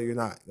 So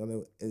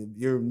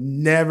you're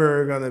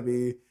never gonna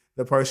be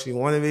the person you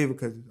want to be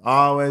because there's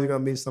always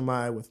gonna be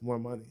somebody with more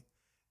money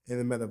in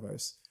the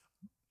metaverse.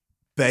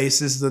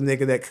 Base is the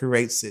nigga that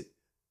creates it.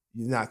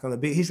 You're not gonna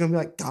be. He's gonna be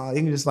like, God,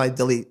 you can just like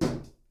delete.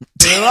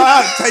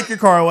 Take your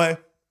car away.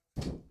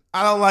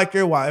 I don't like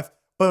your wife.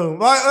 Boom.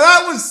 Like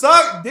that would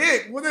suck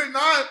dick, would it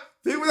not?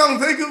 People don't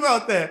think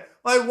about that.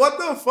 Like, what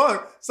the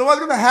fuck?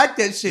 Somebody's gonna hack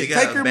that shit.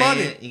 Take your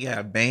money. You got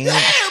a band.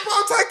 Yeah,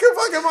 bro, take your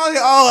fucking money.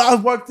 Oh,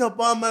 I worked up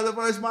on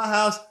metaverse, my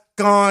house,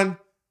 gone.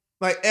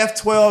 Like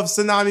F12,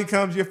 tsunami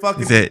comes, you're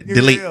fucking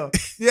delete.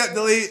 Yeah,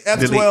 delete. F12,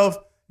 delete.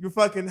 Your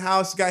fucking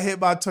house got hit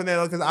by a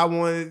tornado because I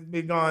wanted it to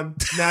be gone.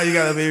 Now you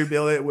gotta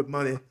rebuild it with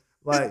money.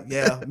 Like,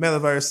 yeah,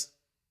 metaverse.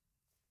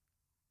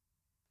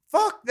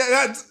 Fuck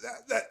that's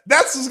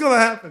what's gonna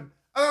happen.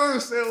 I don't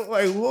understand.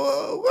 Like,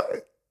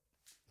 what?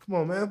 Come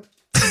on, man.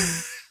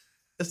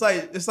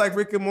 It's like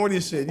Rick and Morty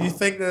shit. You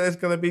think that it's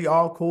gonna be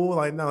all cool?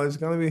 Like, no, it's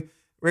gonna be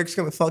Rick's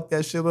gonna fuck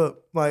that shit up.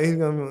 Like he's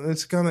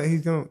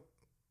gonna.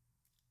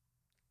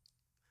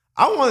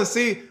 I want to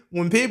see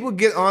when people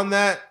get on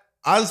that.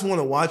 I just want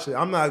to watch it.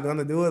 I'm not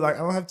gonna do it. Like I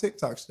don't have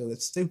TikTok still.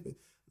 It's stupid.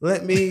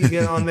 Let me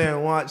get on there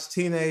and watch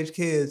teenage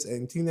kids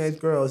and teenage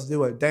girls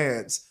do a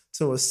dance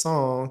to a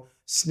song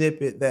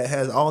snippet that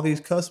has all these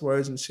cuss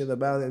words and shit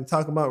about it and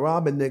talk about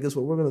robbing niggas,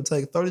 but we're going to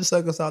take 30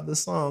 seconds out of the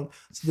song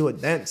to do a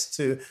dance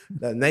to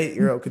that an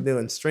 8-year-old can do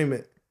and stream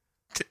it.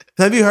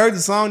 Have you heard the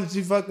song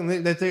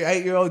that that their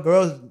 8-year-old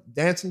girls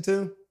dancing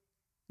to?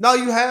 No,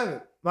 you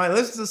haven't. Like,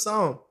 listen to the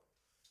song.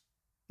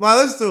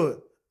 Like, listen to it.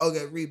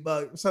 Okay,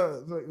 Reebok.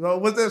 So,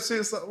 what's that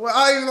shit? Well,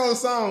 I even know the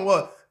song.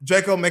 What?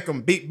 Draco make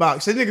him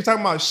beatbox. This nigga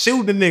talking about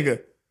shooting the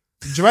nigga.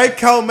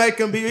 Draco make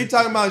him beat. He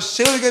talking about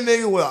shooting a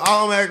nigga with an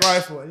automatic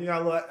rifle. And you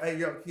got a little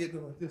 8-year-old kid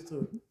doing like this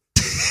to it.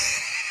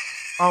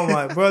 I'm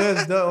like, bro,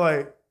 that's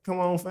like, come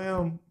on,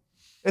 fam.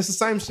 It's the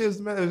same shit as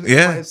the matter.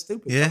 Yeah. Like, it's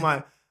stupid. Yeah. I'm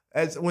like,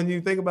 when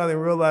you think about it in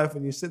real life,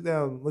 when you sit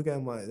down and look at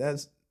him like,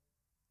 that's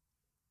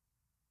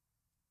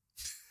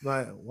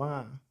like,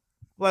 why?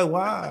 Like,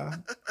 why?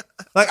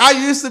 Like,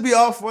 I used to be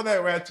all for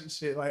that ratchet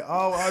shit. Like,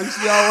 I used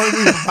to be all want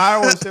to be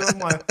viral and shit. I'm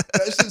like,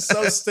 that shit's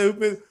so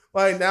stupid.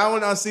 Like, now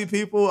when I see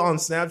people on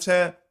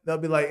Snapchat, they'll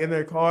be like in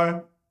their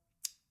car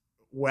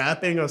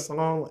rapping a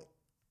song, like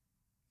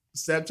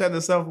Snapchat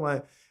or something.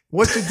 Like,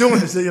 what you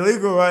doing is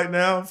illegal right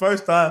now,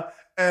 first time.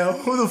 And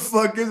who the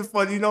fuck is it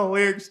for?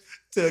 Lyrics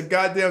to a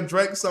goddamn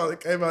Drake song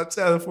that came out in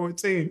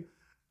 2014.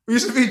 We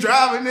should be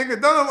driving,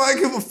 nigga. Don't nobody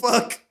give a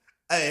fuck.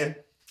 Hey.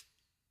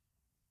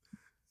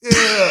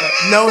 Yeah.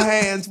 No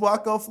hands.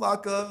 Waka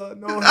Flocka.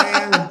 No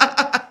hands.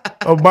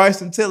 Or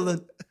Bryson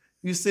Tiller.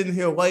 You sitting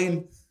here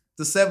waiting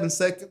the 7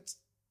 seconds.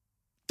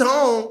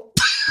 Don't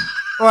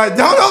nobody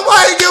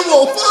give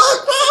a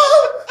fuck, bro.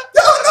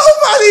 Don't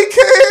nobody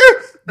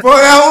care. Bro,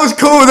 that was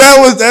cool.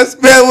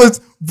 That was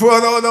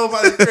bro, don't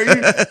nobody care.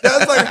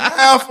 That's like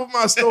half of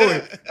my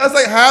story. That's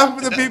like half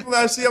of the people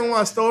that I see on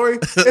my story.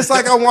 It's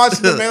like I'm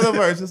watching the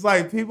metaverse. It's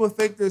like people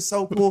think they're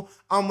so cool.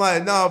 I'm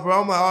like, nah,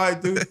 bro. I'm like, all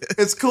right, dude.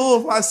 It's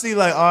cool if I see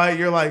like, all right,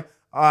 you're like,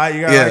 all right,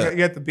 you got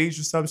you at the beach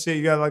or some shit.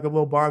 You got like a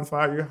little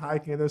bonfire. You're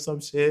hiking or some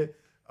shit.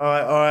 All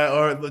right,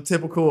 or the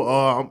typical,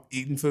 I'm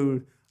eating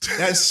food.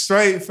 That's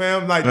straight,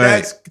 fam. Like,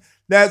 right.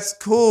 That's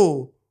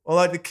cool. Or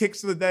like the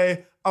kicks of the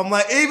day. I'm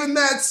like, even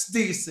that's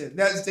decent.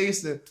 That's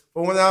decent.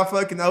 But when I'm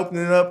fucking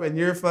opening it up and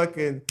you're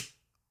fucking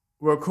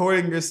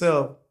recording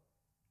yourself,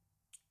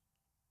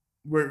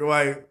 we're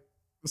like,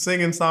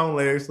 singing song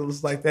lyrics. So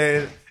it's like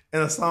that,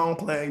 and a song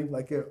playing.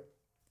 Like, yeah.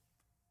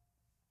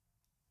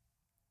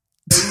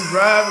 And you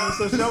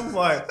driving, so I'm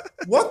like,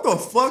 what the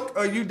fuck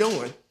are you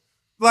doing?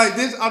 Like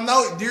this, I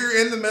know you're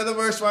in the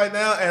metaverse right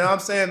now, and I'm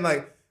saying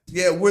like,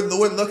 yeah, we're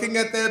looking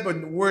at that,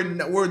 but we're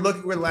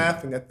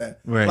laughing at that.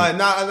 Right.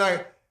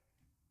 Like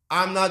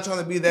I'm not trying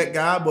to be that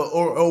guy, but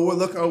or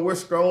we're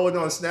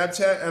scrolling on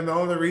Snapchat, and the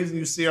only reason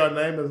you see our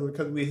name is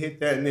because we hit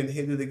that and then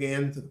hit it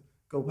again to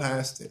go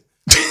past it.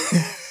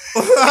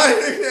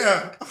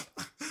 Yeah.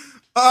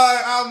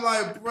 I'm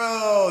like,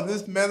 bro,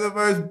 this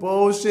metaverse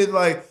bullshit.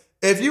 Like,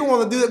 if you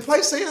want to do that,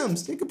 play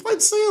Sims. You can play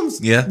Sims.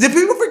 Yeah. Did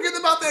people forget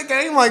about that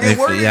game? Like,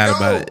 where'd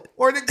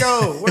it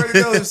go? Where'd it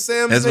go? The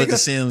Sims. That's what the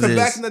Sims is.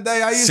 Back in the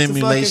day, I used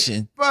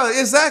simulation. Bro,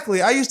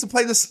 exactly. I used to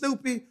play the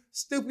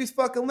Snoopy's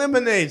fucking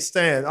lemonade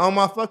stand on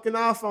my fucking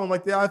iPhone,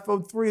 like the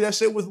iPhone 3. That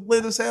shit was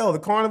lit as hell. The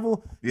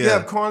carnival. Yeah. You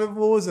have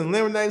carnivals and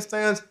lemonade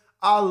stands.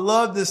 I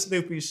love this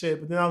Snoopy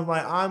shit. But then I was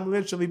like, I'm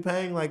literally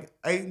paying like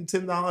 $8 and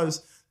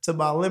 $10 to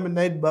buy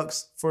lemonade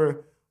bucks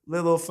for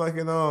little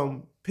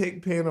fucking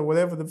pig pen or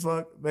whatever the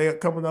fuck they are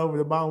coming over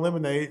to buy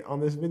lemonade on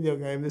this video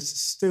game. This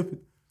is stupid.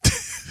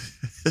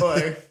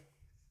 Like,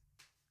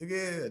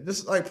 yeah,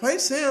 just like play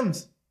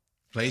Sims.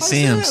 Play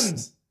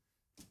Sims.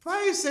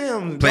 Play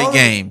Sims. Play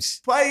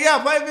games. Play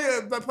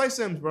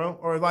Sims, bro.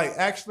 Or like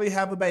actually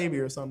have a baby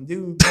or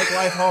something. Make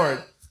life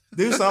hard.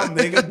 Do something,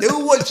 nigga.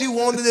 Do what you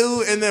want to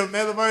do in the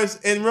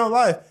metaverse in real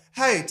life.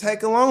 Hey,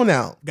 take a loan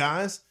out,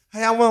 guys.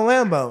 Hey, I want a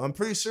Lambo. I'm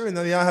pretty sure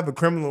none of y'all have a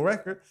criminal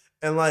record.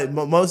 And like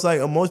most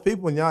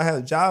people, when y'all had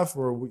a job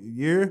for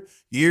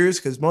years,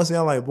 because most of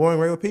y'all like boring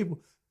regular people,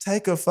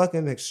 take a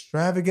fucking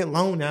extravagant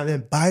loan out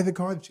and buy the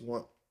car that you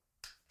want.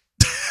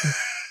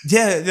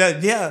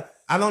 Yeah.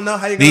 I don't know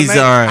how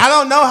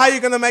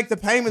you're gonna make the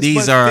payments.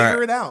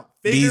 Figure it out.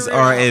 These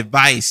are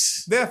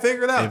advice. Yeah,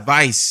 figure it out.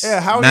 Advice. Yeah,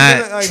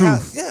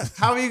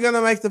 how are you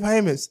gonna make the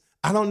payments?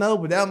 I don't know,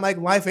 but that'll make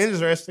life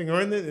interesting,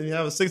 wouldn't it? And you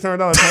have a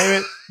 $600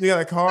 payment, you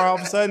got a car all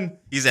of a sudden.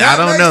 He said, I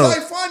don't know.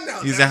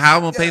 He said, how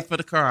am I gonna pay for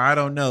the car? I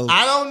don't know.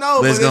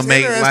 But it's gonna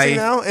make life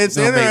now. It's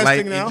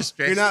interesting now.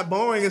 You're not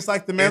boring. It's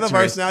like the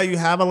metaverse now. You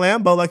have a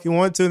Lambo like you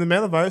want to in the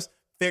metaverse.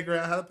 Figure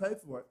out how to pay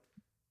for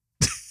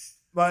it.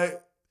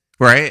 Like,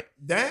 right?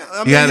 Damn.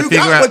 I mean,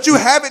 but you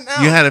have it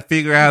now. You had to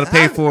figure out how to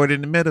pay for it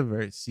in the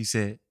metaverse, he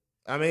said.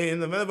 I mean, in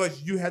the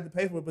metaverse, you had to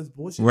pay for it, but it's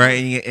bullshit.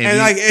 Right. And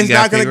like, it's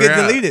not gonna get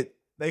deleted.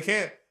 They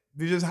can't.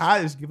 You just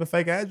hide, just give a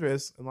fake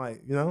address, and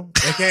like, you know,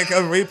 they can't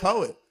come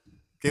repo it.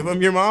 Give them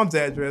your mom's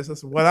address.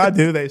 That's what I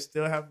do. They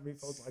still have to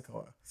repost my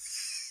car,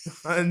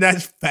 and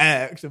that's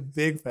facts,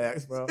 big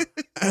facts, bro.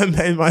 I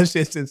made my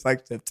shit since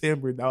like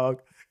September,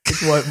 dog.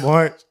 It's what,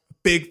 March?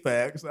 Big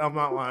facts. I'm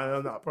not lying.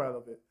 I'm not proud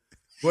of it.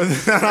 But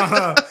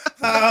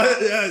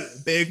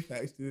big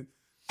facts, dude.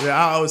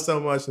 Yeah, I owe so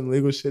much in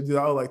legal shit, dude.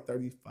 I owe like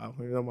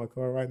 $3,500 on my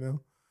car right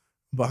now.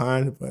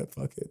 Behind it, but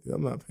fuck it, dude.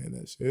 I'm not paying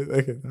that shit.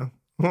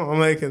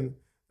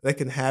 They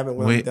can have it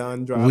when I'm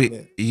done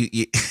driving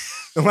it.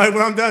 Like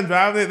when I'm done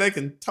driving it, they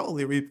can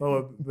totally repo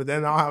it, but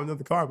then I'll have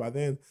another car by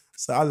then.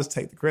 So I'll just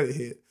take the credit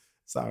hit.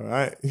 It's all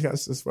right. You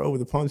guys just roll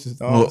with the punches,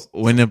 dog.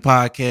 When the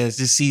podcast,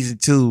 this season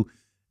 2,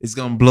 is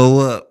gonna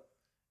blow up,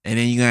 and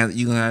then you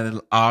gonna have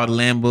all the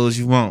Lambos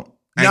you want.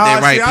 I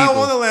don't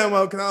want a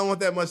Lambo because I don't want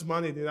that much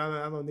money, dude.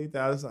 I don't need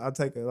that. I'll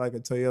take a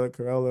Toyota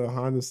Corolla or a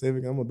Honda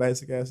Civic. I'm a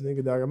basic ass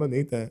nigga, dog. I don't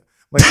need that.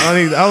 Like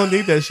I don't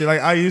need that shit.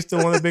 Like I used to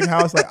want a big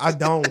house. Like I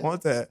don't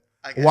want that.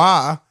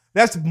 Why?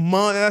 That's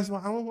money. That's why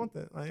I don't want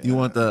that. Like, you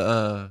want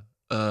the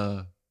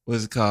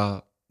what's it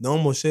called?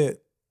 Normal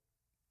shit.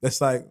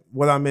 That's like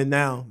what I'm in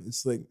now.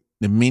 It's like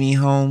the mini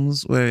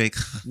homes where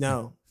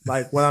no,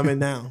 like what I'm in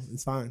now.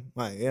 It's fine.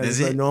 Like it's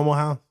a normal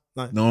house.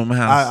 Like, normal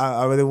house.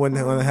 I really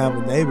wouldn't want to have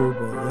a neighbor,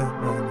 but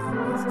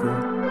that's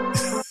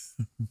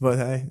cool. But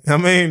hey, I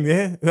mean,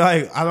 yeah,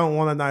 like I don't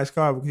want a nice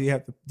car because you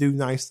have to do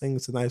nice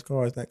things to nice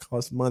cars that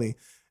cost money,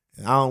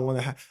 and I don't want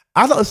to have.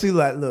 I don't see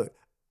like look.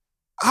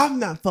 I'm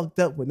not fucked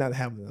up with not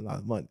having a lot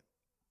of money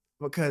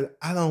because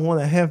I don't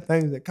want to have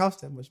things that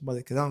cost that much money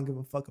because I don't give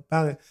a fuck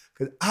about it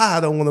because I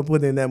don't want to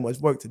put in that much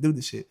work to do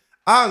the shit.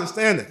 I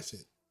understand that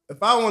shit.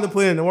 If I wanted to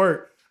put in the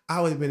work,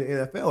 I would have been in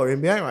the NFL or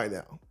NBA right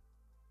now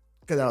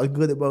because I was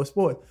good at both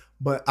sports.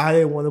 But I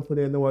didn't want to put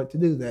in the work to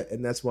do that,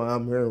 and that's why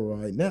I'm here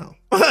right now.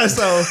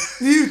 So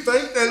you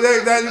think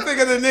that you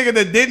think of the nigga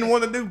that didn't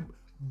want to do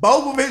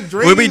both of his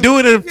dreams. We'll be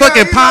doing a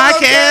fucking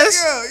podcast.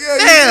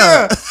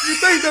 Yeah. You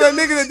think that a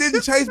nigga that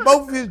didn't chase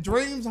both of his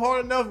dreams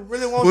hard enough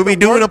really wants to we'll be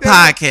doing a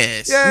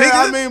podcast. Yeah,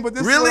 nigga? I mean, but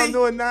this is what I'm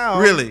doing now.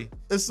 Really?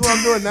 This is what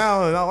I'm doing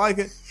now, and I like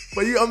it.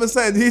 But I'm just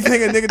saying, do you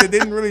think a nigga that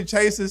didn't really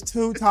chase his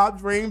 2 top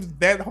dreams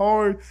that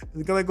hard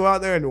is going to go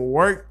out there and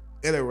work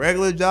at a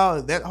regular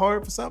job that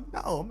hard for something?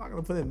 No, I'm not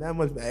going to put in that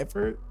much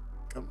effort.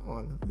 Come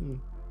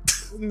on.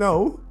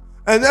 No.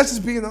 And that's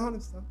just being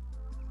honest, though.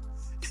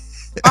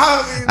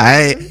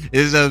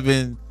 This has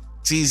been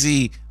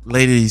TZ,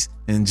 ladies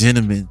and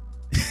gentlemen.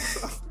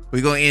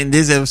 We're gonna end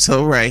this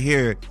episode right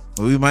here,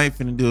 but we might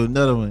finna do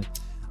another one.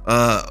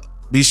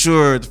 Be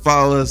sure to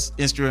follow us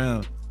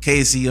Instagram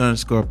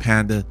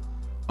KC_Panda.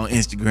 on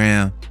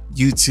Instagram,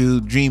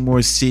 YouTube,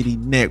 Dreammore City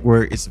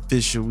Network. It's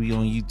official. We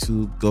on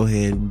YouTube. Go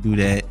ahead and do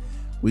that.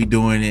 We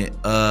doing it.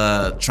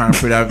 Trying to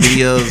put out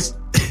videos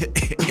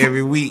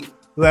every week.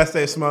 Last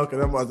day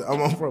smoking. I'm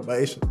on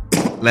probation.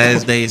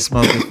 Last day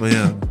smoking for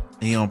him.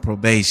 He on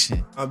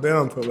probation. I've been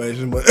on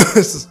probation, but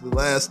this is the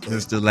last day.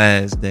 It's the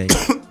last day.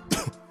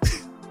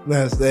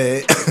 Last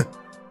day.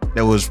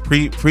 That was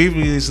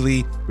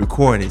previously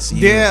recorded. So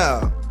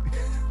yeah.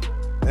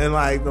 And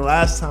like the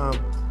last time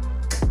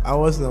I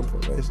wasn't on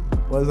probation.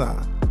 Was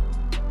I?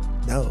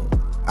 No.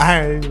 I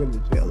hadn't even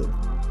been to jail.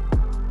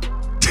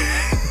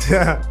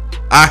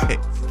 Alright.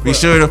 Be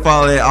sure to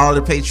follow all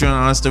the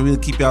Patreon and stuff. We'll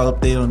keep y'all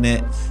updated on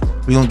that.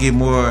 We're gonna get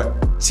more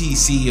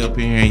TC up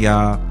in here,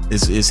 y'all.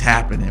 It's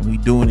happening. We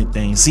doing the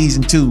thing.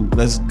 Season 2.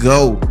 Let's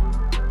go.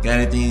 Got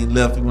anything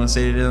left you want to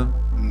say to them?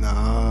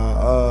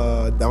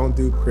 Nah. Don't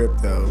do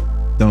crypto.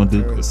 Don't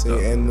do crypto.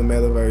 And the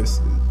metaverse is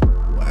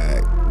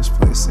whack. Just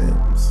play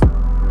Sims.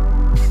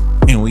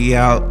 And we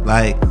out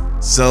like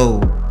so.